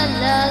na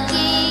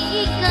laging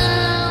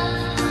ikaw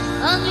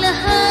ang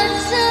lahat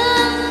sa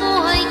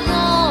buhay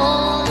ko.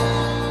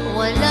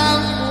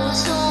 Walang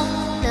pusong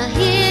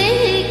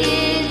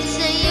nahihigit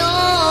sa'yo.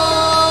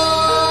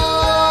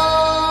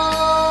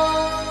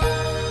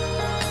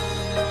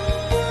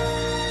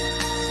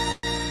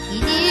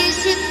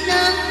 Inisip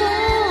ng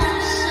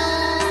puso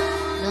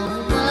na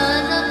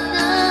humanap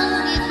ng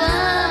iba.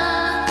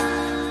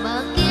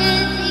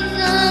 Bakit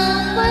ikaw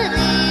pa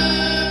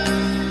rin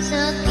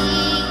sa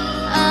aking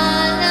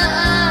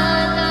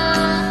alaala?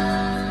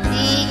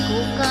 Di ko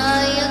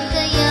kayang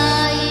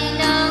dayain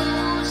ang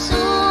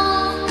puso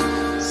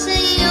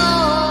sa'yo.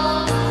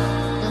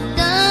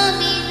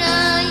 Damdamin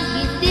ay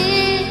hindi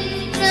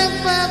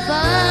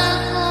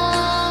nagbabago.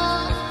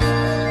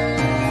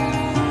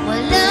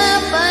 Wala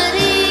pa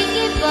rin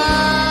iba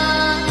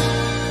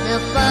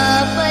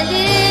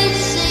napapalit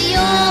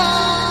sa'yo.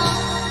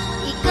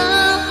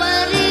 Ikaw pa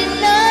rin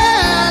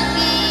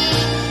lagi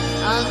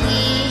ang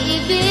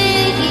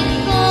iibigin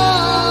ko.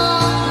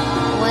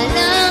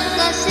 Walang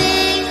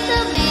kasing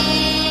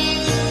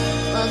tamis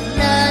pag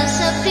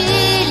nasa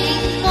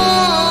piling mo.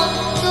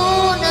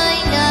 Tunay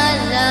na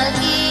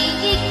laging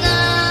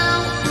ikaw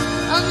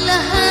ang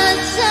lahat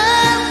sa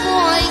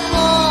buhay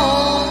ko.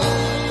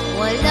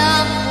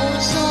 Walang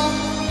pusong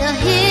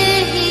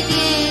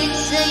nahihigit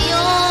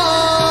sa'yo.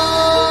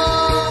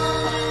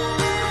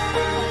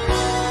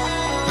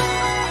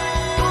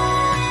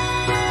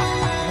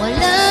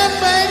 Wala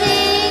pa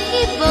rin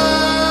iba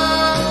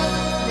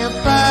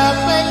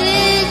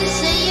napapalit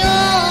sa'yo.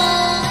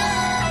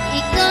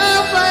 Ikaw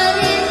pa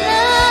rin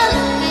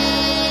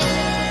lagi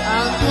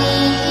ang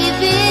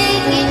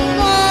iibigin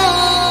ko.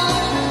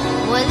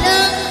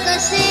 Walang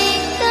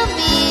kasing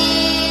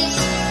tamis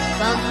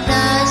pag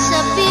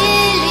nasa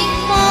piling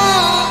mo.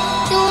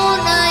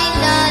 Tunay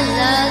na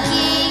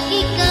laging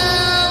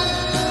ikaw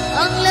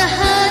ang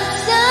lahat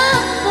sa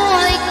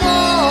buhay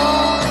ko.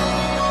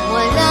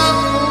 Walang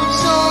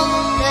pusong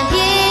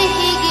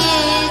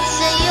nahihigit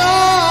sa'yo.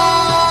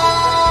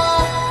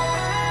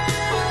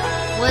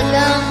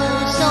 Walang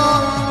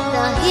pusong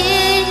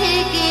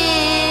nahihigit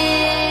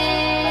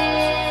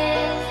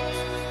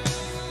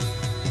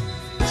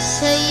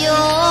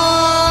sa'yo.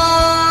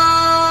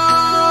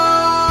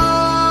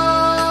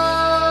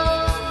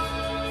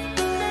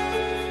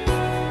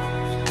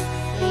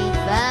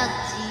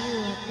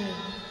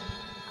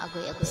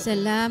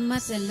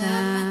 Salamat,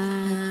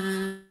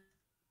 salamat.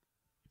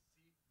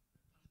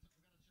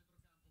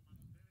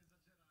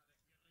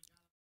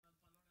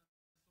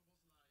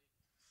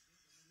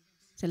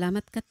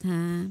 Salamat Kat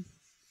ha.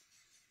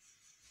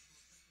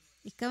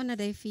 Ikaw na,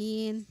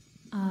 Daifin.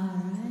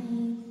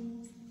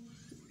 Alright.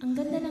 Ang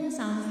ganda ng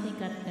sounds ni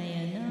Kat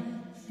ngayon,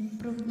 no?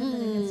 Improve na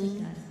talaga si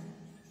Kat.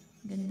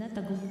 Ganda,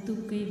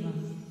 tagugtog kayo ba?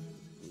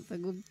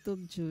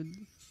 Tagugtog, Jude.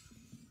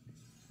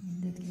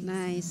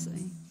 Nice.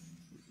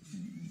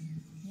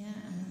 Yeah,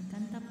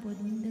 kanta po,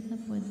 nindot na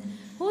po.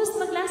 Host,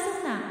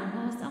 maglasang na ako.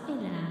 Host, okay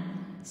lang.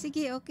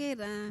 Sige, okay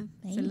ra.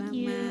 Thank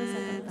you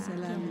sa pagpaakyat.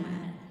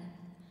 Salamat.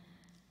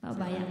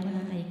 Pabayan ko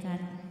na kay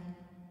Kat.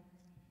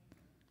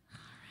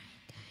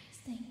 Alright, guys.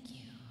 Thank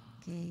you.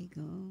 Okay,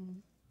 go.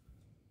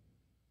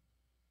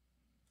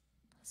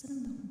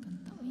 Sarang daw kong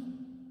kanta, uy.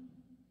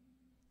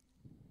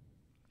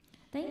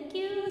 Thank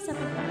you sa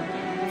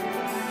pagpaakyat.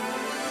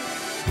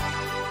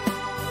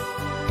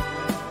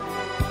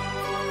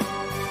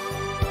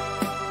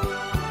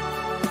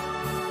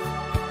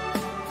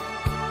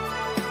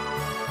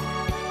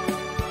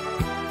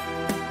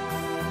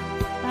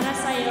 Para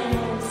sa'yo,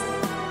 host.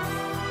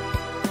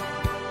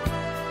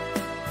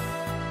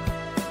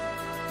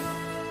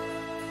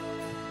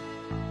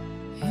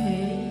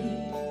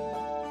 Hey,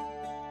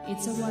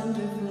 it's so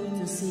wonderful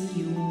to see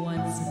you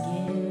once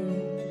again,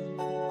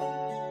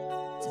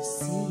 to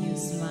see you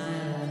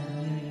smile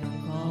and hear you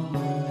call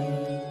my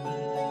name.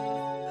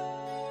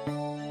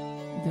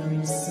 There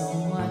is so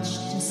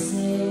much to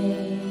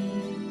say.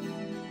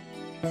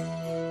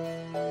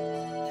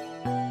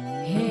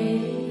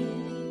 Hey,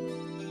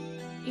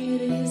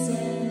 it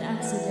isn't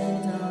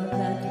accidental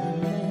that we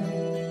met.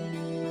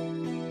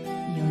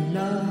 Your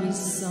love is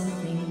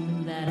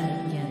something that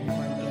I can't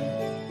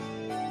forget.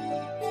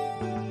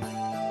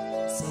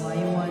 So I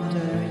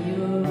wonder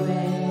your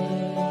way.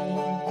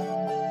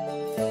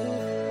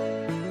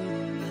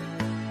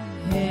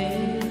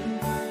 Hey,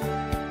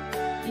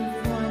 if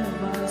one of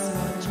us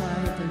will try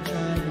to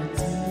dry the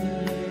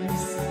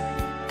tears,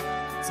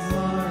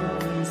 tomorrow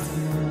is a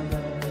world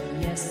of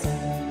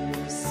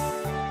yesteryears.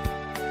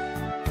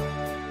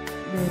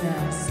 Let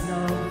us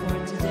love for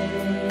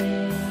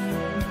today.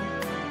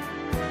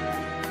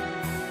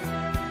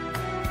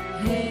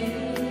 Hey,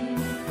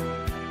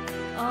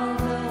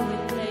 although we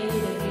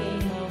played a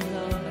game of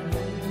love and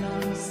we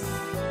lost,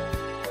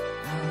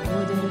 I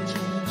wouldn't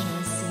change a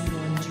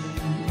single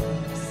dream of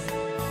us.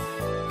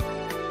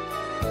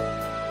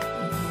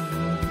 If you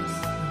lose,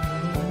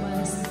 you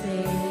must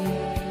stay.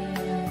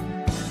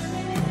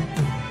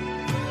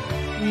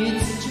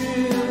 It's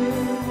true,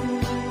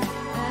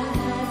 I've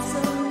had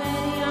so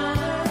many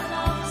other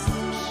loves to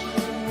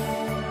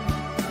share,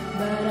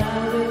 but I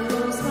will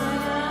close my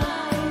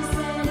eyes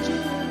and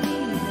you'll be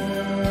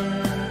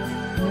there.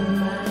 No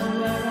matter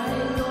where I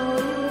go,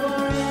 you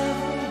are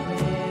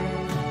everywhere.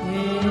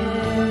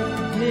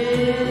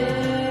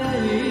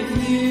 If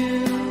you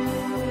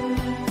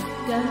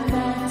come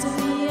back to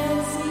me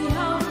and see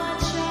how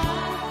much I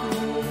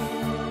care,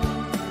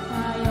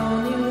 I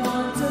only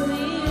want to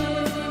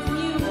live if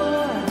you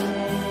are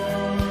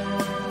there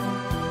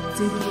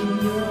to give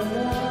your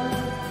love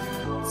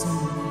to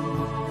me.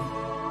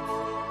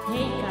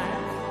 Hey,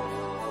 God.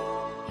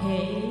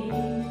 Hey,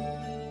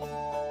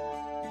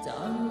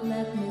 don't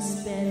let me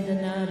spend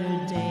another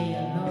day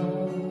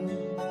alone.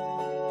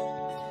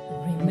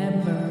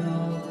 Remember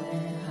all the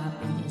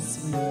happiness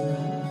we know.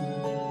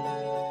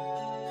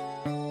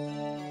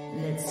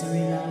 Let's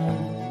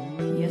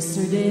relive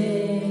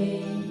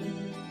yesterday.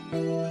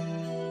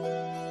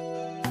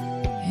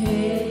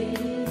 Hey,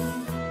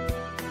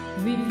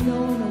 we've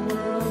known a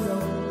world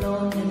of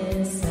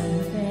loneliness and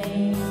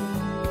pain.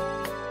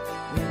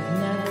 We'll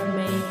never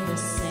make the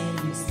same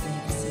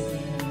mistakes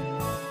again.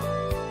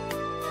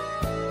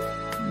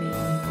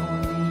 Maybe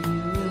only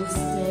you will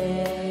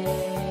stay.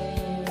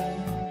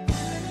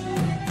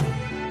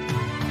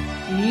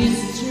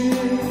 It's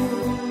true,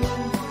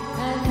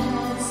 I've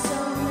had so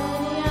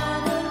many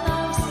other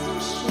loves to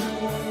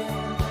share,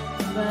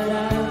 but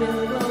I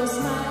will close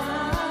my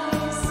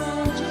eyes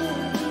and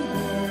you'll be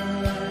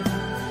there.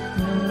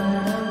 No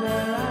matter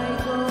where I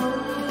go,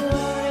 you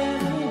are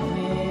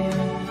everywhere.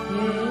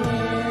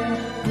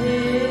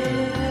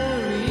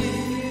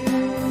 If you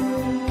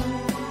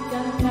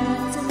come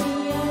back to me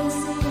and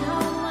see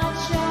how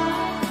much I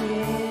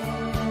care,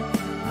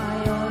 I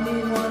only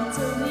want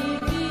to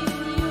live if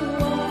you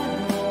are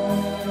there.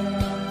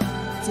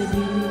 To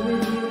be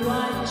with you, I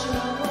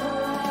travel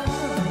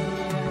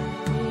everywhere.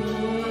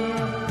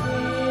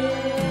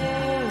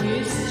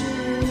 It's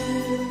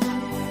true,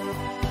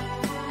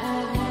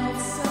 I've had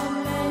so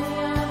many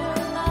other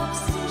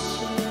loves to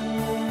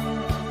share,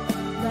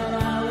 but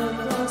I will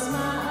close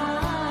my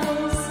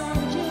eyes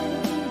and you'll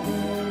be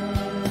there.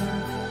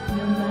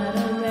 No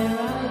matter where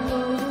I go,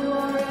 you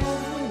are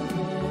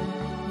everywhere.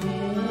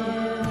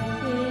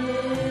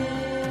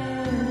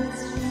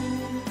 It's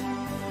true.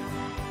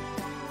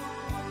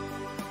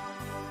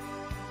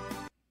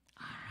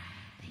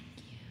 Alright, thank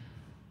you.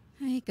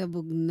 Ay,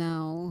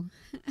 kabugnaw.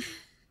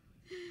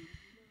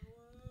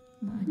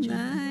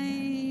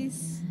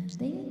 Nice.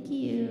 Thank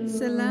you.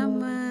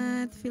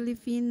 Salamat,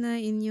 Filipina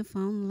in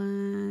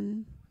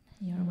Newfoundland.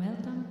 You're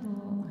welcome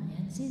po.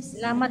 Ayan, sis.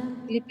 Salamat,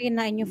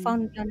 Pilipina in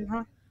Newfoundland,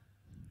 ha?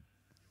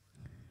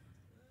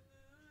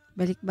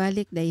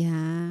 Balik-balik, day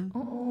ha.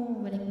 Oo,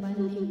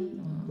 balik-balik.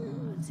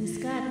 Sis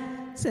Kat.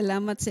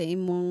 Salamat sa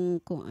imong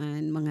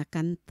kuan, mga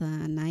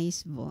kanta.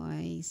 Nice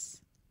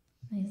voice.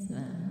 Nice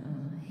ba?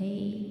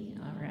 Hey,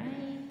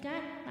 alright.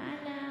 Kat,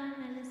 paalam.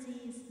 Hello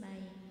sis.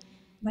 Bye.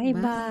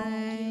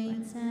 Bye-bye.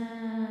 What's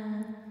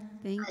up?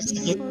 Thank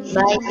Sige, you.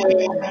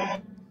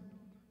 bye.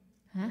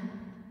 Ha?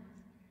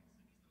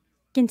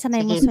 Kinsa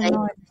na mo Sige, bye.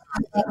 sunod?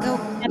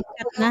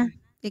 Kat na.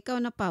 Ikaw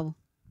na, Pao.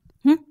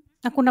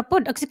 Ako na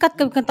pod. Agsikat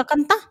ka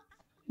kanta-kanta.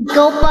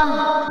 Ikaw pa,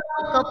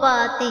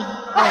 ate.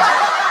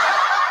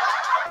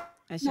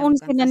 Noon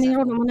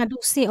pinaniro naman na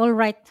dusi. All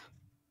right.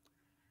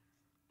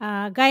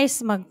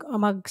 Guys,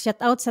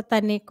 mag-shout out sa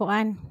tani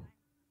kuan.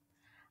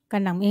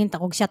 Kanang mihinta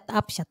kog shout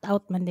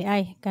out man di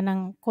ay.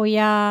 Kanang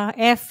Kuya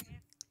F.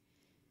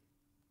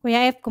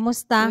 Kuya F,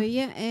 kumusta?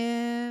 Kuya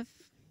F.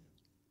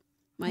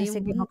 Mayong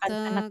Sige,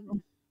 makanta na buntag. ko.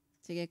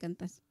 Sige,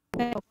 kantas.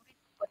 Ako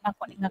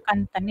nga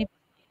kanta ni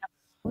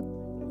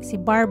si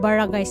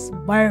Barbara, guys.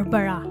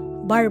 Barbara.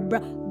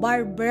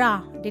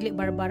 Dili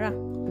Barbara.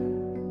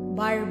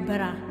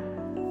 Barbara.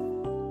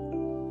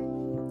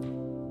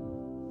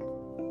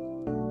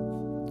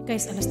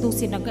 Guys, alas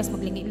 12 na, guys.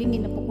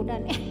 Maglingi-lingi na po ko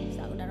dan.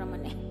 Sao na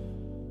raman eh.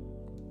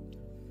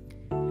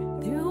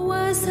 There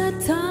was a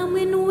time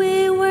when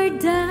we were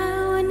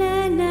down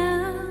and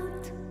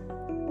out.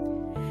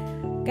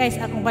 Guys,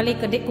 akong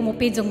balik ko, di ko mo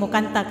pidsong mo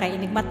kanta kay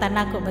inigmata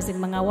na ko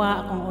basin mga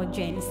wa akong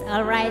audience.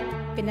 Alright,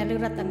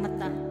 pinalurat ang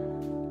mata.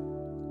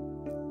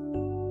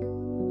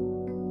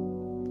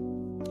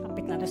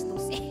 Kapit na alas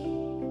 12.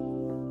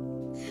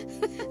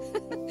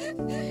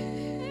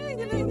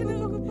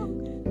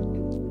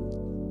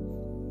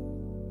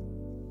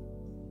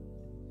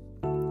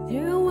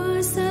 There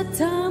was a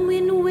time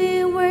when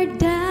we were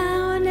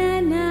down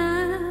and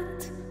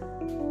out.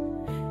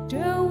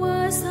 There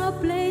was a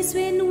place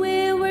when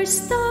we were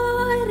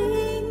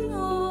starting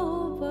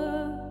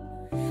over.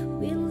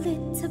 We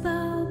lit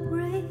about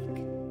break.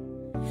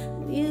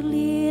 We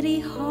lit a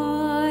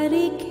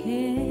hearty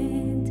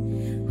kid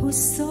who's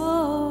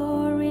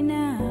sorry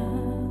now.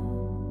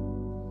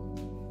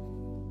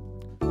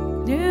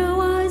 There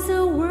was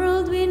a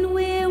world when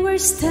we were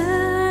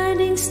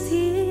standing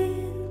still.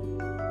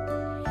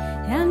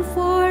 And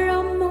for a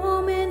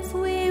moment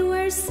we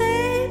were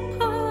separated.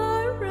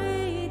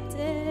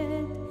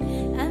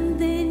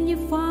 And then you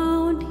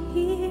found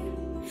here,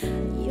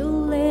 you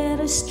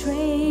let a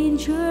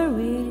stranger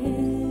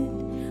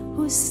in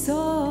who's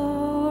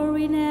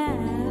sorry now.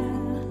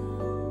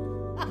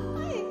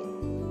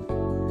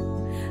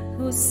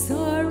 Who's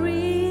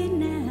sorry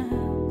now.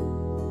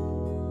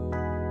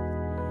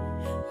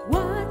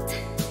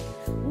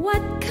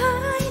 What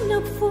kind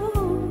of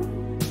fool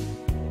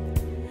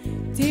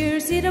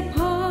tears it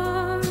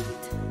apart,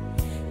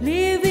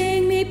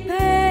 leaving me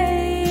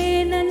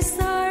pain and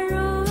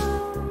sorrow,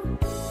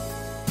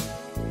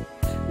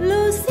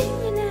 losing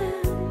me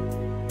now,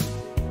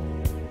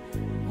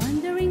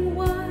 wondering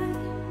why,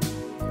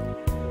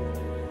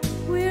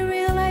 where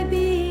will I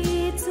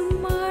be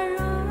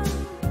tomorrow?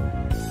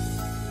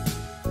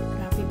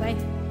 Grabe ba?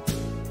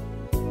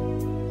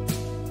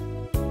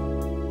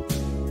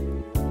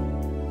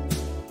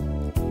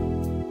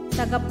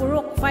 Taga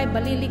Purok 5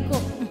 Baliliko.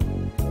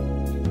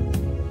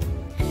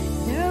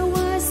 There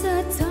was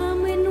a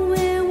time when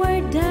we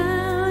were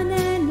down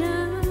and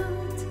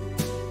out.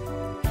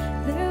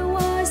 There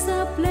was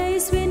a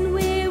place when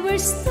we were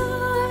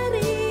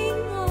starting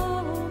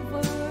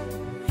over.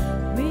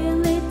 We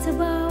lit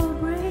about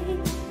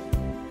break.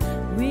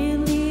 We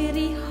lit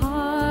a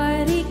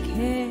hearty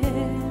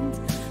kid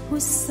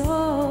who's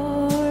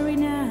sorry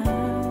now.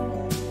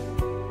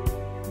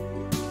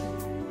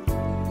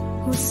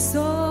 Who's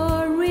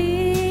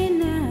sorry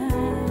now.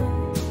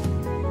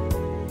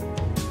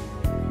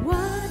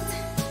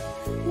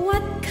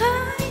 What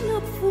kind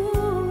of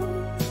fool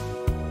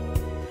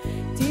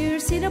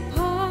tears it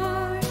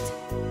apart,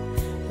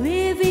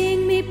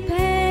 leaving me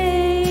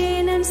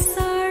pain and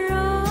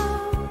sorrow,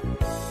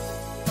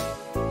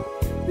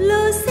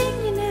 losing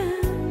you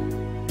now.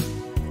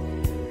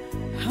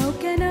 How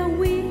can I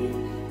win?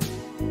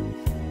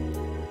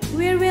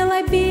 Where will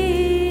I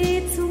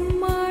be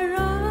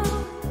tomorrow?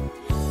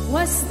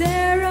 Was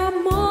there a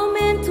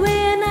moment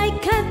when I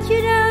cut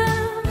you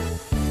down,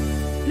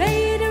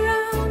 played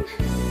around?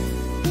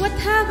 What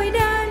have I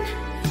done?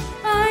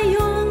 I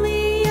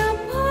only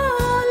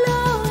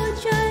apologize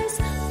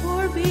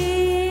for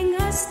being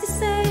asked to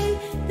say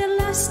the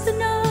last to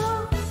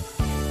know.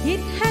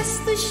 It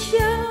has to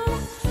show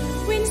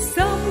when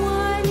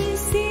someone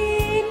is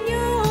in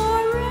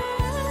your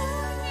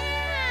eyes.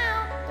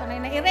 Tunay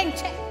na ireng,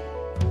 check.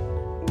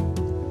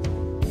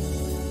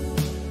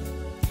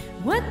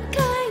 What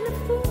kind of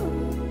fool?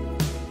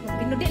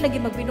 Binudi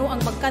lagi magbinuang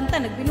magkanta,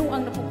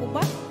 nagbinuang na po ko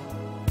ba?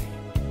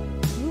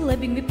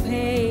 Leaving me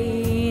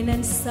pain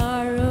and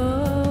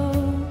sorrow,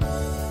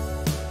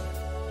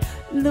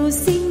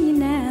 losing you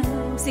now.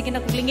 Sige na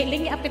kung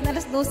lingi-lingi, apit na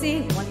alas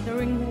 12.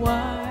 Wondering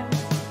why.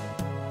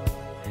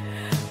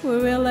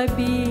 Where will I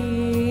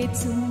be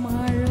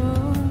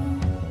tomorrow?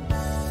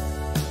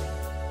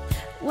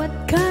 What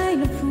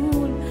kind of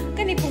fool?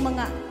 Kani po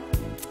mga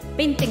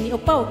painting ni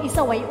Upaw.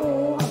 Isa way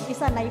o, ang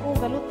isa na o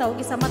galutaw,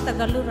 isa mata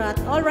galurat.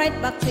 Alright,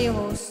 back to your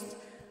host.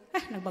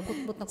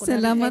 Nagbagot-bot na ko.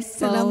 Salamat.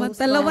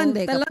 Talawan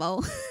day ka,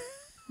 Pao.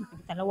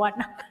 Talawan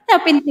na.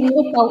 Painting ni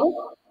Upaw.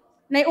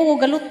 Nay o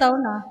galutaw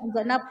na. Ang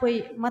na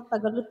po'y mata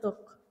galutok.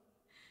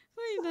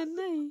 Ay,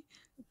 nanay.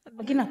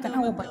 Maginatan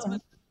ako ba siya?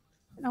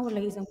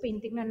 Wala isang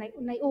painting na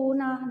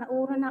nauna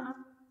na.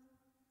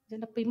 Diyan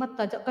na po'y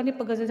mata. Diyan ka ni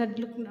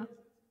pagkasadlok na.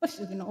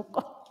 Sige na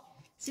ako.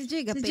 Si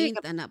Jay paint,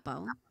 anak,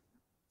 Pao.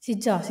 Si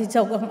Jaw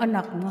ang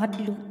anak, ng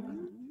hadlok.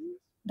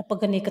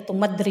 Napagani ka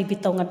itong madri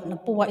bitaw nga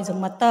napuwa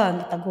isang mata,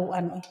 ang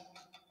taguan.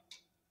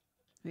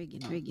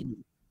 Wigin.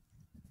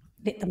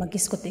 Di ta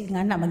magiskot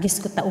nga na,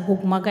 magiskot ta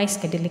ugugma guys,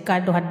 kay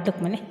delikado hadlok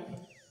man eh.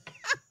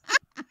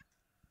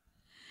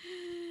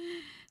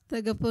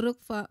 Taga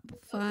Purok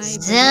 5.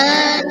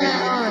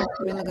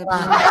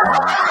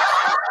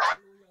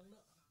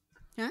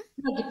 Ha?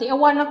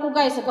 Nagitiawan ako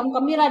guys, ang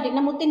kamera di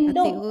na mo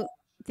tindog.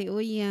 Ti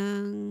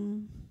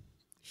Uyang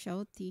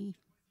Shouty.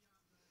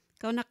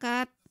 Ikaw na,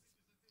 Kat.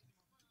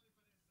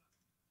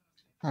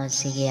 Oh,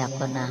 sige,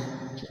 ako na.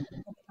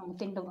 Ang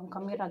tindog ang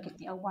kamera,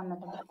 gitiawan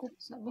na daw ako.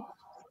 Sabi.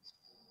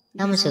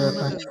 Naman siguro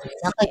ko.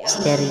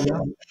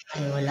 Naka-stereo.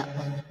 Ay, wala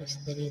ko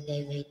naka-stereo.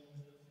 Wait.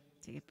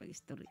 Sige,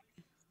 pag-story.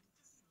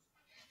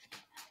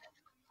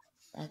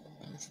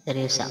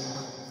 Stereo sa ako.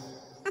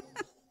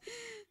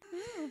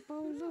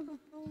 Paulo.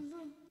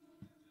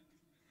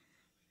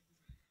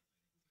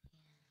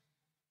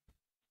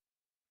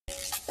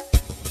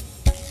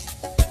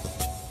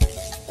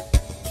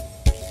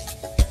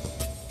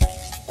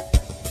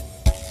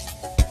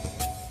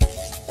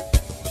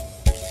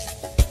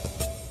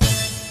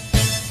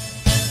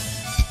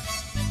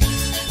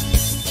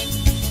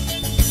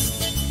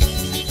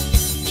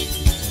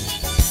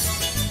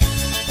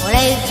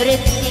 Walay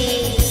brief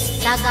si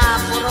taga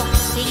Purok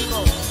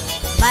 5.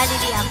 Bali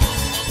di ako.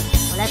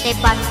 Wala tayo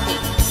panty.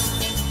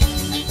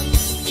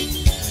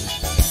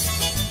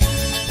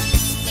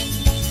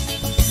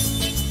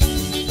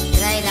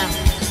 Try lang.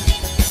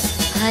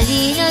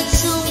 Halina't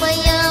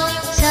sumayaw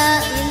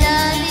sa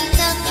ilalim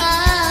ng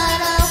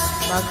araw.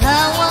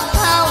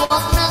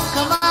 Maghawak-hawak ng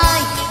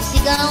kamay.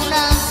 Sigaw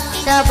ng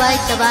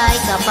sabay-sabay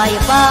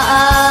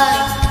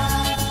kapayapaan.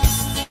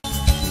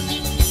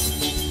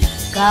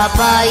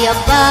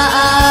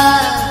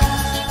 Kapayapaan,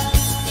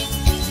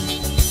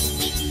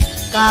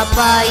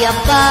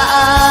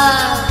 kapayapaan,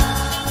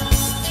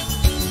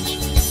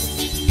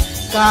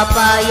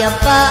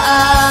 kapayapaan.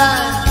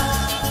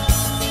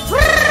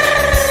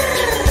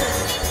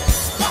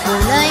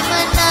 Kulay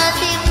man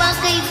natin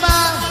magkaiba,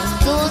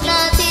 mundo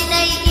natin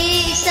ay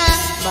isa.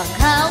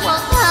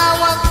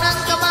 Maghawak-hawak ng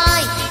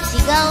kamay,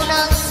 sigaw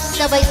ng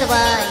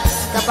sabay-sabay,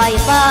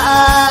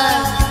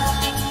 kapayapaan.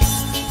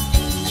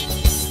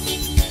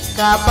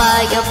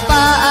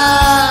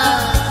 Kapayapaan,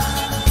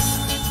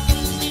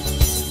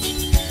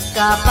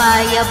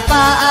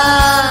 kapayapaan,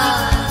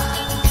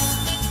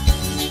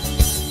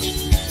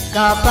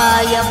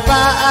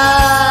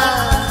 kapayapaan.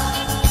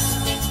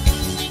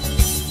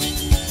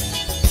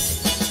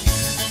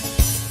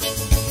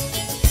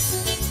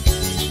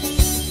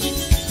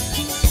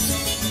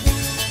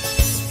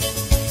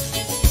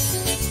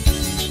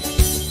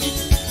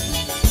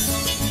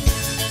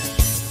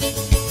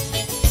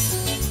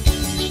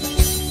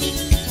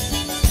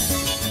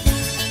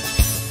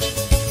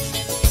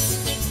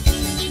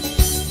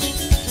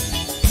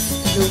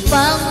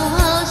 Lupang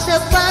uhaw sa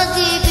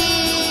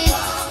pag-ibig,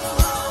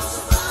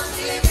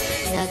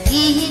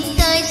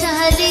 naghihintay sa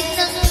halik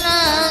ng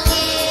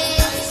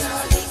langit.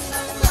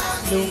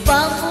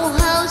 Lupang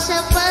uhaw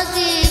sa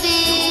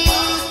pag-ibig,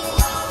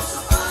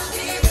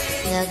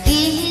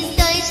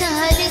 naghihintay sa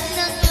halik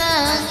ng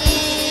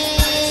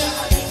langit.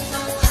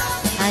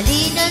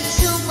 Halina't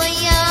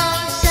sumayaw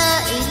sa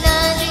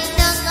ilalim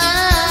ng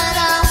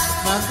araw.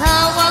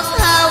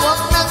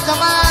 Maghawak-hawak ng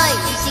kamay,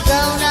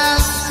 isigaw ng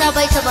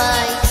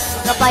sabay-sabay.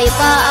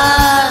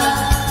 Kapayapaan,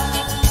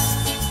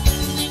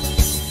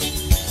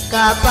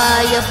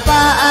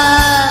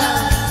 kapayapaan,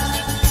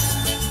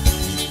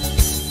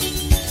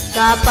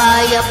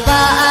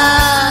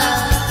 kapayapaan,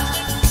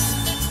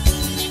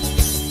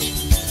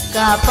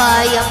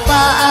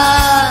 kapayapaan.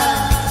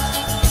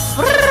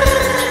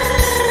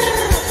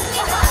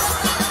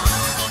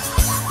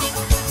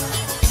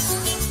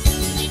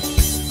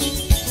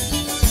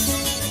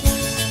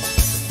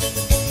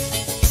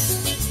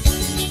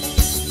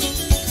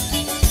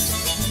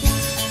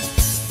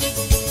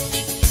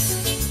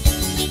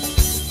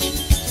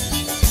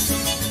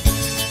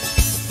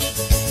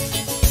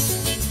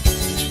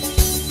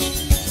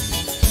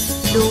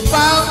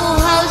 Lupang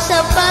uhaw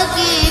sa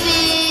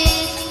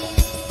pag-ibig,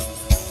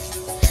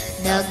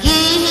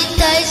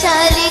 naghihintay sa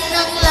halik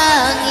ng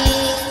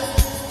langit.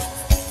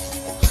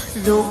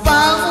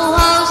 Lupang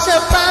uhaw sa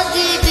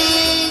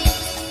pag-ibig,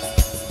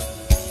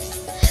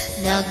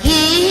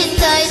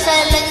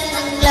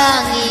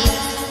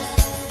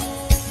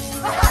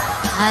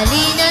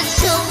 Halina't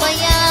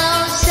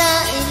sumayaw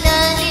sa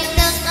ilalim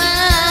ng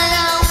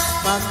araw.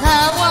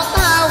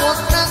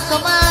 Maghawak-hawak ng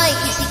kamay,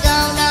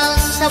 isigaw ng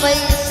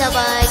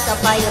sabay-sabay.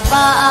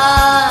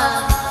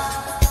 Kapayapaan,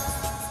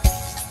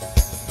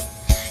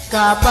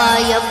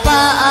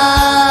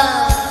 kapayapaan,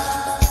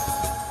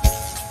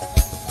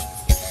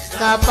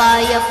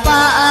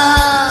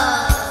 kapayapaan,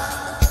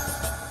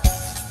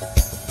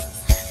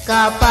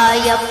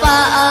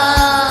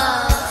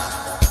 kapayapaan,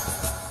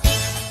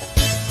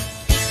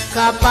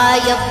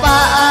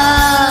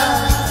 kapayapaan,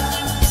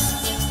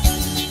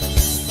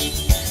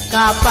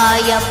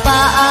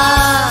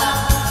 kapayapaan,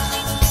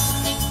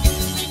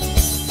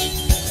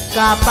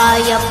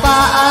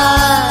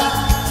 kapayapaan,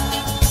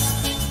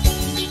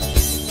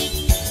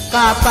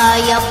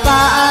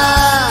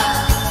 kapayapaan,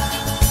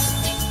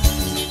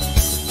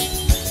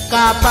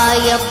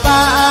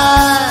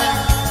 kapayapaan,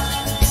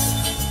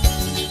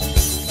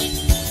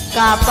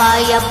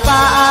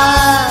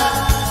 kapayapaan.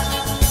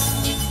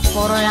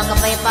 Puro lang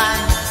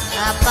kapayapaan.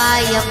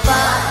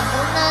 Kapayapaan.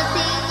 Kung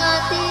nating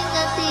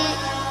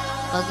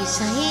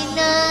pag-isahin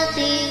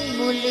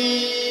natin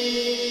muli.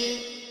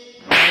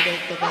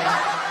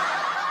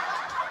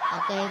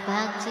 Okay,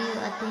 back to you,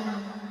 ating.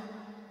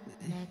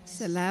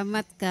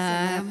 Salamat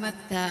ka. Salamat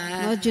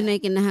ka. No, dyan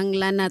ay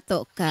kinahanglan na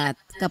to, Kat.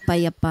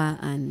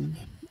 Kapayapaan.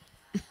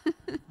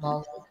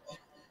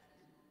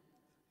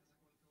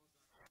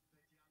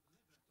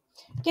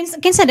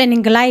 Kinsa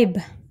din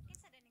live?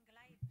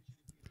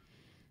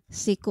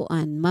 Si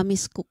Kuan,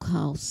 Mami's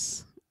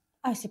Cookhouse.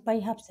 Ay, si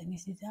Payhaps ni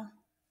siya.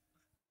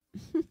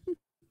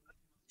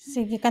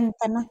 Sige,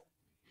 kanta na.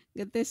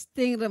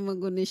 Gatesting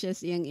ramaguni siya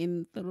siyang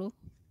intro.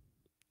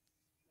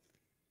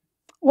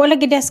 Wala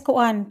gides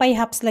Kuan,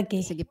 Payhaps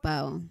lagi. Sige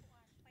pa, oh.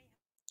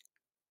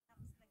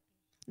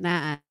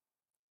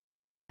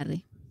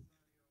 Naari.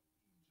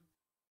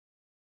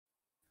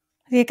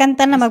 Sige,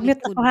 kanta na.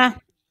 Mag-mute ako, ha?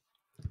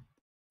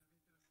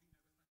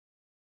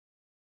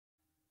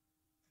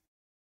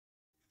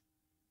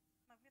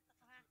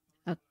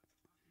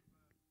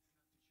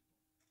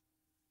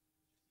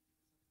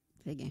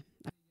 Sige.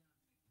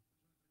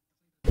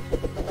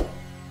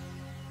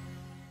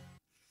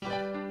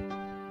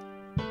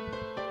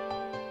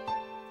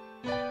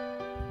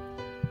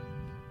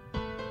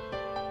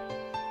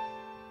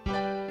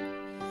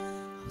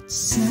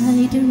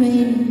 Outside the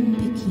rain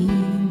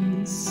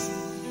begins,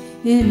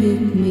 and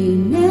it may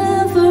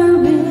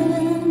never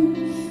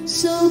end.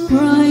 So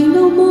cry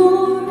no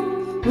more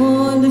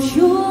on the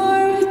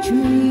shore. A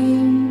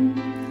dream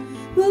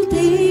will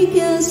take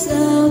us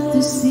out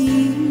to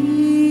sea.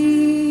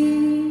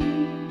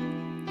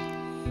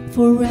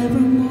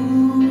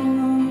 Forevermore,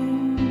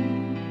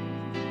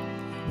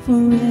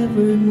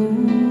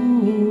 forevermore.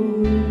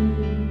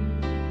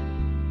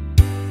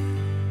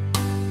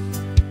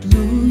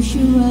 Close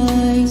your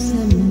eyes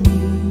on me,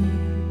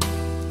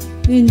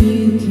 and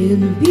you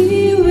can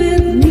be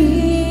with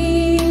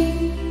me.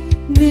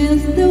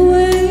 With the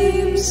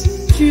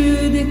waves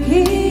through the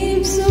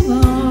caves of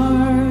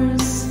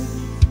ours,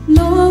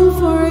 long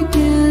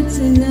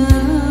forgotten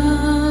now.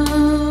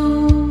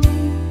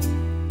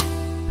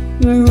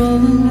 We're all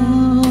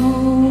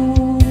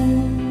alone,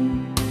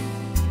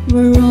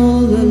 we're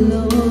all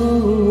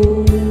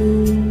alone.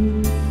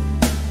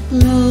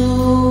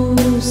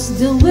 Close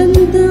the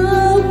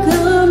window,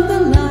 come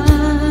the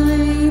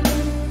light,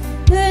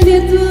 and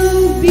it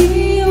will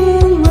be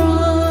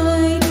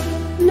alright.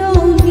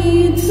 No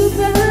need to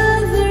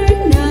bother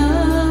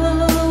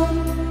now.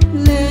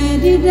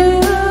 Let it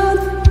out,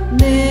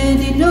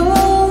 let it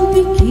all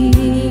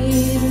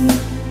begin.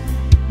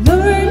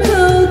 Learn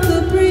how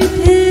to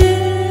pretend.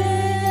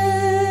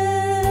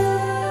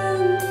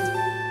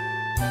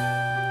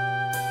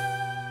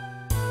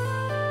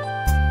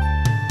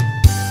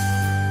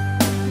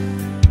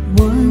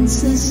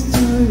 Once a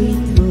story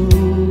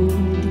told,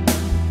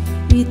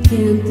 it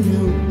can't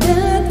help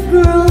but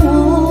grow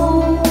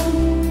old.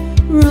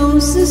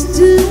 Roses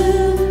to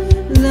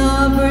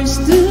lovers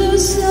to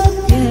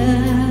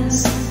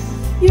suggest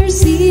your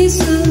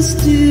seasons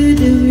to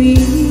the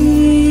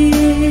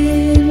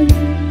wind.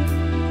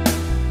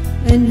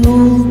 And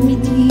hold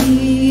me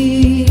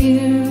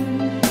dear,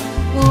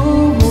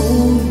 oh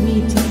hold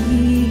me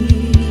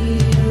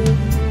dear.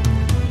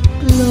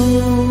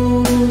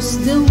 Close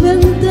the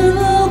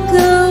window,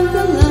 come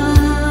the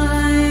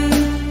light,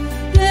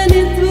 and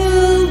it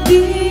will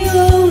be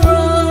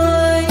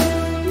alright.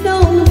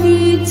 No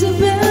need to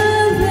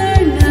bother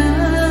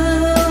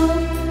now.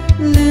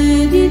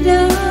 Let it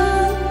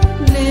out,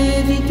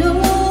 let it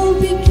all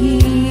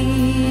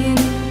begin.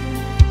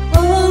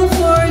 All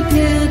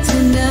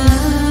forgotten now.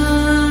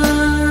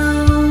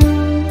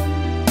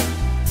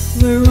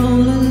 We're all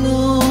alone,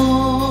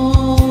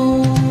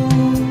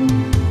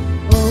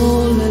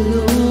 all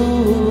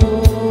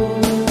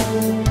alone.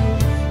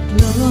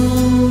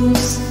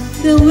 Close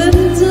the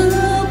window,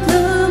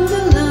 come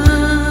the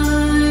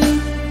light,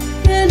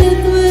 and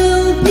it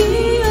will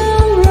be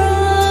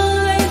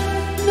alright.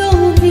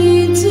 No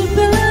need to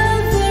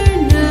bother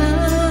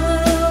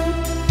now.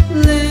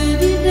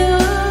 Let it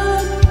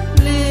out,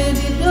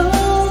 let it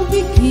all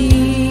begin.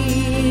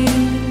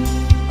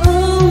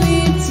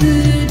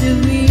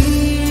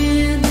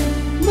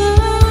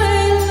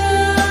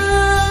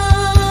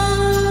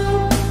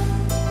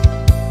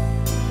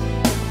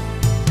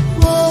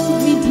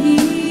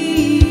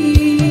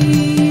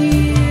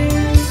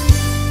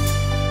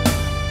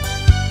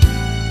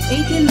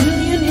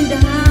 June in the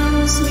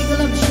house, make a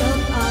love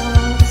shout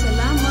out.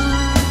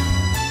 Salamat.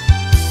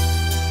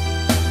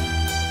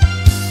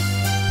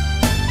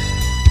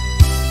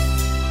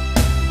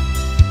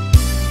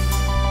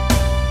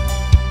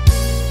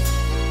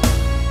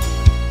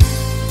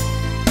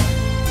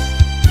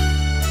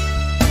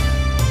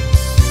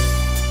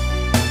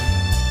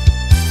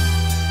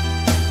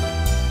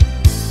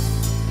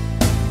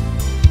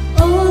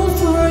 All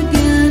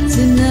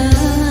forgotten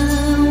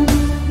now,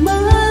 my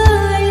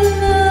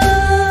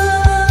love.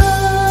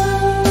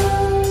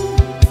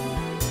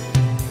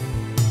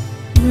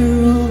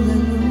 We're all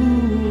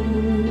alone.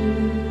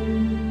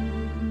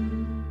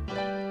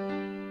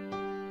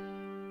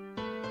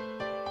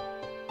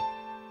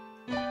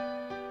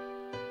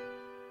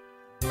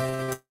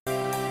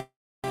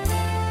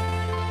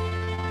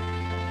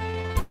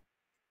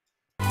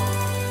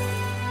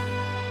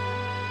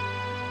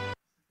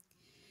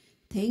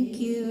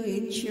 Thank you.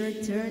 It's your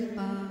turn,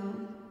 Pao.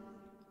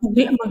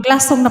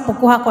 Maglasong na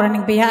pagkuha ko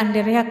ning biyaan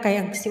diri ha kay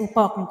ang si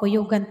upaw akong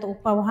kuyugan to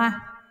upaw ha.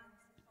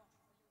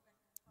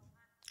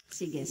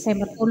 Sige, Kay sige.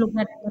 matulog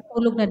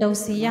na daw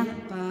siya.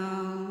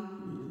 Pao.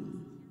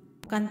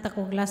 Kanta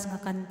ko glass nga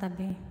kanta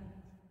be.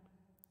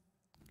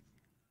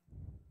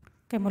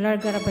 Kay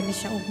mularga ra ba ni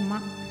siya ugma?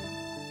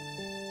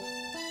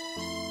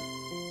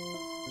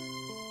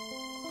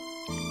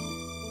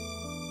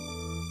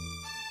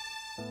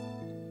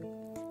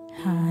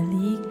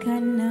 Halika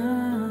na,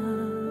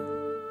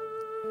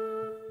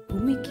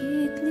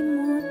 pumikit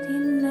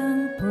limutin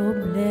ng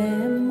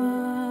problema.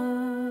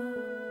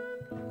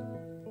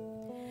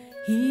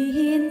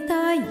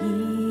 Hihintayin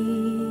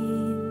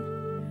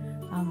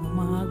ang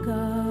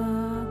umaga,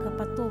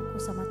 kapatog ko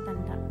sa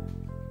matanda.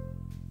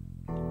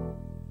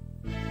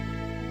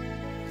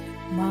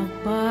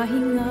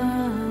 Magpahinga,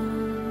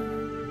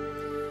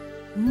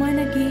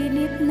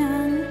 managinip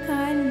ng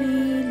kaniligaya.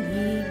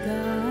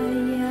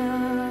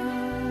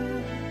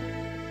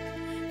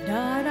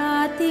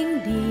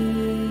 Darating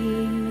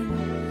din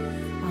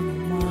ang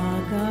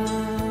umaga,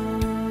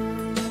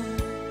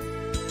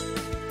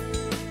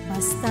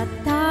 basta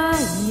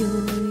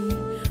tayo'y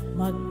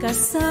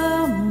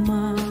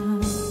magkasama.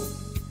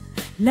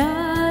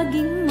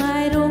 Laging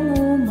mayroong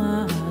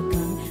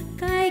umagang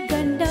kay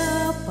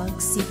ganda,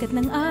 pagsikat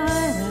ng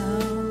araw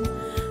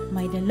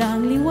may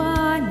dalang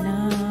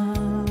liwanag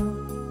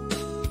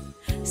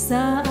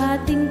sa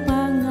ating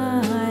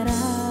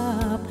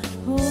pangarap.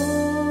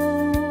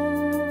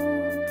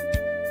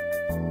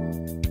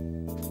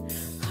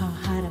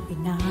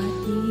 Haharapin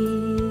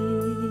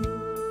natin.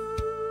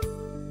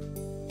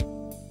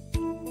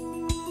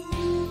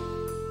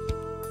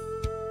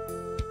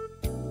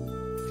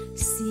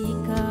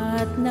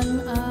 Sikat ng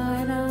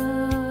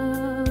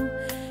araw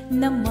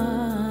na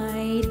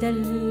may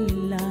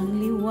dalang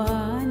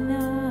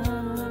liwanag.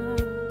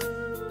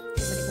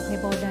 Balik ko kay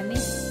Bodan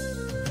eh.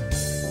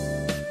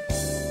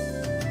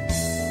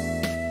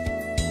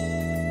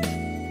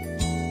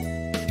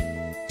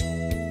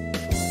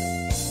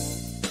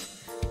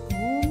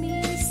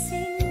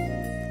 Gumising,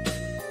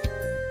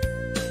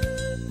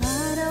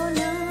 araw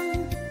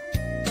lang.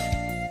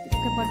 Di ko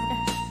kay Bodan.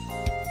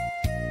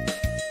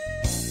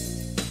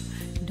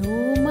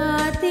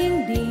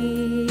 Dumating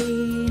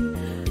din,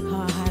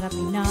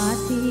 haharapin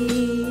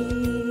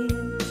natin.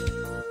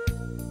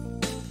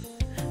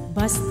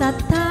 Basta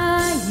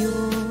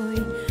tayo'y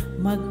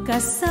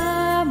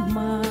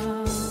magkasama.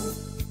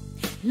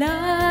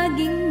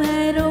 Laging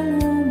mayroong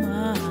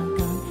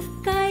umagang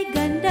kay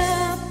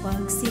ganda,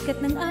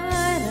 pagsikat ng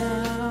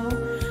araw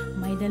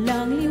may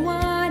dalang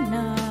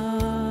liwanag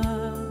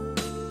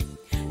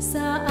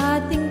sa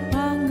ating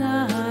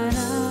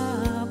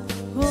pangarap.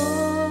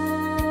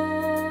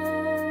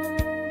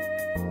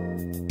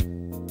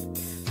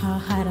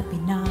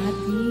 Haharapin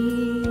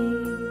natin.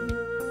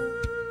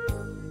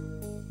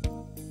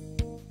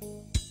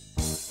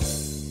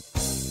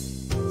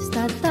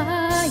 Basta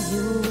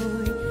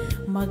tayo'y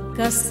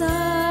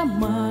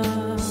magkasama.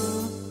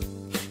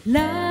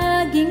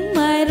 Laging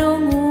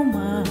mayroong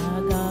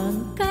umagang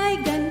kay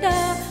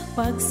ganda,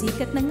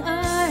 pagsikat ng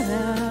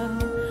araw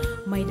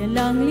may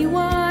dalang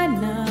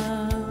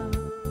liwanag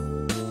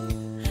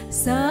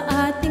sa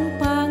ating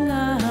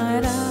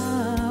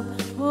pangarap.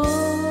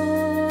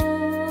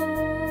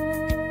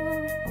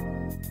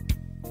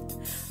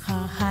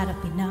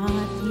 Haharapin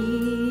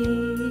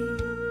natin.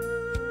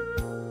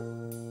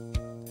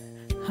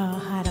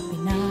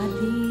 Haharapin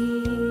natin.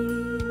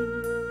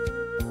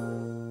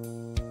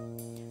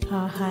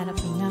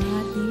 Haharapin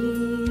natin.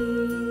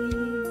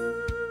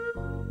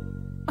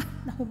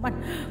 Nahuman.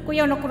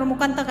 Kuya,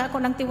 nakurumukanta ka ako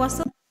ng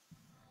tiwaso.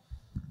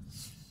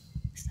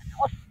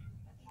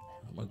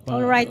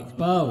 Alright.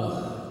 Pao.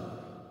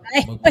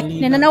 Ay,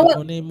 Magpalina nananawag.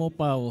 ko mo,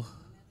 Pao.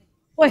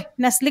 Uy,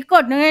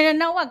 naslikod.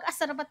 Nananawag.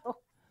 Asa na ba to?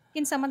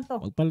 Kinsa man to?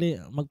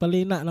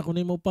 Magpalina na ko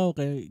nimo, Pao,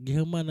 kay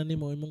gihuman na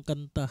nimo imong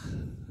kanta.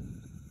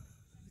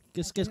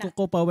 Kis-kis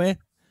ko pa we.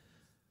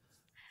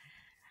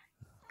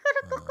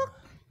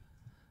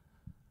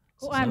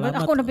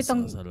 Ako na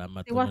bitong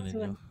salamat ko na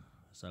ninyo.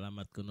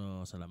 Salamat ko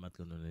no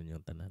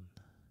ninyong tanan.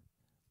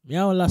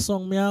 Miyaw,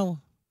 lasong miyaw.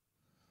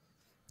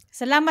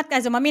 Salamat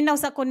ka. Maminaw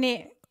sa ko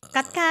ni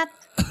Kat-Kat.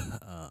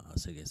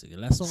 Sige, sige.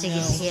 Lasong Sige,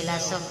 nga. sige,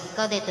 lasong.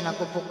 Ikaw dito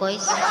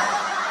nagpupukoys.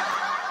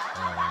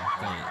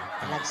 Okay.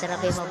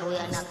 Lagsarabi mabuhi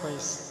anak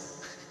koys.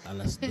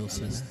 Alas 2.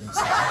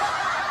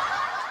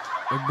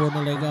 Ubo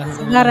na lang gahi.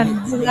 Sigaran.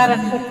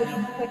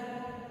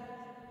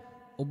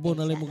 Ubo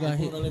na lang mo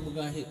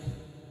gahi.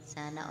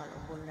 Sana all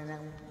ubo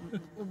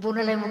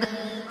na lang mo.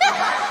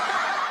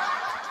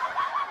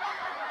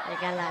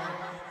 Teka lang.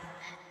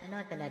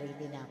 Ano ito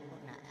na-ready na ako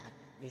na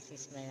this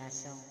is my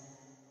last song.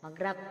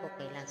 Mag-rap ko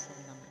kay last song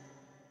naman.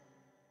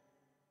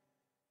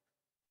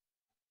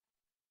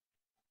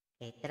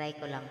 Okay, try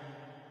ko lang.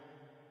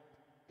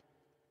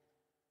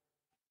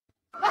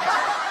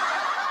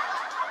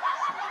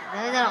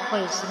 Nagdala ko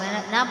koys.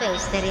 Naba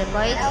yung stereo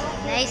koys.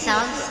 Na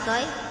sounds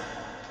koy.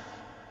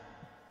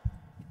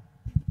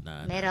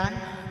 Meron?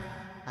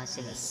 Oh,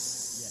 sige.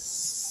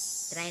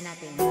 Try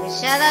natin.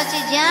 Shout out si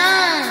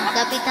Jan,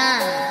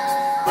 Kapitan.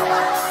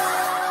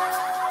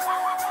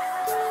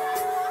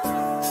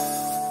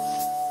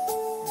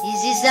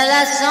 This is the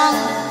last song.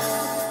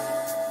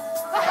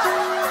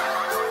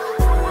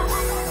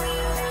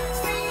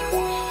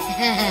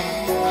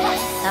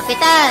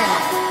 Kapitan.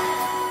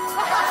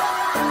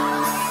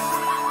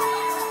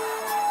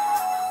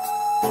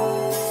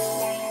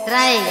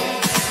 Try.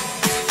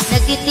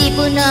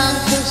 Nagtitibo na ang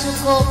puso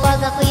ko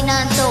pag ako'y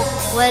nantok.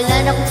 Wala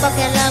na akong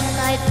pakialam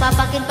kahit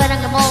papakin pa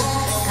ng lamok.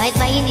 Kahit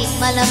mainit,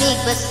 malamig,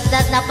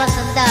 basta't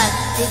napasandal.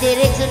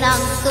 Didiretso na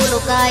ang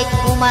tulog kahit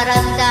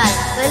umarandal.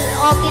 Well,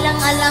 okay lang,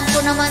 alam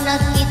ko naman,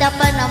 nakita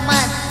pa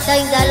naman.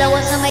 Tayong dalawa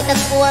sa may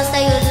tagpuan,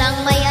 tayo lang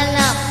may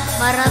alam.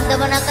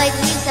 Maramdaman na kahit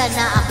minsan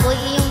na ako'y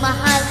iyong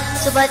mahal.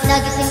 Subat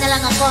nagising na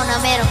lang ako na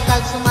meron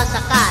kang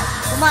sumasakal.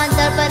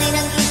 Umaandar pa rin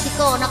ang isip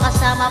ko,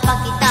 nakasama pa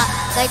kita.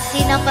 Kahit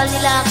sinampal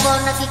nila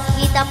ako,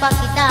 nakikita pa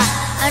kita.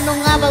 Ano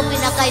nga ba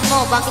pinakain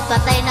mo? Bakit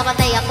patay na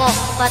patay ako?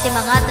 Pati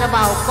mga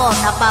trabaho ko,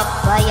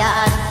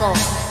 napabayaan ko.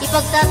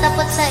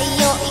 Ipagtatapot sa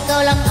iyo,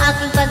 ikaw lang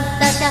aking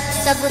pantasya.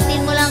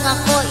 Sagutin mo lang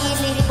ako,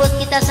 ililibot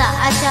kita sa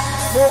Asya.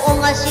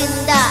 Buong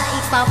asyenda,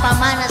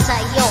 ipapamana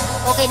sa iyo.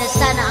 Okay na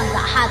sana ang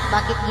lahat,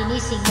 bakit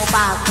ginising mo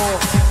pa ako?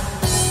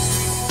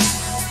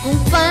 Kung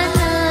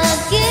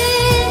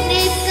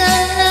panaginip ka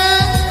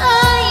lang,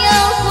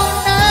 ayaw ko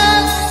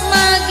nang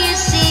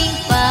magising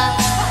pa.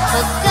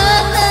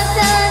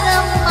 Pagkatanda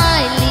ng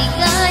may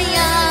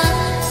ligaya,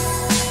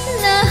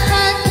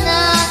 lahat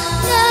na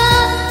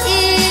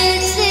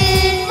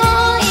naisin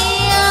mo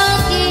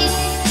iyaking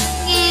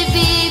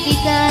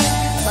ibibigay.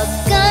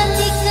 Pagkat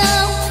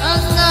ikaw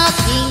ang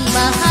aking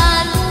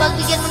mahal,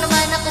 pagbigyan mo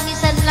naman ako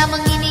minsan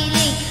lamang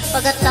hiniling.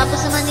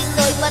 Pagkatapos naman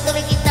ito,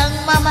 ipatuloy kitang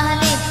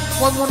mamahalin.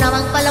 Huwag mo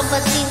namang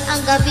palampasin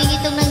ang gabing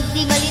itong nang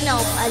di malinaw.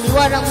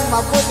 Aliwarang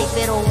mo mabuti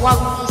pero huwag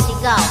mong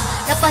isigaw.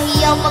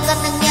 Napahiyaw pagkat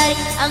nangyari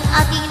ang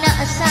aking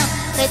naasam.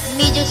 Kahit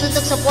medyo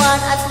suntok sa buwan,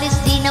 at least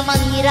di na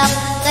maghirap.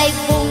 Kahit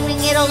buong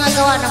ningiro nga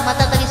gawa ng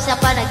matatalis sa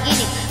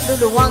panaginip.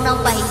 Luluwang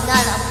ng pahinga,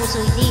 ang puso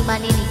hindi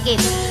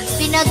maninikip.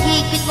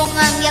 Pinaghigpit mo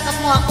nga ang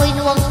yakap mo, ako'y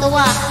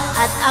nuwang-tuwa.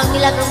 At ang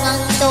milagro nga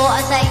ito,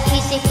 sa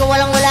isip ko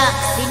walang-wala.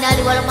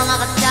 Dinali walang mga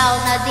katsaw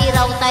na di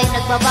raw tayo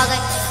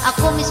nagbabagay.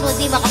 Ako mismo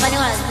di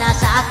makapaniwala,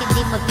 nasa akin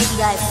di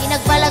magbibigay.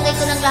 Pinagbalagay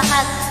ko ng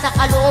lahat sa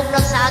kaloob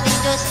lang sa aking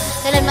Diyos.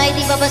 Kailan may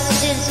di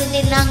babastusin,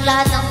 sundin lang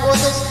lahat ng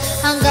utos.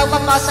 Hanggang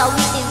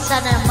mapasawitin,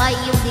 sana may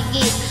iyong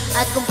digit.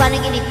 At kung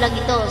panaginip lang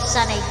ito,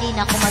 sana di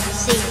na ako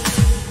magising.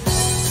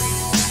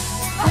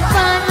 Kung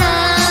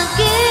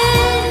panaginip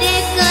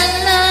ka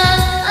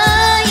lang,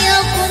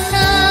 ayaw ko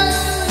nang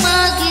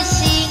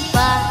magising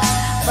pa.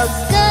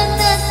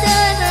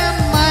 Pagkatanda ng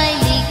may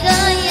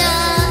ligaya,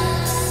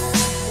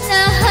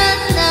 lahat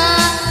na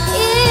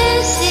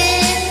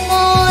isin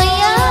mo'y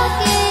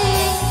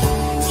aking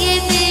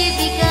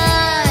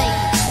ibibigay.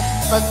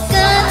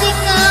 Pagkat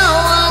ikaw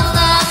ang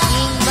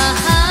aking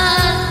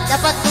mahal,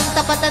 dapat kong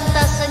tapatan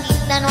ta sa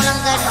gitna ng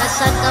langgan.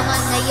 Asan ka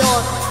man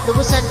ngayon,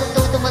 lubusan kong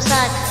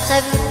tutumasan.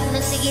 Sabi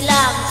ng sige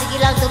lang,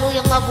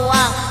 tuluyang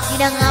mabuang. Di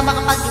na nga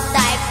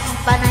makapag-type,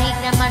 panahig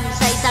naman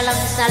sa isa lang.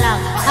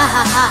 Ha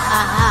ha ha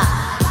ha ha,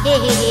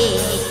 hehehe.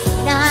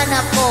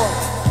 Hinahanap ko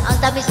ang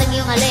tamis ng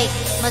iyong halik.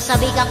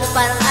 Masabi ka ko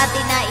parang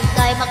atin na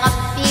ika'y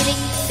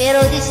makapiling.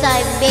 Pero this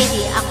time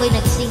baby, ako'y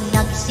nagising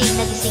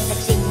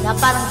na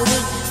parang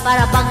duming,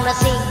 para bang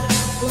lasing.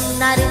 Kung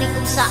narinig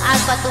kung saan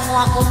patungo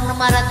akong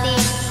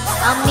namarating,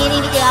 ang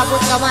mininig ay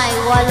abot kamay,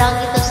 walang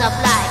ito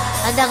supply.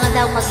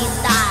 Handang-handang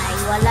maghintay,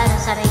 wala na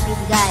sana'y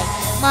bibigay.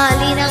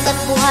 Mahalin hanggat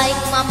buhay,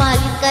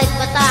 mamahalin kahit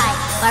patay.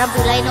 Parang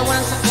bulay na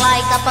walang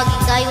saklay kapag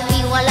ika'y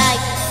umiwalay.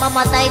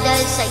 Mamatay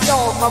dahil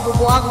sa'yo,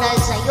 mabubuang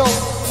dahil sa'yo.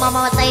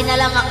 Mamamatay na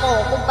lang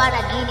ako kung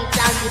panaginip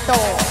lang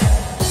ito.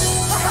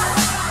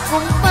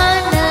 Kung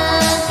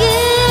panaginip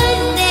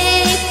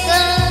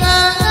ka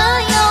lang,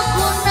 ayaw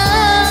ko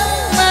nang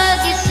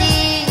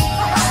magising.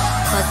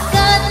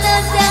 Pagkat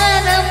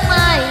nadarang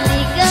may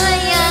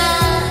ligaya,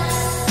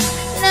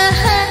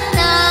 lahat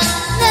ng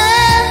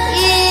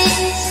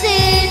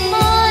naisin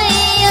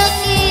mo'y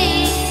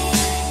aking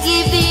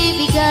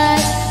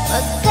ibibigay.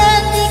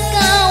 Pagkat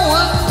ikaw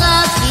ang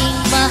aking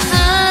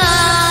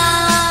mahal.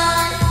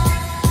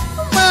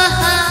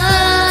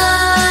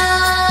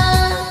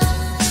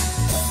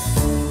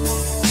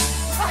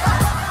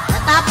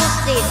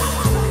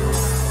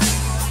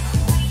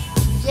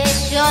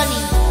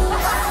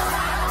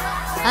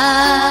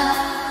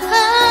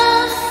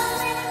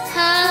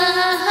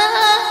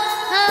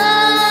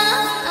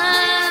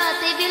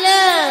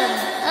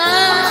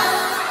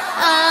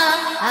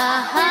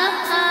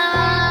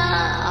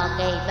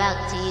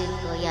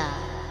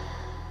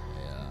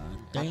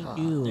 Thank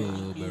you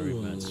very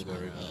much.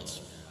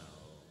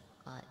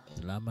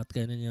 Salamat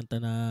kayo ninyong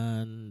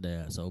tanan.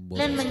 Daya sa ubos.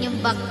 Ilan man yung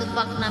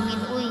back-to-back namin,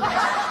 uy.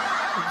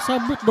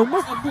 Sabot daw mo.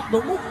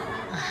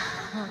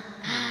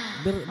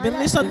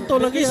 Berni Santo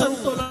lagi.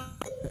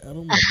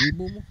 Anong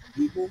mabibo mo?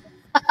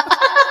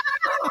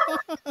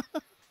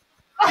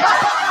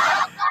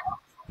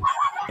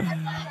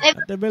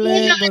 Ate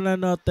Belen, buona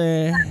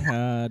notte.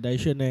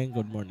 Daishineng,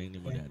 good morning ni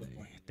mo.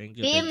 Thank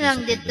you. PM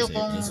lang dito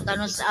kung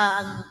tanong sa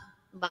ang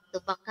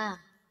back-to-back ka.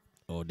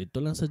 Oh,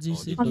 dito lang sa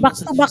GC. Mag-back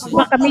to back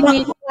kami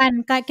ni Juan.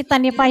 Kita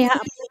ni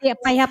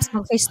Payhaps.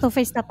 Mag-face to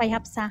face na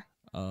Payhaps ha.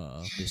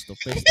 Face to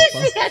face na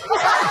pa.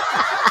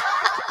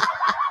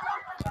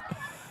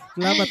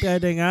 Salamat kay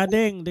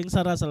Deng. Deng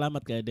Sara,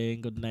 salamat kay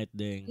Deng. Good night,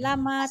 Deng.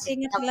 Salamat.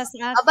 Ingat sila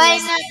sa akin.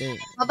 Abay na.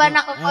 Baba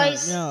na ko,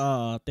 boys.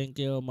 Thank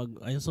you.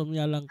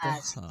 Insomnia lang ko.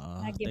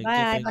 Thank you.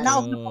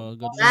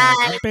 Good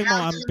Bye. night.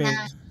 Amping.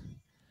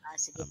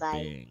 Sige,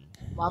 bye.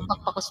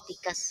 Mabak pa ko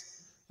speakers.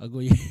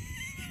 Agoy.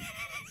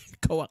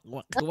 Kawak.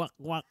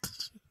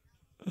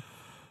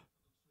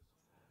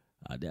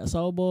 Adi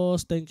asaw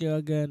boss, thank you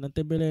again.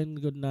 Ante Belen,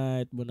 good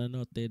night. Buona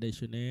notte,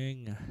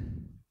 Daishineng.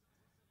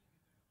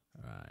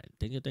 Alright,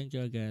 thank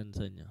you again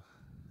sa inyo.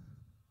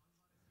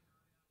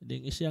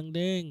 Ding isyang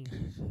Ding.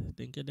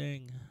 Thank you,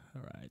 Ding.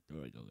 Alright,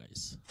 here we go,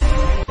 guys.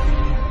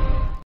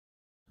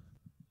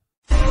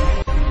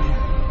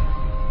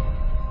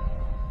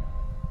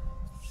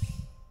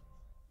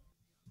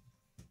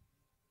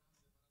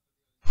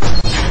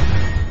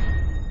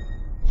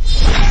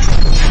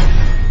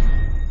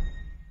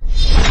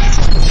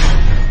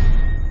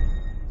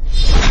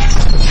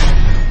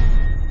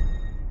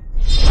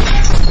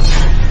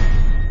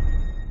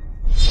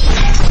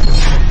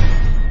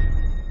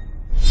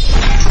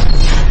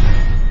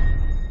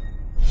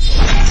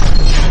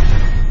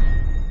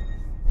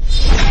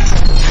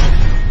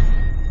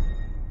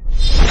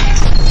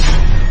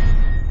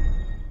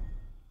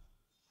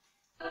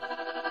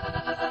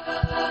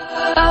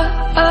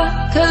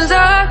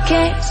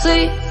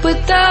 Sleep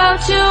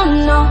without you,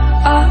 no,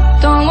 I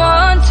don't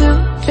want to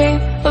dream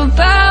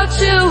about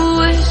you.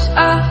 Wish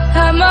I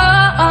had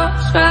my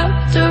arms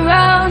wrapped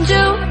around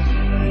you.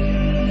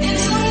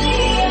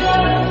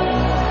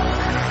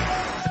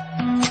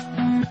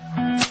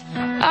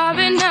 I've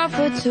been out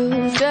for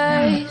 2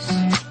 days.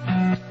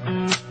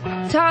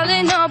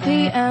 Tylenol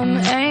PM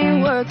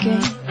ain't working.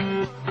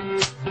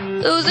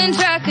 Losing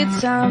track of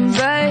time,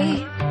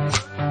 babe.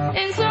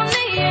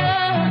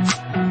 Insomnia.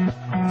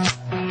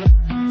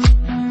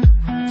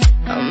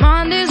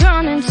 Mind is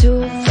running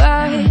too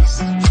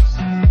fast.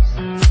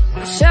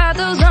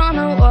 Shadows on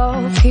the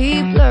wall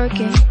keep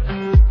lurking.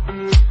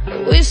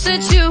 I wish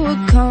that you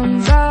would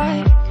come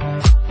back.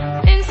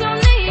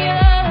 Insomnia.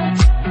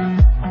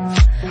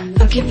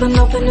 I keep on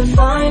hoping to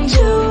find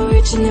you,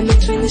 reaching in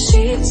between the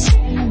sheets.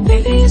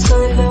 Baby, it's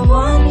only been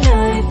one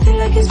night, feel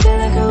like it's been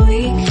like a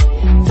week.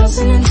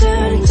 Tossing and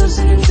turning,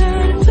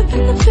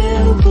 flipping the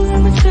pillow,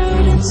 pulling the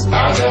curtains.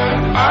 I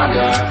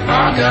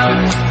got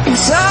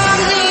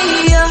insomnia.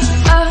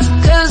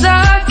 Cause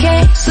I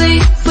can't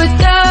sleep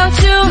without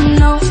you,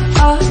 no,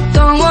 I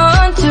don't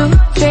want to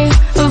dream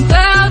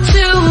about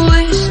you.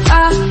 Wish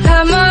I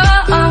had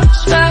my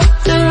arms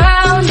wrapped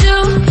around you.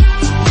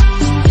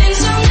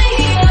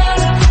 Insomnia,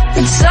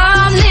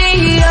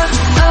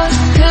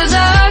 cause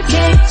I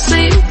can't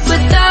sleep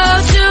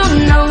without you,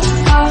 no,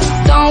 I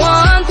don't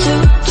want to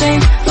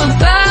dream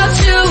about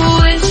you.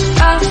 Wish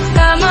I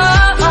had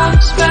my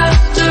arms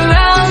wrapped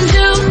around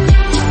you.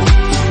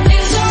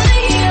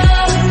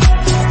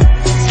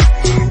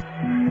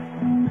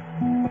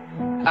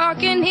 I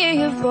can hear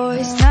your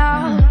voice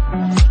now,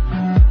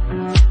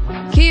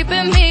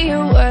 keeping me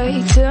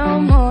awake till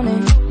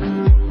morning.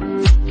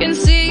 Can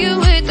see you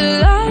with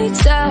the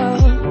lights out.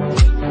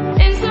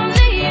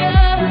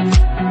 Insomnia.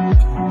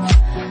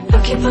 I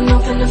keep on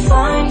hoping to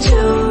find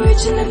you,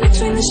 reaching in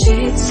between the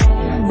sheets.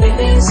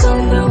 Baby, it's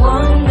only been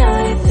one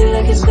night, feel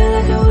like it's been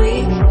like a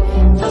week.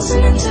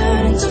 Tossing and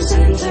turning,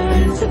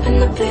 flipping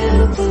the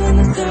pillow, pulling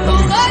the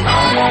curtains.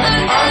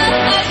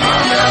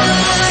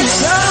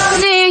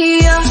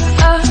 Insomnia.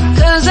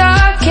 Cause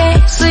I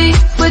can't sleep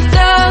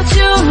without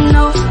you,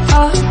 no,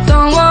 I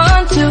don't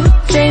want to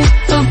dream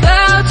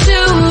about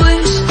you.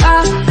 Wish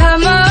I had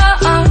my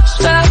arms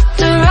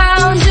wrapped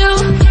around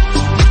you.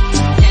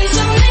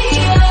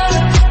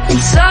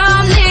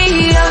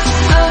 Insomnia,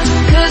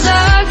 cause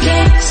I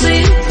can't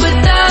sleep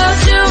without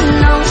you,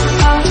 no,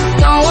 I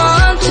don't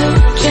want to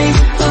dream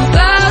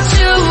about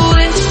you.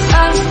 Wish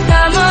I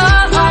had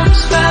my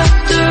arms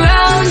wrapped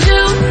around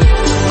you.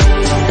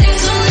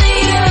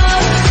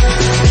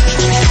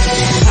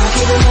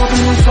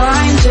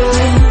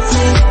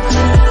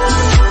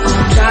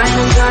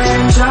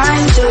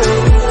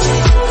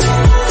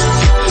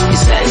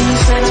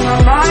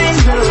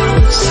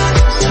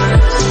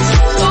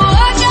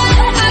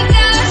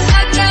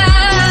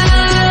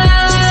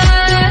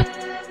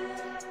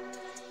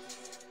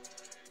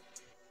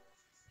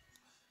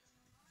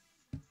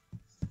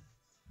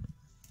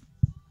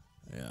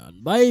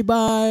 Ayan.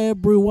 Bye-bye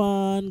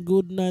everyone.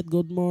 Good night,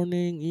 good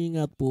morning.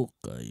 Ingat po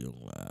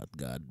kayong lahat.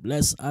 God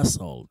bless us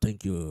all.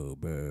 Thank you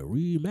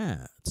very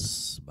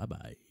much.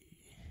 Bye-bye.